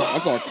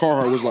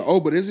Carhartt was like, oh,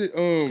 but is it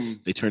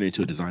they turned it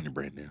into a designer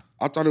brand now.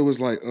 I thought it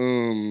was like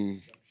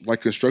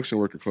construction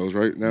worker clothes,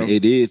 right? Now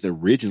It is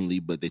originally,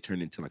 but they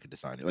turned it into like a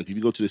designer. Like if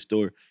you go to the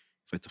store,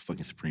 it's like the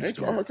fucking Supreme ain't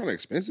store. Carhartt kind of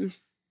expensive?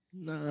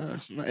 Nah,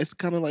 it's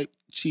kind of like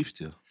cheap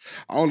still.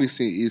 I only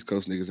seen East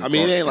Coast niggas. It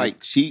ain't like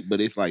cheap,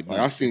 but it's like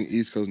I seen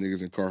East Coast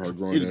niggas in Carhartt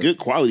growing up. It's good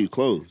quality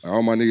clothes.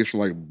 All my niggas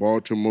from like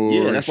Baltimore.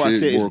 Yeah, that's why I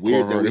said it's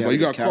weird that we like, you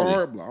got Cali.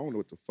 Carhartt? Like, I don't know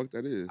what the fuck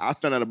that is. I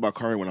found out about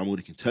Carhartt when I moved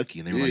to Kentucky,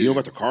 and they were like, "You know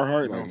about the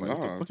Carhartt?" And I was like, nah,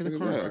 "What the fuck is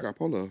the Carhartt?" I got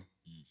Polo.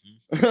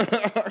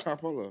 I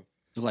got Polo.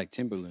 It's like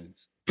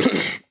Timberlands.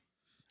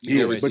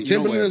 Yeah, but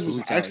Timberlands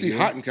was actually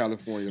hot in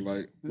California.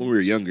 Like when we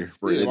were younger,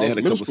 they had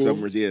a couple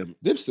summers. Yeah,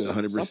 Dipset,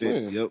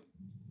 100%. Yep.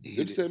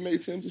 Dipset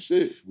made Timbs and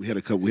shit. We had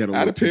a couple. We had a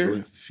little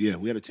pair. Yeah,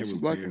 we had a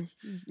Timberland black pair. ones.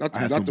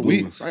 Not the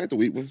wheat ones. I had the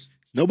wheat ones.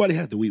 Nobody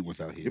had the wheat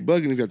ones out here. You're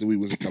bugging if you got the wheat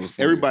ones in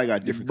California. Everybody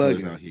got different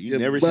colors out here. You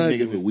never see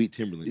niggas with wheat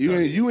Timberlands.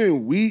 You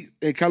in wheat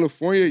in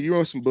California, you're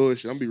on some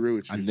bullshit. I'm be real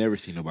with you. I never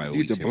seen nobody with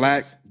wheat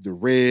Timberlands. The black, the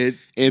red,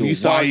 and if you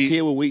saw a white,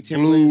 kid with wheat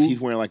Timberlands,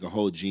 he's wearing like a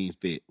whole jean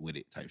fit with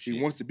it type shit.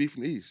 He wants to be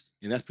from the East.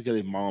 And that's because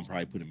his mom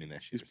probably put him in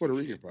that shit. He's Puerto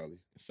Rican probably.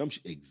 Some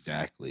shit.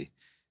 Exactly.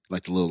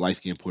 Like the little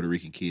light-skinned Puerto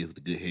Rican kid with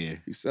the good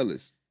hair. He's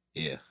sellers.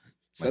 Yeah.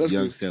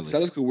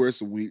 Sellers could wear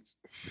some wheats.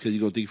 Because you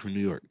gonna think from New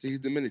York. I think he's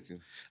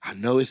Dominican. I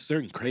know it's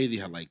certain crazy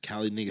how like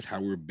Cali niggas,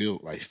 how we're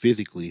built, like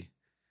physically,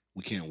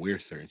 we can't wear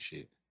certain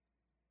shit.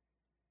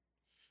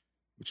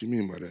 What you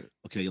mean by that?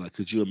 Okay, like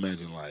could you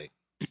imagine like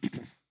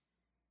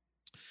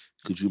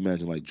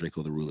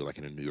Draco the Ruler like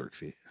in a New York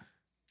fit?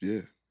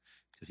 Yeah.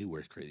 Because he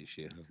wears crazy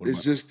shit.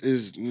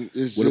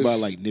 What about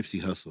like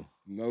Nipsey Hussle?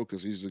 No,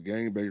 because he's a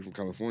gangbanger from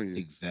California.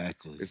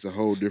 Exactly. It's a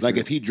whole different. Like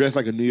if he dressed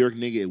like a New York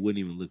nigga, it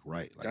wouldn't even look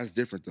right. Like, that's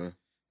different though.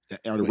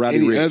 Or the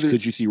Roddy Rich.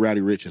 Could you see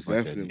Roddy Rich as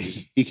like definitely.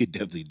 that? He could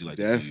definitely do like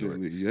that.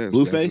 Definitely, yes.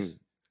 Blueface?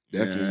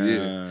 Definitely,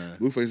 yeah.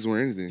 Blueface is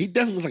wearing anything. He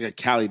definitely looks like a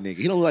Cali nigga.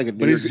 He don't look like a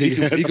New York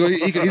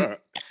nigga.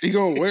 He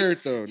gonna wear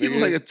it though. He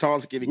look like a tall,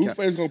 skinny Cali.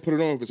 Blueface gonna put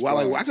it on if it's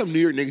why come New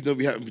York niggas don't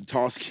be having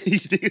tall, skinny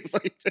niggas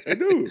like that? They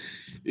do.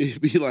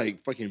 It'd be like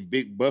fucking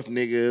big buff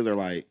niggas or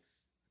like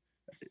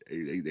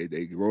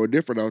they grow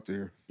different out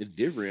there. It's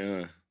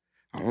different,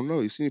 I don't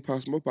know. You seen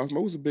Pop Smoke? Pop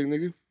Smoke was a big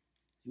nigga.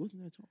 He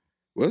wasn't that tall.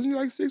 Wasn't he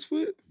like 6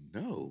 foot?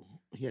 No.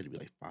 He had to be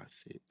like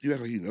 5'6". You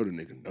act like you know the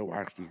nigga. No,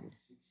 actually.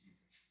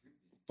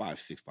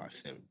 5'6",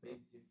 5'7", bro.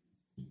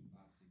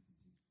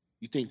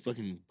 You think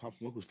fucking Pop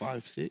Smoke was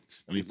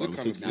 5'6"? I mean,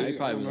 5'6". Nah, he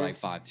probably was like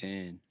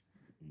 5'10".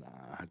 Nah,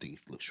 I think he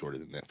looked shorter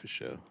than that for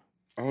sure.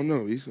 I don't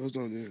know. East Coast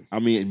don't do. I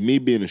mean, me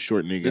being a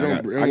short nigga,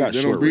 I got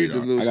they short don't breed the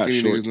radar. little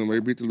skinny niggas no more.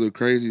 They breed the little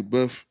crazy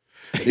buff.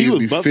 He was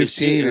be buff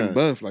 15 and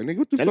buff. Like, nigga,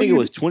 what the that fuck? That nigga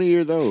was 20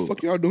 years old. What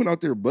the fuck y'all doing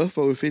out there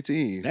buffo at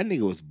 15? That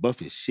nigga was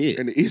buff as shit.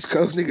 And the East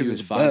Coast niggas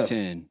is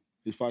 5'10".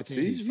 He's 5'10"?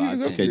 He's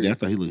 5'10". Okay, I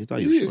thought he was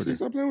shorter.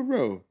 Stop playing with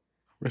bro.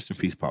 Rest in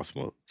peace, Pop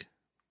Smoke.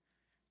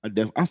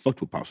 I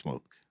fucked with Pop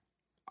Smoke.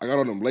 I got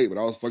on him late, but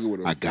I was fucking with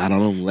him. I got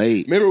on him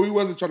late. Remember, we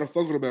wasn't trying to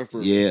fuck with him at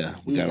first. Yeah,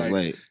 we got him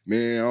late.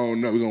 Man, I don't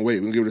know. We're going to wait.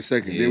 We're going to give it a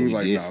second. Yeah, then we was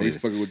like, nah, we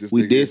fucking with this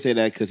We nigga. did say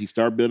that because he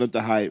started building up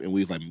the hype, and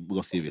we was like, we're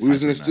going to see if it's We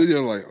was in the studio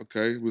like,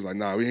 okay. We was like,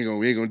 nah, we ain't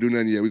gonna do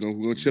nothing yet. We're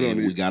gonna chill on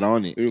it. We got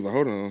on it. He was like,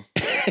 hold on.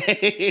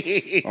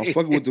 I'm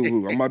fucking with the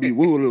woo. I might be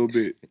woo a little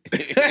bit.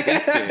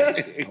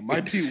 I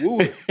might be woo.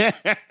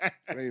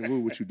 That ain't woo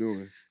what you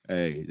doing.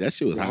 Hey, that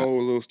shit was the hot.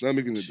 whole little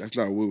stomach, and that's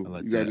not woo.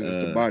 Like you got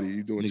it's the body.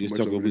 You doing too much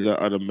over we there.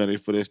 got automatic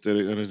for that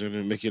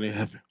aesthetic, making it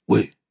happen.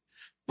 Wait.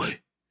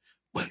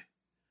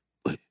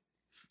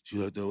 She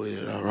like the way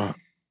that I rock.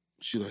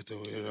 She like the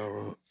way that I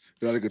rock.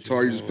 That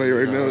guitar you just play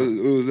right now?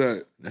 What was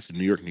that? That's a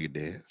New York nigga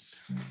dance.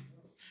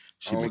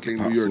 I don't think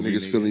New York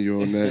niggas feeling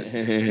you on that.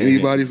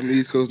 Anybody from the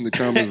East Coast in the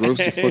comments, roast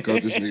the fuck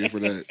out this nigga for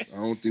that. I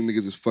don't think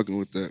niggas is fucking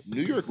with that.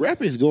 New York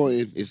rap is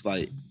going, it's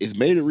like, it's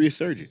made a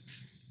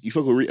resurgence. You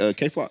fuck with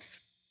K-Flock?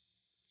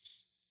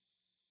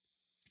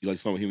 You like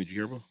the song with him and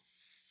G-Herbo?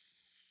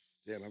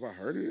 Damn, have I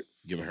heard it?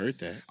 You haven't heard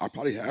that? I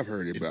probably have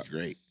heard it, it's but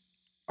great.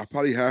 I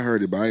probably have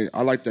heard it, but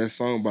I like that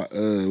song by, what's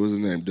his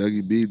name?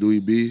 Dewey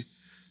B.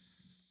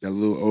 That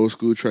little old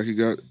school track he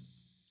got.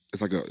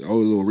 It's like a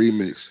old little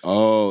remix.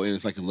 Oh, and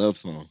it's like a love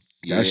song.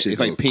 Yeah, that shit it's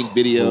like Pink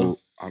Video.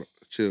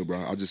 Chill, bro.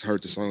 I just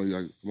heard the song.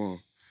 Like, come on.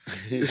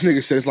 This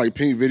nigga said it's like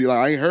Pink Video. Like,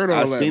 I ain't heard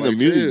all that. I seen the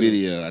music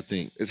video, I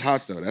think. It's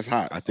hot, though. That's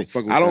hot. I think.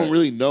 I don't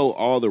really know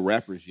all the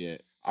rappers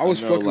yet. I was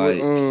fucking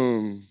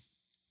with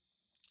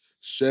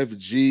Chef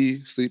G,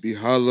 Sleepy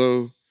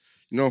Hollow.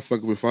 You know I'm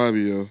fucking with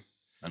Fabio.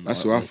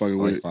 That's who I fucking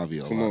with.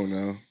 Fabio come on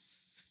now.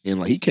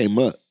 And like he came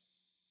up.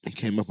 He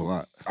came up a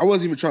lot. I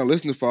wasn't even trying to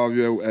listen to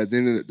Fabio. At the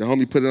end of the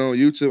homie put it on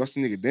YouTube. I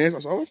seen nigga dance. I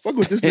was like, oh, fuck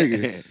with this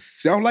nigga.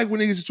 See, I don't like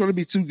when niggas just trying to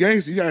be too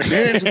gangster. You gotta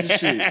dance with this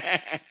shit.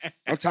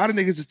 I'm tired of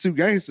niggas just too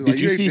gangster.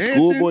 Did you see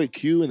Schoolboy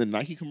Q in the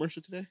Nike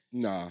commercial today?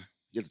 Nah.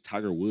 You had the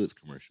Tiger Woods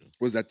commercial.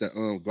 Was that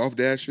the Golf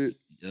Dad shit?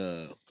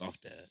 Golf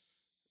Dad.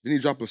 Didn't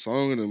he drop a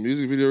song in a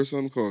music video or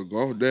something called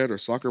Golf Dad or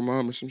Soccer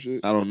Mom or some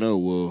shit? I don't know.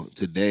 Well,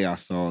 today I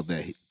saw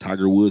that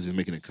Tiger Woods is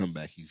making a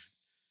comeback. He's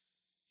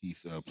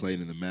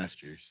playing in the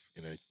Masters.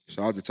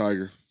 Shout out to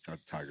Tiger. Shout out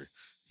to Tiger.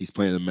 He's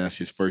playing the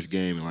Masters first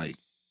game in like,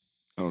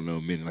 I don't know,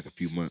 a minute, like a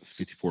few months,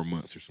 54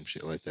 months or some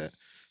shit like that.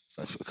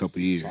 So a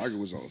couple years. Tiger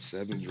was on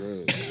 7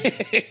 drugs.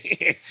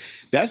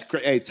 That's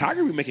crazy. Hey,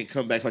 Tiger be making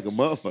comebacks like a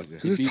motherfucker.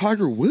 Because it's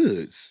Tiger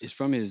Woods. It's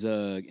from his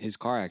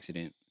car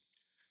accident.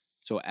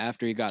 So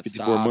after he got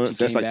 54 stopped, months,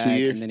 he that's came like 2 back,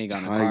 years? and then he got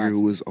in a car Tiger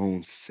accident. was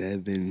on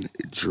 7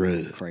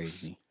 drugs.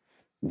 Crazy.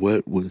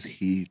 What was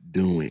he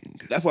doing?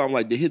 That's why I'm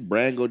like, did his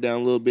brand go down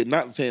a little bit?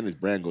 Not saying his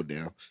brand go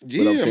down.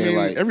 Yeah, but I'm saying,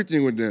 like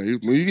everything went down.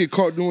 When you get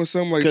caught doing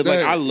something like that, like,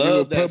 I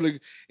love that.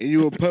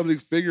 You a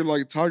public figure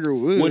like Tiger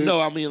Woods. Well, no,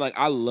 I mean, like,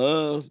 I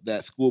love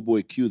that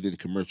Schoolboy Q's in the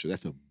commercial.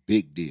 That's a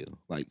big deal.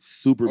 Like,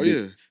 super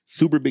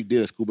big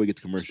deal that Schoolboy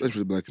gets the commercial. Especially for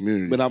the black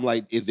community. But I'm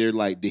like, is there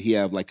like, did he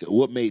have like,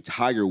 what made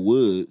Tiger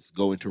Woods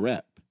go into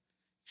rap?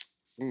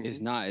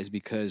 It's not. It's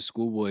because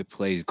Schoolboy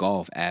plays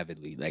golf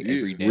avidly, like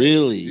every day.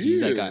 Really?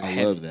 He's like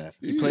I love that.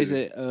 He plays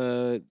at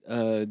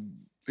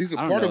he's a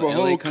part of a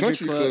whole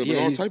country club and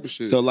all type of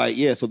shit. So like,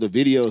 so the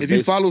videos. If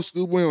you follow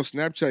Schoolboy on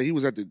Snapchat, he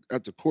was at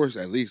the course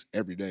at least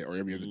every day or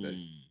every other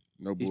day.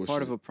 No bullshit. He's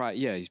part of a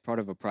he's part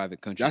of a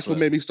private country. That's club. what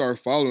made me start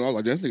following. I was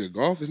like, this nigga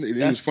golf. He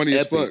was funny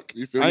as fuck.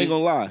 You feel me? I ain't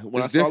gonna lie.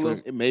 When It's I saw different.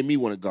 him, it made me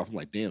want to golf. I'm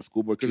like, damn,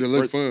 Schoolboy. Because it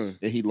looked fun.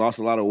 And he lost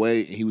a lot of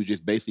weight, and he was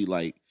just basically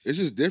like, it's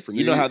just different.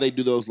 You know how they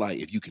do those, like,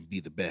 if you can be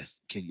the best,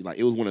 can you? Like,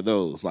 it was one of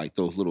those, like,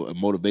 those little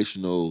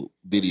motivational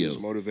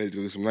videos. Motivated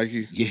to get some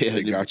Nike. Yeah,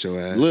 they got your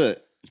ass.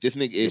 Look, this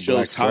nigga, it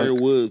shows Tiger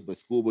fuck. Woods, but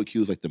Schoolboy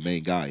Q is like the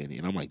main guy in it.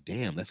 And I'm like,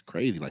 damn, that's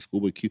crazy. Like,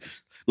 Schoolboy Q.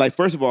 Like,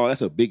 first of all,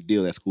 that's a big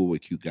deal that Schoolboy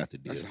Q got the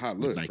deal. That's a hot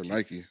look for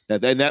Nike.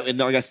 And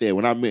like I said,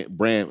 when I meant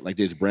brand, like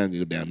this brand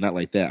go down, not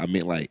like that. I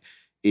meant like,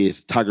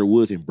 is Tiger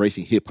Woods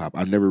embracing hip hop?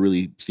 I've never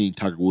really seen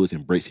Tiger Woods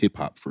embrace hip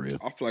hop for real.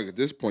 I feel like at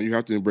this point, you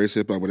have to embrace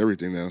hip hop with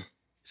everything now.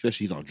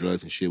 Especially he's on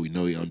drugs and shit. We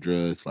know he's on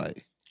drugs.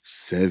 Like,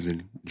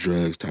 7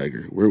 drugs,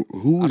 Tiger. Who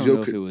I was don't your?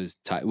 know if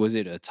it was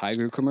it a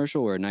Tiger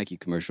commercial or a Nike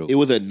commercial? it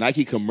was a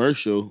Nike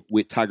commercial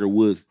with Tiger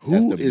Woods.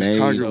 Who as the is main-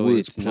 Tiger So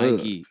Woods it's plug?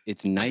 Nike.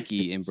 It's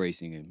Nike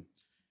embracing him.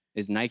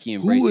 It's Nike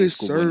embracing. Who is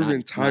Schoolboy, serving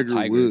not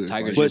Tiger Woods?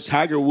 Tiger's But just-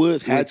 Tiger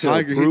Woods had to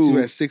Tiger hits approve. you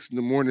at 6 in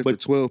the morning for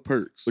 12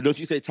 perks. But don't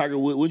you say Tiger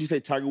Woods? Wouldn't you say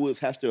Tiger Woods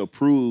has to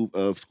approve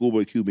of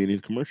Schoolboy Q being in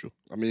his commercial?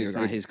 I mean, it's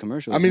not his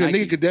commercial. I mean, it's a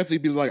Nike. nigga could definitely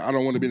be like, I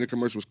don't want to be in a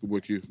commercial with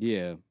Schoolboy Q.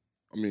 Yeah.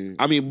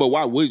 I mean, but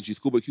why wouldn't you?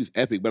 Schoolboy Q's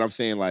epic. But I'm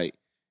saying like,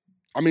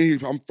 I'm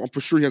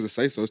for sure he has a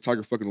say so. It's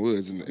Tiger fucking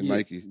Woods and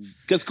Nike.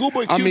 because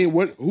Schoolboy Q. I mean,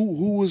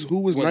 who was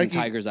Wasn't Nike?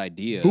 Tiger's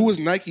idea. Who was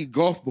Nike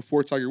golf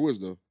before Tiger Woods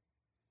though?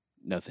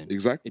 Nothing.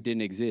 Exactly. It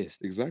didn't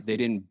exist. Exactly. They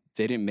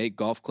didn't make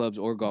golf clubs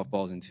or golf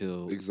balls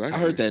until Exactly. I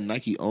heard that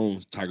Nike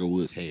owns Tiger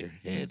Woods'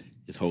 head,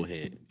 his whole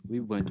head. we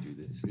went through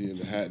this. He in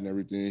the hat and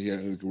everything. He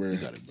could wear. You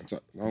got it, bro.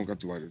 I don't got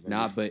the lighter.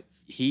 Nah, but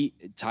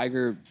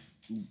Tiger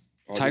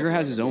Oh, Tiger I got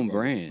has the his lighter. own Fuck you.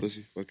 brand.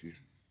 Pussy, fuck you.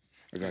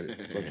 I got it.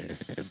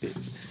 Fuck you.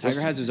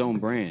 Tiger has his own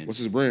brand. What's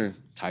his brand?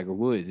 Tiger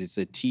Woods. It's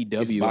a TW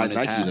It's by on his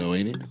Nike hat. though,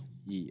 ain't it?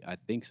 Yeah, I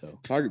think so.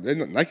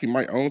 Nike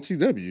might own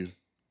TW.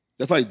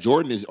 That's like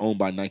Jordan is owned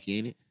by Nike,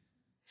 ain't it?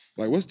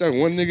 Like, what's that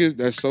one nigga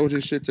that sold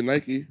his shit to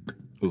Nike?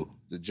 Who?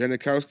 The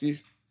Janikowski?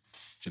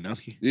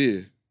 Janowski?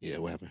 Yeah. Yeah,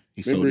 what happened?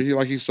 He Remember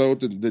sold it. he sold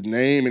the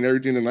name and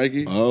everything to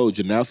Nike? Oh,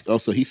 Janowski. Oh,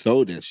 so he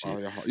sold that shit. Oh,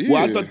 yeah.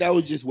 Well, I thought that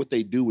was just what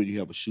they do when you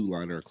have a shoe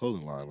line or a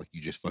clothing line. Like,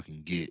 you just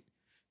fucking get.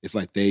 It's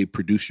like they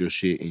produce your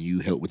shit and you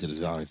help with the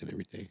designs and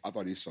everything. I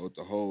thought he sold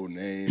the whole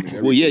name and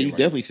everything. Well, yeah, you like,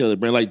 definitely sell the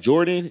brand. Like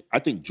Jordan, I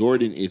think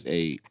Jordan is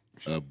a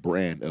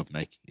brand of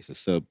Nike. It's a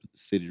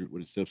subsidiary.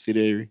 What is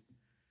subsidiary?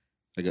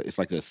 It's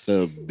like a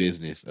sub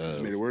business.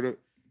 Made a word up?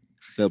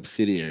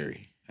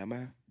 Subsidiary. Am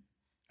I?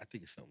 I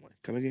think it's something like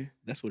Come again?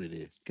 that's what it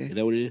is. Okay. Is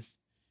that what it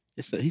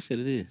is? He said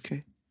it is.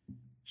 Okay.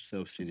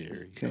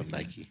 Subsidiary Okay. of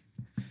Nike.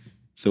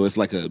 So it's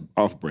like a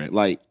off brand.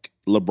 Like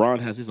LeBron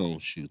has his own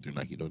shoe through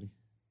Nike, don't he?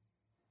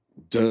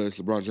 It's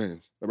LeBron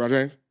James. LeBron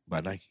James?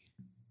 By Nike.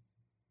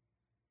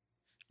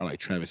 I like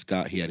Travis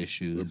Scott. He had his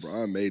shoes.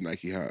 LeBron made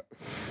Nike hot.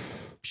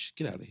 Psh,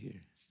 get out of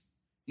here.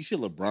 You said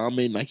LeBron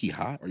made Nike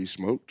hot? Are you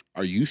smoked?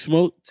 Are you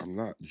smoked? I'm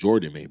not.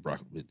 Jordan made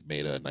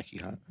Nike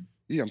hot.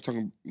 Yeah, I'm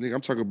talking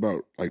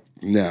about like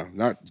now,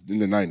 not in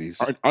the 90s.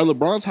 Are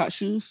LeBron's hot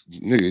shoes?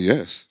 Nigga,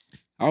 yes.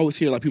 I always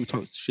hear like people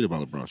talk shit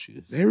about LeBron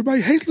shoes.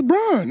 Everybody hates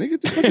LeBron. Nigga,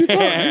 what the fuck you thought,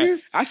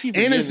 nigga? I keep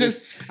And it's forgetting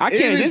just, this. I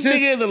can't. and This it's just-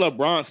 nigga is a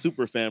LeBron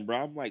super fan,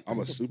 bro. I'm like, I'm a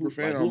what the super fuck?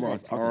 fan. Like, who Or am I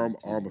talking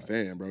to, I'm a bro?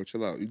 fan, bro.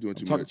 Chill out. You doing I'm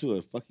too talking much. to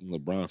a fucking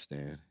LeBron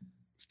stan.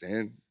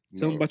 Stan?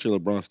 Tell him about your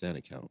LeBron stan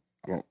account,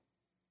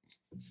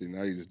 See,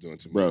 now you're just doing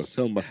too much. bro.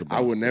 Tell him about the. I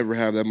would never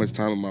have that much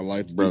time in my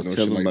life to Bro, do no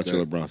tell shit him like about that.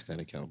 your LeBron stan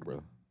account,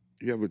 bro.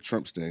 You have a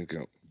Trump Stan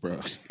account. Bro,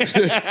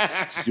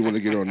 You want to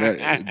get on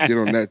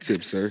that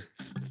tip, sir.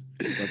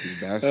 Fucking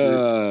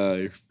bastard.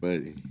 you're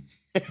funny.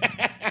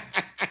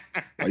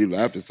 Why you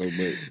laughing so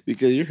much?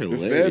 Because you're The fan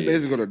hilarious. base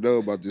is gonna know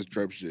about this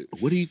Trump shit.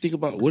 What do you think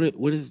about what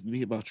is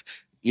me about?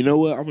 You know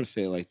what? I'm gonna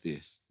say it like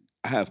this.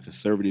 I have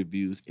conservative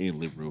views and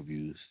liberal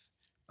views.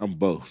 I'm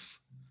both.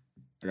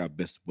 I got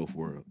best of both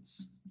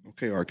worlds.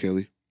 Okay, R.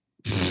 Kelly.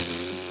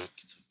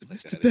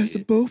 That's The best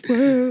of both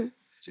worlds.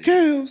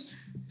 Chaos.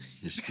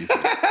 You're stupid.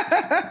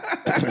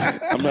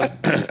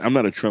 I'm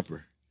not a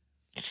Trumper.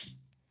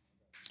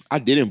 I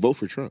didn't vote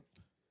for Trump.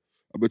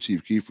 I bet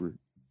Chief Keefer.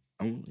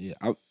 You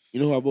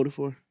know who I voted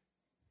for?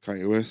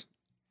 Kanye West.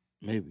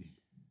 Maybe.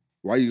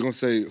 Why you gonna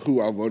say who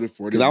I voted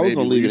for? Because I was Then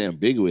gonna maybe leave it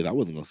ambiguous. I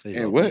wasn't gonna say who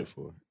And I what? voted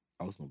for.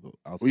 I was gonna go.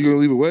 Were you gonna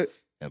leave it what?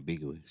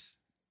 ambiguous.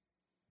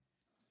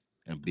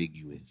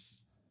 Ambiguous.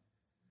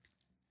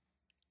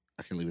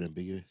 I can leave it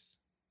ambiguous.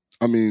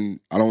 I mean,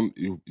 I don't.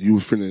 You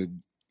finna.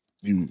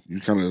 You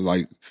kind of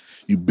like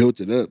you built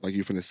it up like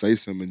you finna say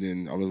something,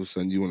 and then all of a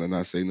sudden you want to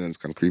not say nothing. It's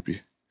kind of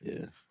creepy.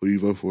 Yeah. Who do you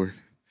vote for?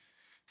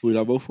 Who did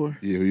I vote for?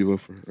 Yeah, who you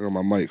vote for? I got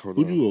my mic. Hold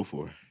on. Who'd you vote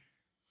for?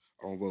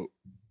 I don't vote.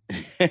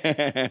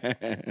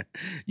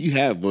 You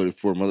have voted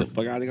for,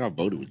 motherfucker. I think I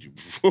voted with you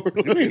before.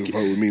 You didn't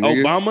vote with me,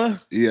 nigga.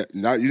 Obama? Yeah,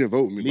 you didn't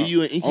vote with me. Me,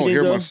 you, and Inky I don't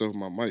didn't hear go? myself.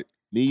 My mic.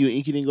 Me, you, and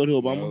Inky didn't go to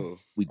Obama? No.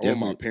 We I want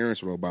definitely. my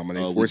parents with Obama.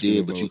 They We forced me to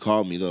did, but vote. you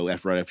called me though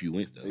right after you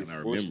went though, They and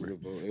I forced me remember to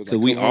vote. It was because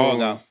like, we come all on.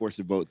 got forced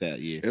to vote that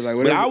year. It's like, But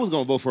whatever. I was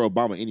gonna vote for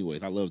Obama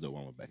anyways. I loved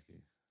Obama back then.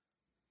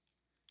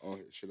 Oh,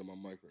 shit on my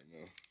mic right now.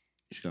 You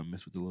just gotta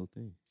mess with the little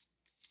thing.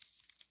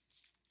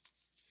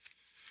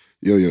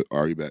 Yo,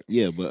 are you back?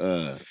 Yeah, but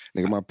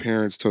Nigga, my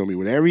parents told me,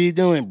 whatever you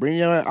doing, bring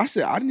your ass. I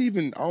said, I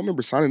don't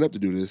remember signing up to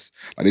do this.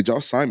 Like, did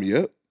y'all sign me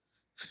up?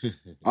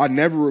 I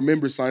never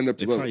remember signing up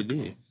to they vote. probably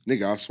did.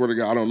 Nigga, I swear to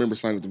God, I don't remember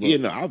signing up to vote. Yeah,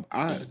 no,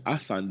 I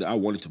signed. I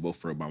wanted to vote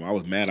for Obama. I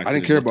was mad. I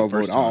didn't care about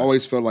voting. I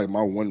always felt like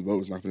my one vote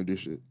was not going to do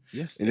shit.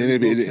 Yes, And then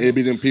it'd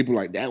be them people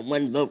like, that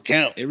one vote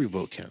count. Every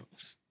vote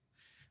counts.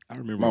 I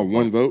remember My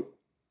one vote?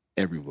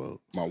 Every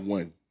vote. My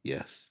one.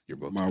 Yes, your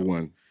vote. My counts.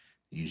 one.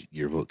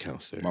 Your vote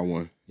counts, sir. My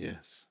one.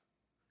 Yes.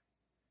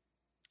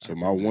 So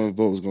my one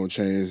vote is going to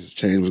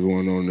change what's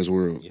going on in this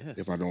world Yes.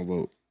 if I don't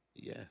vote.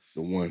 Yes.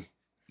 The one.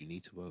 You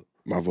need to vote.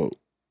 My vote.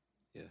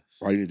 Yes.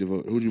 Why you need to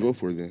vote? Who'd you vote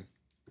for then?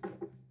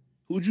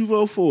 Who'd you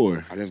vote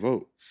for? I didn't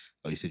vote.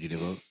 Oh, you said you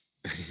didn't vote?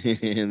 This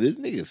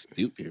nigga's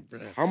stupid, bro.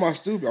 How am I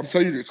stupid? I'm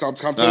telling you, I'm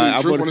telling you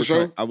the truth on the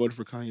show. I voted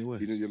for Kanye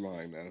West. You're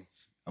lying now.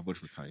 I voted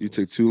for Kanye You West.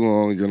 took too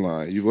long. You're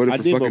lying. You voted I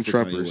for did fucking vote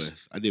for Kanye Trumpers.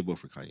 West. I did vote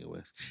for Kanye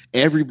West.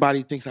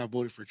 Everybody thinks I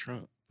voted for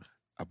Trump.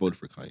 I voted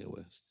for Kanye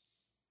West.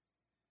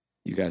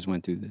 You guys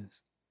went through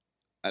this.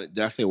 Did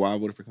I say why I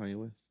voted for Kanye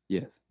West?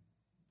 Yes.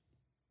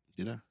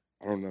 Did I?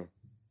 I don't know.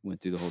 Went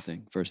through the whole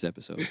thing. First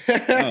episode. Oh,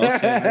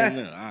 okay. I didn't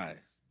know. All right.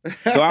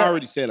 So I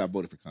already said I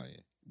voted for Kanye.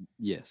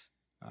 Yes.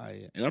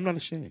 And I'm not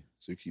ashamed.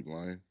 So you keep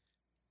lying.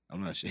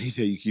 I'm not ashamed. He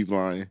said you keep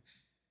lying.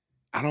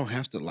 I don't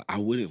have to lie. I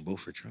wouldn't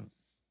vote for Trump,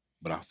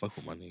 but I'll fuck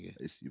with my nigga.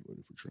 AC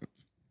voted for Trump.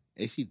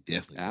 AC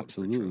definitely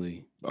Absolutely.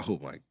 voted for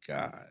Trump. Oh my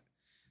God.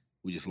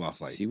 We just lost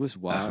like See what's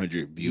wild?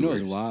 100 viewers. You know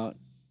what's wild?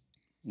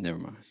 Never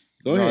mind.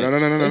 Go ahead. No.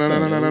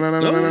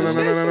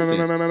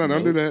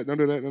 Don't do that. Don't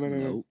do that. No.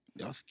 Nope.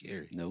 Y'all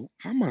scary. Nope.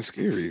 How am I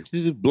scary?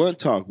 This is blunt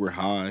talk. We're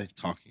high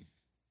talking.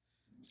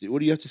 What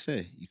do you have to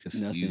say? You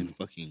Nothing.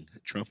 fucking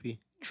Trumpy.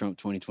 Trump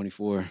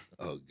 2024.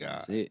 Oh God.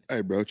 That's it.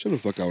 Hey, bro, chill the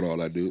fuck out with all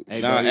that, dude.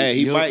 Hey, Nah, bro, hey,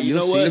 he might. You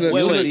know what?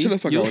 Chill the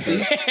fuck out with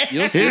that.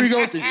 You'll see. Here we go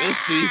with this.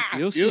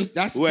 You'll see. You'll see.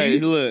 That's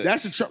Wait, look.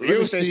 That's a Trump. Let me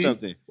You'll say see.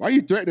 something. Why are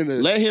you threatening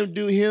us? Let him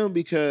do him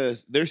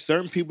because there's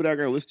certain people that are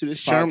gonna listen to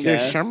this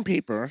podcast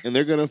people. and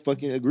they're gonna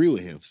fucking agree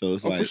with him. So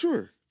it's Oh, like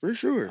for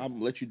sure. I'm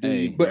gonna let you do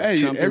Hey, you. But bro.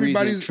 hey, Trump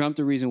everybody's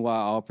the reason why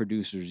all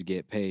producers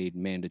get paid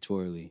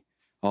mandatorily.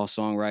 All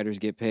songwriters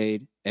get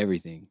paid.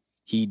 Everything.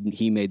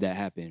 He made that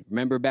happen.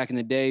 Remember back in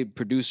the day,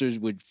 producers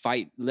would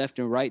fight left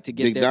and right to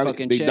get their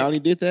fucking Big check. Donnie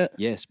did that.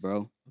 Yes,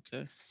 bro.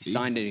 Okay. He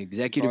signed an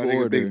executive Oh, nigga,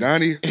 order, Big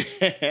Donnie.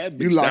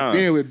 Big You locked Don.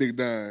 in with Big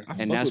Don. I and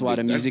fuck that's with why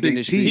the Big Don. music Big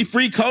industry. T. He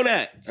free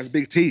Kodak. That's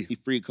Big T. He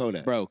free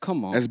Kodak. Bro,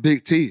 come on. That's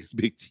Big T.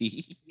 Big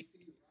T.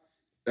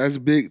 That's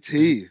Big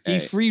T. He Hey.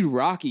 freed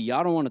Rocky.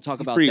 Y'all don't want to talk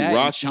He about free that.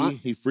 Rocky.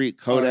 He free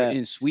Kodak.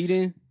 In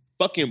Sweden.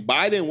 Fucking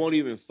Biden won't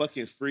even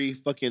fucking free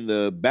fucking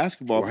the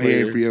basketball Why he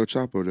player. ain't free El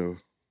Chapo though?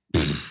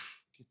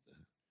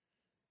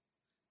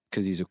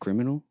 Because he's a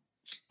criminal.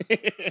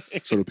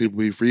 So the people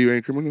he free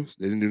ain't criminals.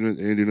 They didn't do nothing.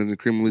 They didn't do nothing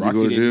criminal. You Rocky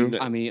go to didn't do jail.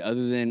 nothing. I mean,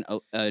 other than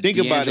Think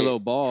about D'Angelo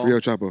it. Ball, Free El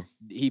Chapo.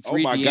 he Oh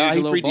freed my D'Angelo God,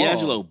 he freed Ball.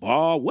 D'Angelo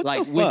Ball. What Like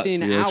the fuck?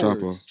 within Free El hours.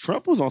 Chapo.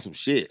 Trump was on some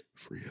shit.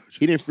 Free El Chapo.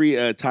 He didn't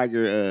free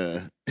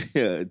Tiger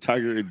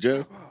Tiger and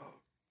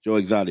Joe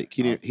Exotic.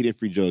 He didn't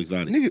free Joe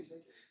Exotic. Nigga,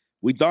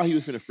 We thought he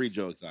was finna free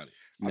Joe Exotic.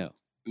 No.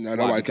 no, Why?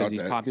 nobody Because thought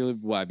he's that. popular.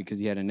 Why? Because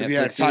he had a Netflix He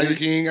had Tiger series?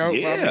 King out.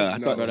 Yeah, probably? I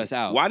thought Bro, that's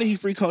out. Why did he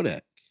free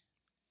Kodak?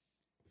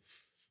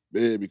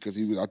 Yeah, because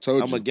he was. I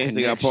told I'm you. a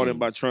gangster got appointed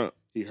by connections. Trump.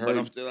 He But I'm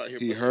heard. still out here.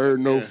 He heard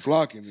no Yeah.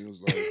 flocking. It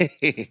was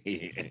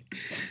like,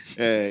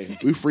 Hey,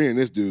 we freeing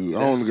this dude.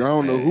 I don't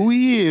know man. who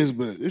he is,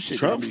 but this shit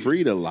Trump got me,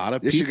 freed a lot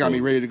of This people. shit got me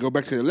ready to go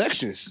back to the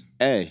elections.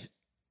 Hey,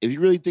 if you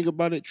really think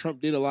about it, Trump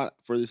did a lot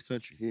for this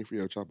country. He ain't free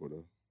El Chapo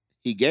though.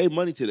 He gave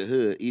money to the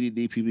hood,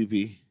 EDD,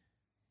 PPP.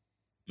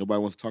 Nobody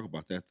wants to talk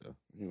about that though.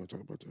 We ain't gonna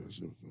talk about that.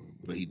 Shit.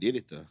 But he did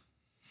it though.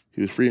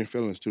 He was freeing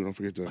felons too. Don't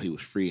forget that. He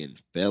was freeing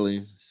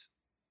felons.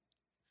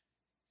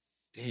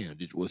 Damn,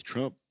 was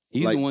Trump?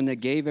 He's like, the one that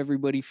gave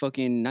everybody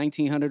fucking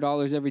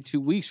 $1,900 every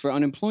 2 weeks for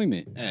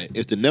unemployment. Hey,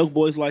 if the Nelk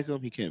boys like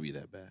him, he can't be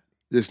that bad.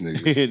 This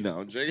nigga. No,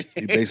 I'm joking.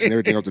 He basing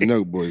everything off the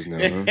Nelk boys now,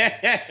 huh?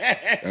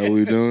 That what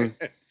we doing?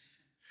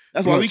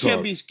 That's why we Blunt can't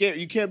talk. be scared.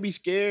 You can't be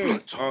scared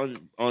Blunt talk.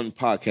 on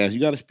podcasts. You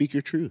got to speak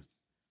your truth.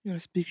 You gotta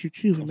speak your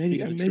truth. I'm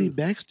speaking the truth.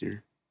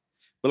 Baxter.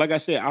 But like I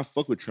said, I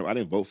fuck with Trump. I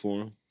didn't vote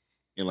for him.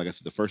 And like I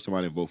said, the first time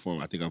I didn't vote for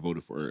him, I think I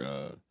voted for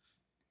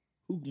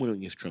who went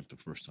against Trump the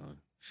first time?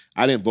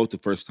 I didn't vote the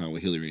first time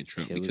with Hillary and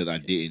Trump because I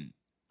didn't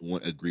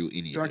agree with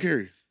any John of it.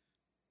 Kerry.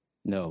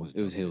 No,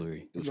 it was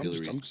Hillary. It was I'm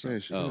Hillary. just saying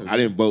shit. Oh. I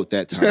didn't vote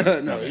that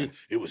time. No,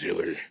 it was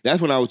Hillary. That's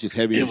when I was just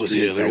heavy. It on was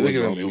shit. Hillary. I Look at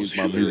wasn't him. It was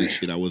my Hillary. music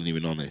shit. I wasn't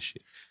even on that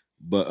shit.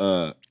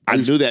 But I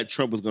knew that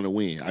Trump was gonna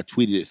win. I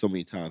tweeted it so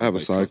many times. I have a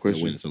like, side Trump's gonna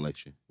question. Win this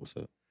election. What's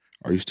up?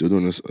 Are you still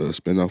doing this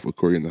spinoff with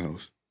Corey in the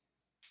House?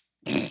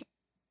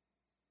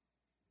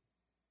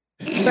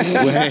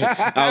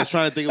 I was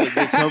trying to think of a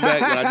good comeback,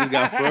 but I just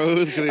got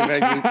froze because it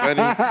made me funny.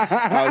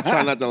 I was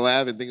trying not to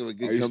laugh and think of a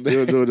good Are you comeback.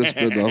 still doing this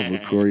spinoff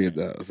with Corey in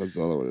the House? That's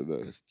all I want to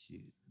know. That's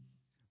cute.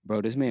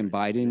 Bro, this man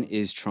Biden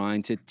is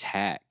trying to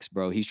tax,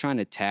 bro. He's trying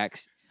to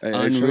tax Hey,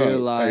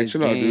 unrealized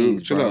chill out, gains,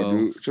 dude. Chill out, bro.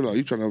 dude. Chill out.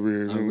 You trying over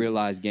here?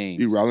 Unrealized gains.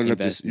 You riling up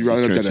this? You investments.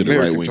 riling up Turned that to the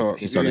American right-wing. talk?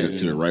 He started Yeah.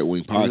 to the right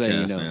wing Just letting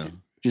you podcast know. now.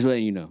 Just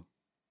letting you know.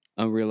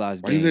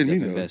 Unrealized Why you gains letting of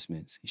me know?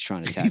 investments. He's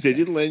trying to He tax said, that.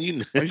 just letting you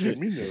know. Why you let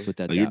me know? Put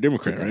that Oh, you're a out-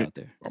 Democrat, put that right? out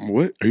there. I'm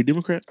what? Are you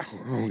Democrat? I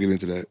don't get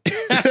into that.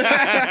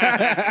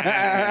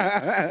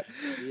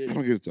 I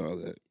don't get into all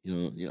that.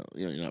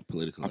 You're not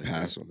political. I like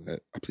pass that. on that.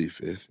 I plead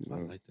fifth. You I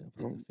know? like that.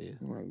 I don't- Fifth.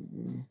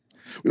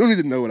 We don't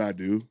need to know what I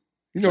do.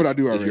 You know what I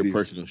do It's already. your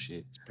personal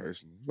shit. It's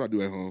personal. What I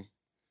do at home.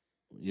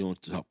 You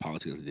don't talk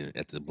politics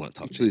at the blunt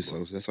talk. Chili table.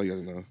 Sosa. That's all you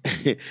gotta know.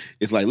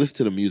 It's like listen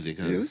to the music.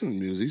 Huh? Yeah, listen to the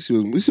music.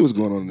 We see what's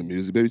going on in the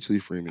music. Baby Chili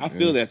Freeman. I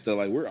feel that though.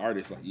 Like we're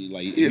artists. Like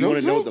if Yeah, you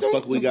want to know what the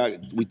fuck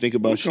we think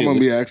about shit. Come on,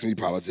 me asking me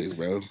politics,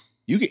 bro.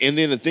 You can, and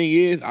then the thing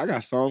is, I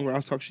got songs where I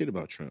talk shit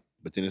about Trump,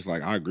 but then it's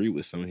like I agree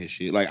with some of his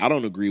shit. Like I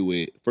don't agree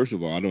with. First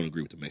of all, I don't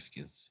agree with the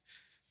Mexicans.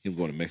 Him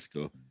going to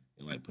Mexico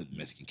and like putting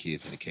Mexican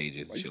kids in the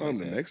cages Why and you shit calling like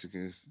them the that.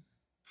 Mexicans?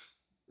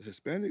 The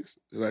Hispanics?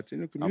 The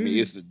Latino I community? mean,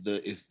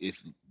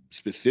 it's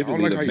specifically I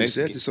don't like the how you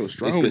Mexican. said it so It's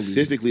strongly.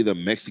 specifically the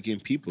Mexican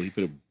people. He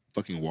put a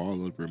fucking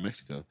wall over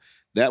Mexico.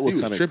 That was He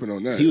was kind of tripping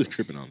on that. He was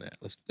tripping on that.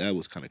 That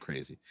was kind of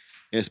crazy,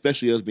 and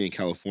especially us being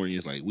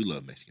Californians. Like we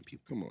love Mexican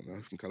people. Come on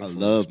now, from I California.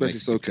 love especially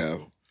Mexican SoCal.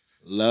 people.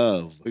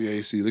 Love. Look at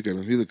AC. Look at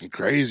him. He looking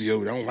crazy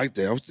over there. I don't like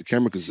that. I wish the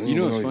camera could zoom. You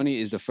know what's in on funny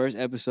is the first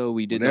episode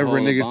we did. Whenever the a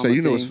whole nigga Obama say,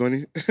 you know what's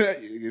thing. funny? It's You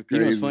know what's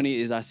crazy. funny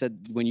is I said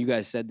when you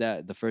guys said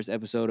that the first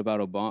episode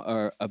about Obama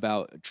or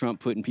about Trump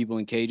putting people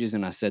in cages,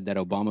 and I said that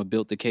Obama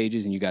built the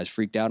cages, and you guys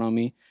freaked out on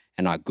me,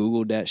 and I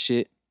googled that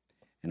shit,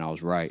 and I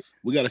was right.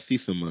 We got to see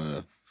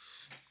some.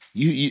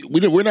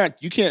 We're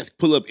not. You can't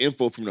pull up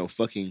info from no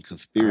fucking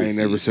conspiracy. I ain't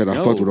never said I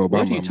No, fucked with Obama. what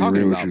are I'm you gonna be talking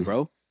real about, with you.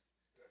 bro?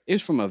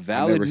 It's from a I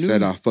valid never news.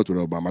 said I fucked with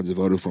Obama. I just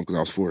voted for him because I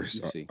was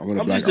forced. Let's see. I'm in a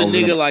I'm black. just a I was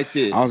in nigga like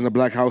this. I was in a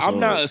black household. I'm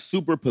not a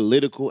super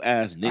political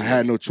ass nigga. I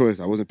had no choice.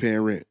 I wasn't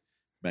paying rent.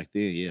 Back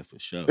then, yeah, for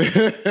sure.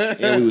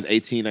 Yeah, we was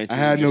 18, 19. I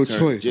had no just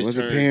turned- choice. I just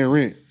wasn't turned- paying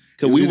rent.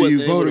 Cause It was we either wasn't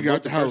you able vote to or get out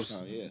vote the first house.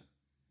 time, yeah.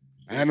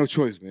 I had no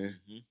choice, man.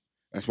 Mhm.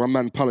 That's why I'm not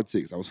in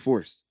politics. I was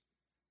forced.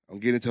 I'm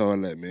getting into all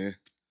that, man.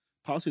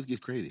 Politics gets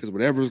crazy. Because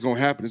whatever is gonna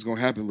happen, it's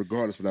gonna happen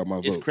regardless without my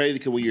It's vote. crazy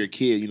because when you're a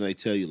kid, they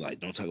tell you like,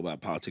 don't talk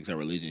about politics or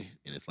religion,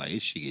 and it's like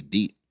it shit get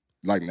deep.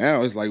 Like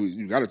now, it's like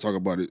you got to talk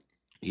about it.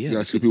 Yeah, You got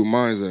to see people's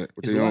minds at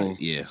what it's they like- own.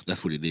 yeah,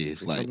 that's what it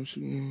is. Like,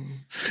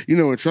 You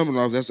know, when Trump and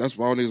all that's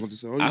why all niggas want to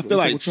say. Oh, I feel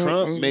like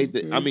Trump made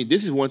the. I mean,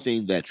 this is one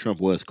thing that Trump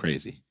was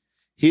crazy.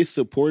 His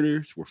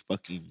supporters were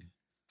fucking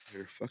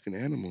they're fucking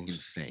animals.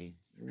 insane.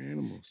 They're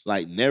animals.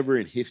 Like never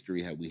in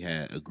history have we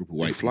had a group of They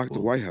white flocked to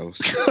people White House.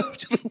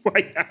 to the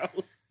White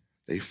House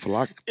They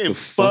flocked and to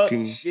fuck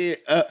fucking.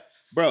 shit up,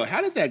 bro.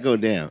 How did that go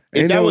down? If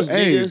Ain't that no, was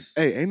hey, niggas,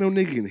 ain't no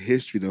nigga in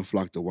history done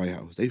flocked to White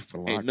House. They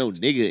flocked ain't no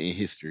nigga in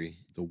history.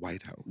 the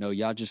White House. No,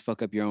 y'all just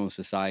fuck up your own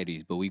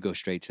societies, but we go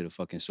straight to the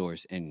fucking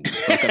source and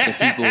fuck up the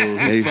people who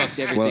They fucked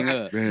everything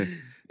up. Man,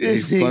 they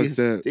This nigga fucked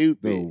up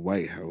stupid. the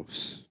White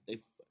House.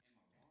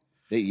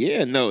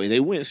 They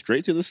went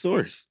straight to the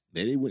source.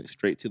 They went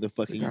straight to the They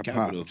fucking got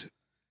Capitol. popped.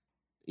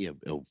 Yeah,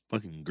 a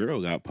fucking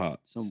girl got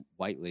popped. Some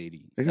white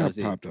lady. They That got was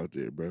it. popped out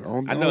there,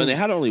 bro. I know, and they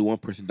had only one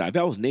person die. If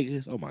that was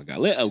niggas, oh my god,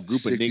 let a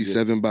group of niggas,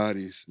 67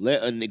 bodies.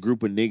 let a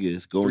group of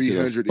niggas go into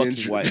the 300 fucking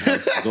injured. White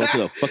House, go to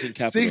the fucking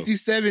Capitol.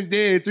 67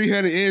 dead,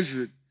 300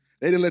 injured.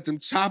 They didn't let them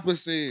chop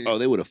us in. Oh,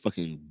 they would have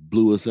fucking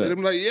blew us They up.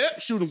 them like,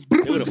 yep, shoot them. They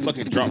would have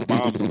fucking dropped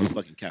bombs on the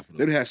fucking Capitol.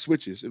 They'd have had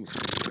switches.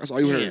 That's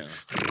all you heard.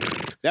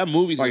 Damn. That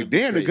movie's gonna Like, be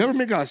damn, the crazy.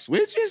 government got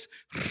switches?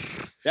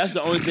 That's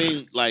the only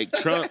thing. Like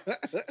Trump,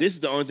 this is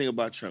the only thing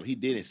about Trump. He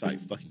did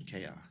incite fucking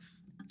chaos.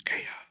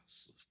 Chaos.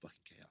 It was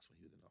fucking chaos when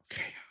he was in office.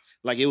 Chaos.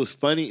 Like it was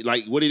funny.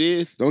 Like what it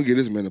is. Don't get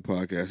this man a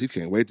podcast. He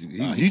can't wait to. He He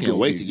can't gonna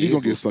wait get, to he get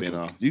gonna his get fucking.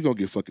 spin-off. You gonna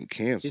get fucking His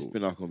canceled.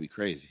 spinoff gonna be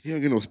crazy. He don't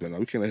get no spin off.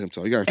 We can't let him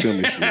talk. You gotta film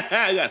this shit.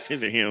 I got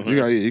censor him. You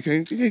got you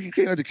can't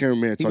let the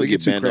cameraman talk. gonna He get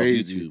get too banned off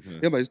crazy. YouTube, huh?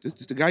 Yeah, but this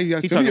the guy you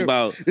have. He filming talking your-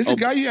 about. This the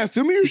guy you have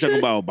filming your He shit. talking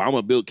about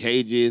Obama built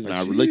cages, and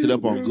I Like, looked it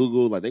up shit, on bro.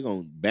 Google. Like they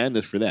gonna ban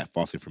us for that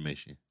false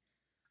information.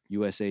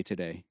 USA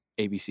Today,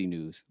 ABC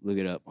News. Look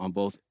it up on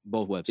both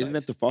websites. Isn't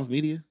that the false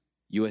media?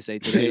 USA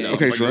Today?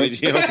 Okay, I'm fucking Trump.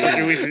 with you. I'm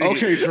fucking with you.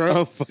 Okay, Trump.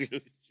 I'm fucking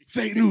with you.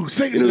 Fake news.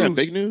 Fake Isn't news. that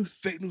fake news?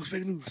 Fake news.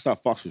 Fake news. I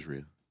thought Fox was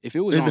real. If it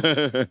was on,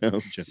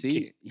 I'm joking.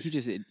 see, he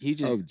just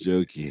I'm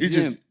joking. He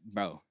just-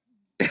 bro.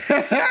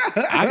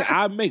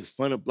 I make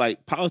fun of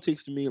like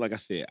politics to me. Like I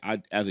said,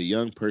 I as a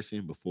young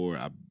person before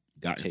I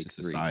got Take into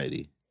three.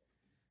 society,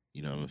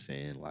 you know what I'm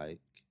saying? Like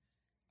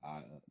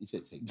You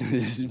said take.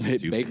 This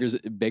is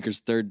Baker's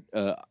third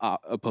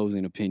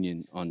opposing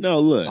opinion on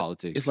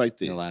politics. It's like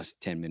this. In the last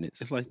 10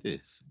 minutes. It's like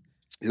this.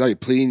 It's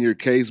like pleading your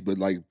case, but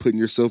like putting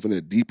yourself in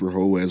a deeper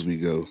hole as we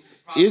go.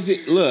 Is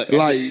it? Look,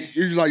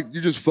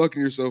 you're just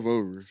fucking yourself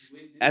over.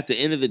 At the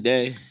end of the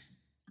day,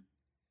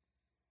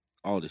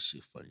 all this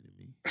shit funny to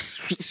me.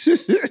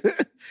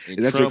 Is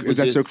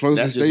that your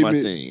closing statement?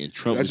 My thing. And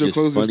Trump that's your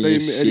closing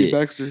statement, Eddie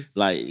Baxter?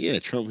 Like, yeah,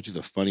 Trump was just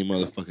a funny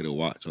motherfucker to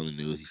watch on the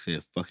news. He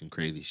said fucking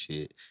crazy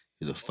shit.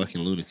 He's a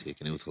fucking lunatic,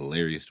 and it was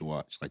hilarious to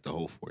watch. Like, the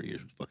whole 4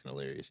 years was fucking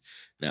hilarious.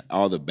 Now,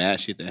 all the bad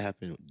shit that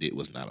happened, it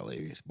was not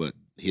hilarious. But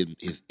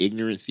his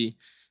ignorancy,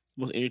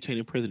 the most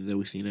entertaining president that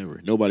we've seen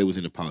ever. Nobody was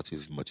into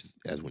politics as much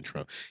as when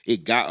Trump.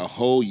 It got a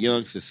whole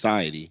young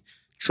society.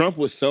 Trump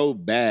was so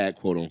bad,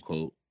 quote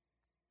unquote.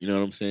 You know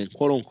what I'm saying?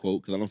 Quote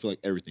unquote, because I don't feel like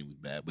everything was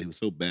bad, but he was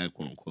so bad,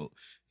 quote unquote.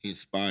 He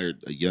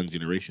inspired a young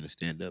generation to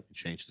stand up and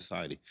change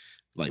society.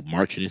 Like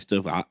marching and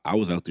stuff. I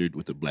was out there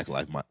with the Black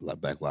Lives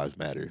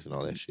Matters and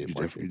all that shit. You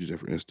did that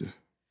for Insta.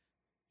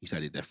 You said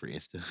I did that for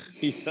Insta.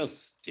 You're so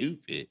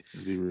stupid.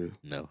 Let's be real.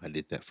 No, I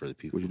did that for the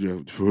people. What you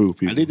do for who,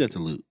 people? I did that to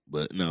loot,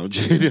 but no,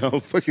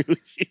 I'm fucking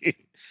with you.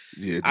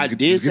 Yeah,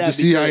 get the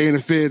CIA and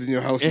the feds in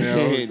your house now.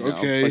 No,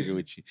 okay. I'm fucking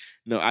with you.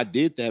 No, I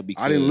did that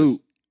because I didn't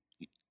loot.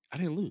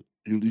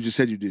 You just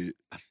said you did.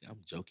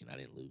 I'm joking. I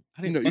didn't loot.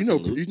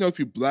 You know, if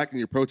you're black and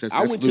you're protesting,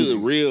 I went to the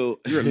real.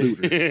 You're a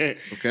looter.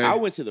 Okay. I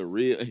went to the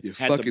real. You're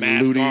had fucking the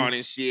mask looting on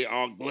and shit,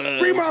 all gloves.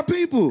 Free my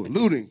people.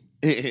 Looting.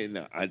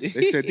 No, I didn't.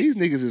 They said these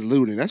niggas is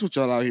looting. That's what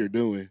y'all out here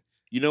doing.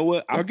 You know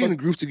what? Y'all getting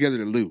groups together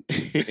to loot.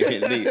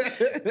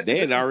 They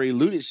had already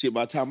looted shit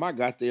by the time I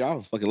got there. I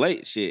was fucking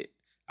late. Shit.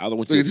 I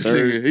went to Look the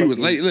third. He was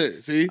late.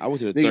 Look, see, I went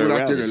to the nigga third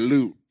went out there to rally.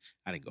 loot.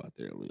 I didn't go out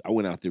there to loot. I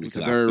went out there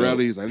because the third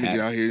rallies. Like, let me get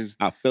out here.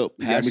 I felt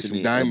passionate. Got me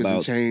some diamonds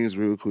and chains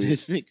real quick.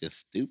 This nigga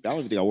stupid. I don't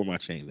even think I wore my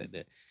chains that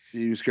day.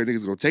 You scared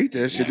niggas gonna take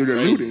that shit through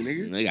their looting,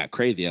 nigga. They got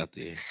crazy out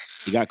there.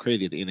 He got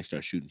crazy at the end. They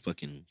started shooting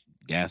fucking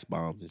gas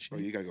bombs and shit. Oh,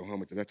 you gotta go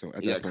home at that time.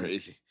 At that point.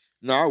 Crazy.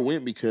 No, I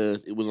went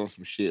because it was on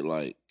some shit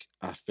like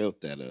I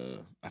felt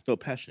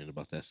passionate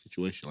about that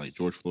situation, like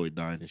George Floyd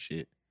dying and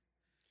shit.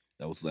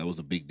 That was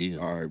a big deal.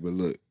 All right, but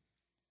look,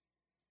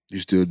 you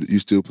still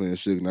playing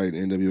Suge Knight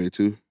and NWA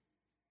too?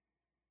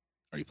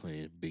 Are you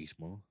playing Biggie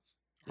Smalls?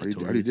 I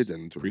already did that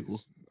in the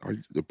prequel.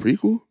 The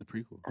prequel? The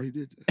prequel. I already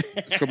did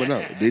that. It's coming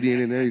out. Diddy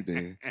and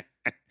everything.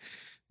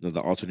 No,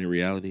 the alternate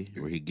reality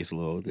where he gets a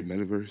little older. The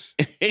metaverse.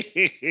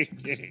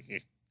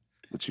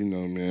 But you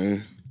know,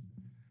 man,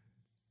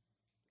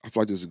 I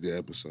feel like this is a good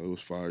episode. It was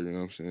fire, you know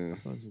what I'm saying? I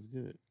thought this was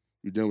good.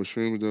 You done with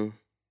shrooms though?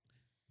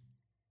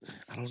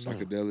 I don't know.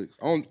 Psychedelics.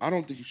 I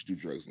don't think you should do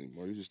drugs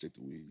anymore. You just take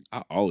the weed.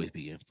 I always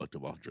be getting fucked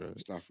up off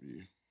drugs. It's not for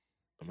you.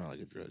 I'm not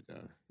like a drug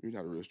guy. You're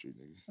not a real street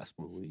nigga. I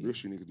smoke weed. Real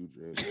street niggas do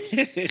drugs.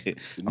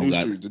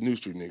 The new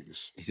street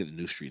niggas. He said the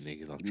new street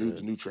niggas off drugs.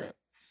 The new trap.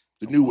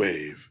 The new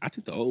wave. I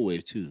took the old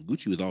wave too.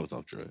 Gucci was always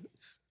off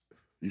drugs.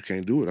 You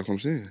can't do it. That's what I'm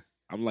saying.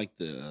 I'm like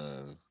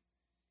the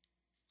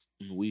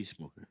weed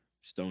smoker.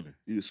 Stoner.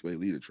 You just way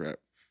lead a trap.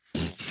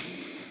 This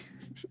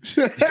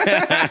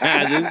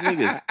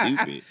nigga's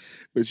stupid.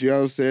 But you know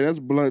what I'm saying? That's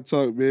blunt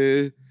talk,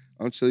 man.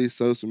 I'm Chili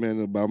Sosa, man,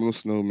 the Abominable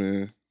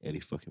Snowman. Eddie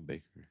fucking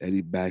Baker.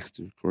 Eddie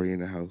Baxter, Corey in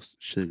the house,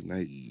 Suge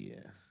Knight. Yeah.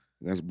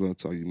 And that's blunt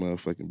talk, you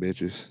motherfucking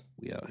bitches.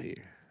 We out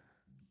here.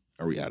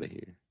 Are we out of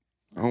here?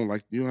 I don't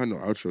like, you don't have no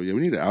outro yet.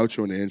 We need an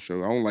outro and an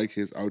intro. I don't like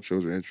his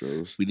outros or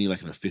intros. We need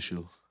like an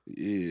official.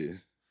 Yeah.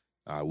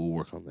 All right, we'll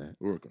work on that.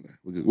 We'll work on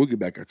that. We'll get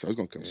back at you. It's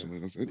gonna come soon. You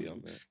know what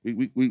I'm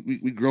saying?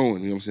 We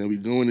growing, you know what I'm saying? We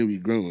going and we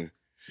growing.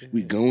 Yeah.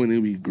 We going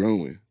and we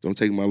growing. Don't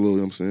take my little, you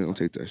know what I'm saying? Don't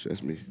take that shit.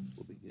 That's me.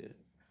 We'll be good.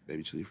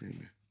 Baby Chili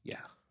Freeman. Yeah.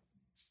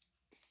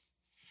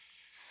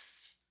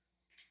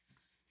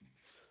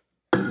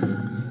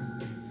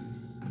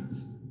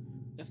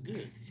 That's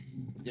good.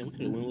 Yeah, we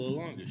could have went a little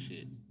longer,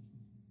 shit.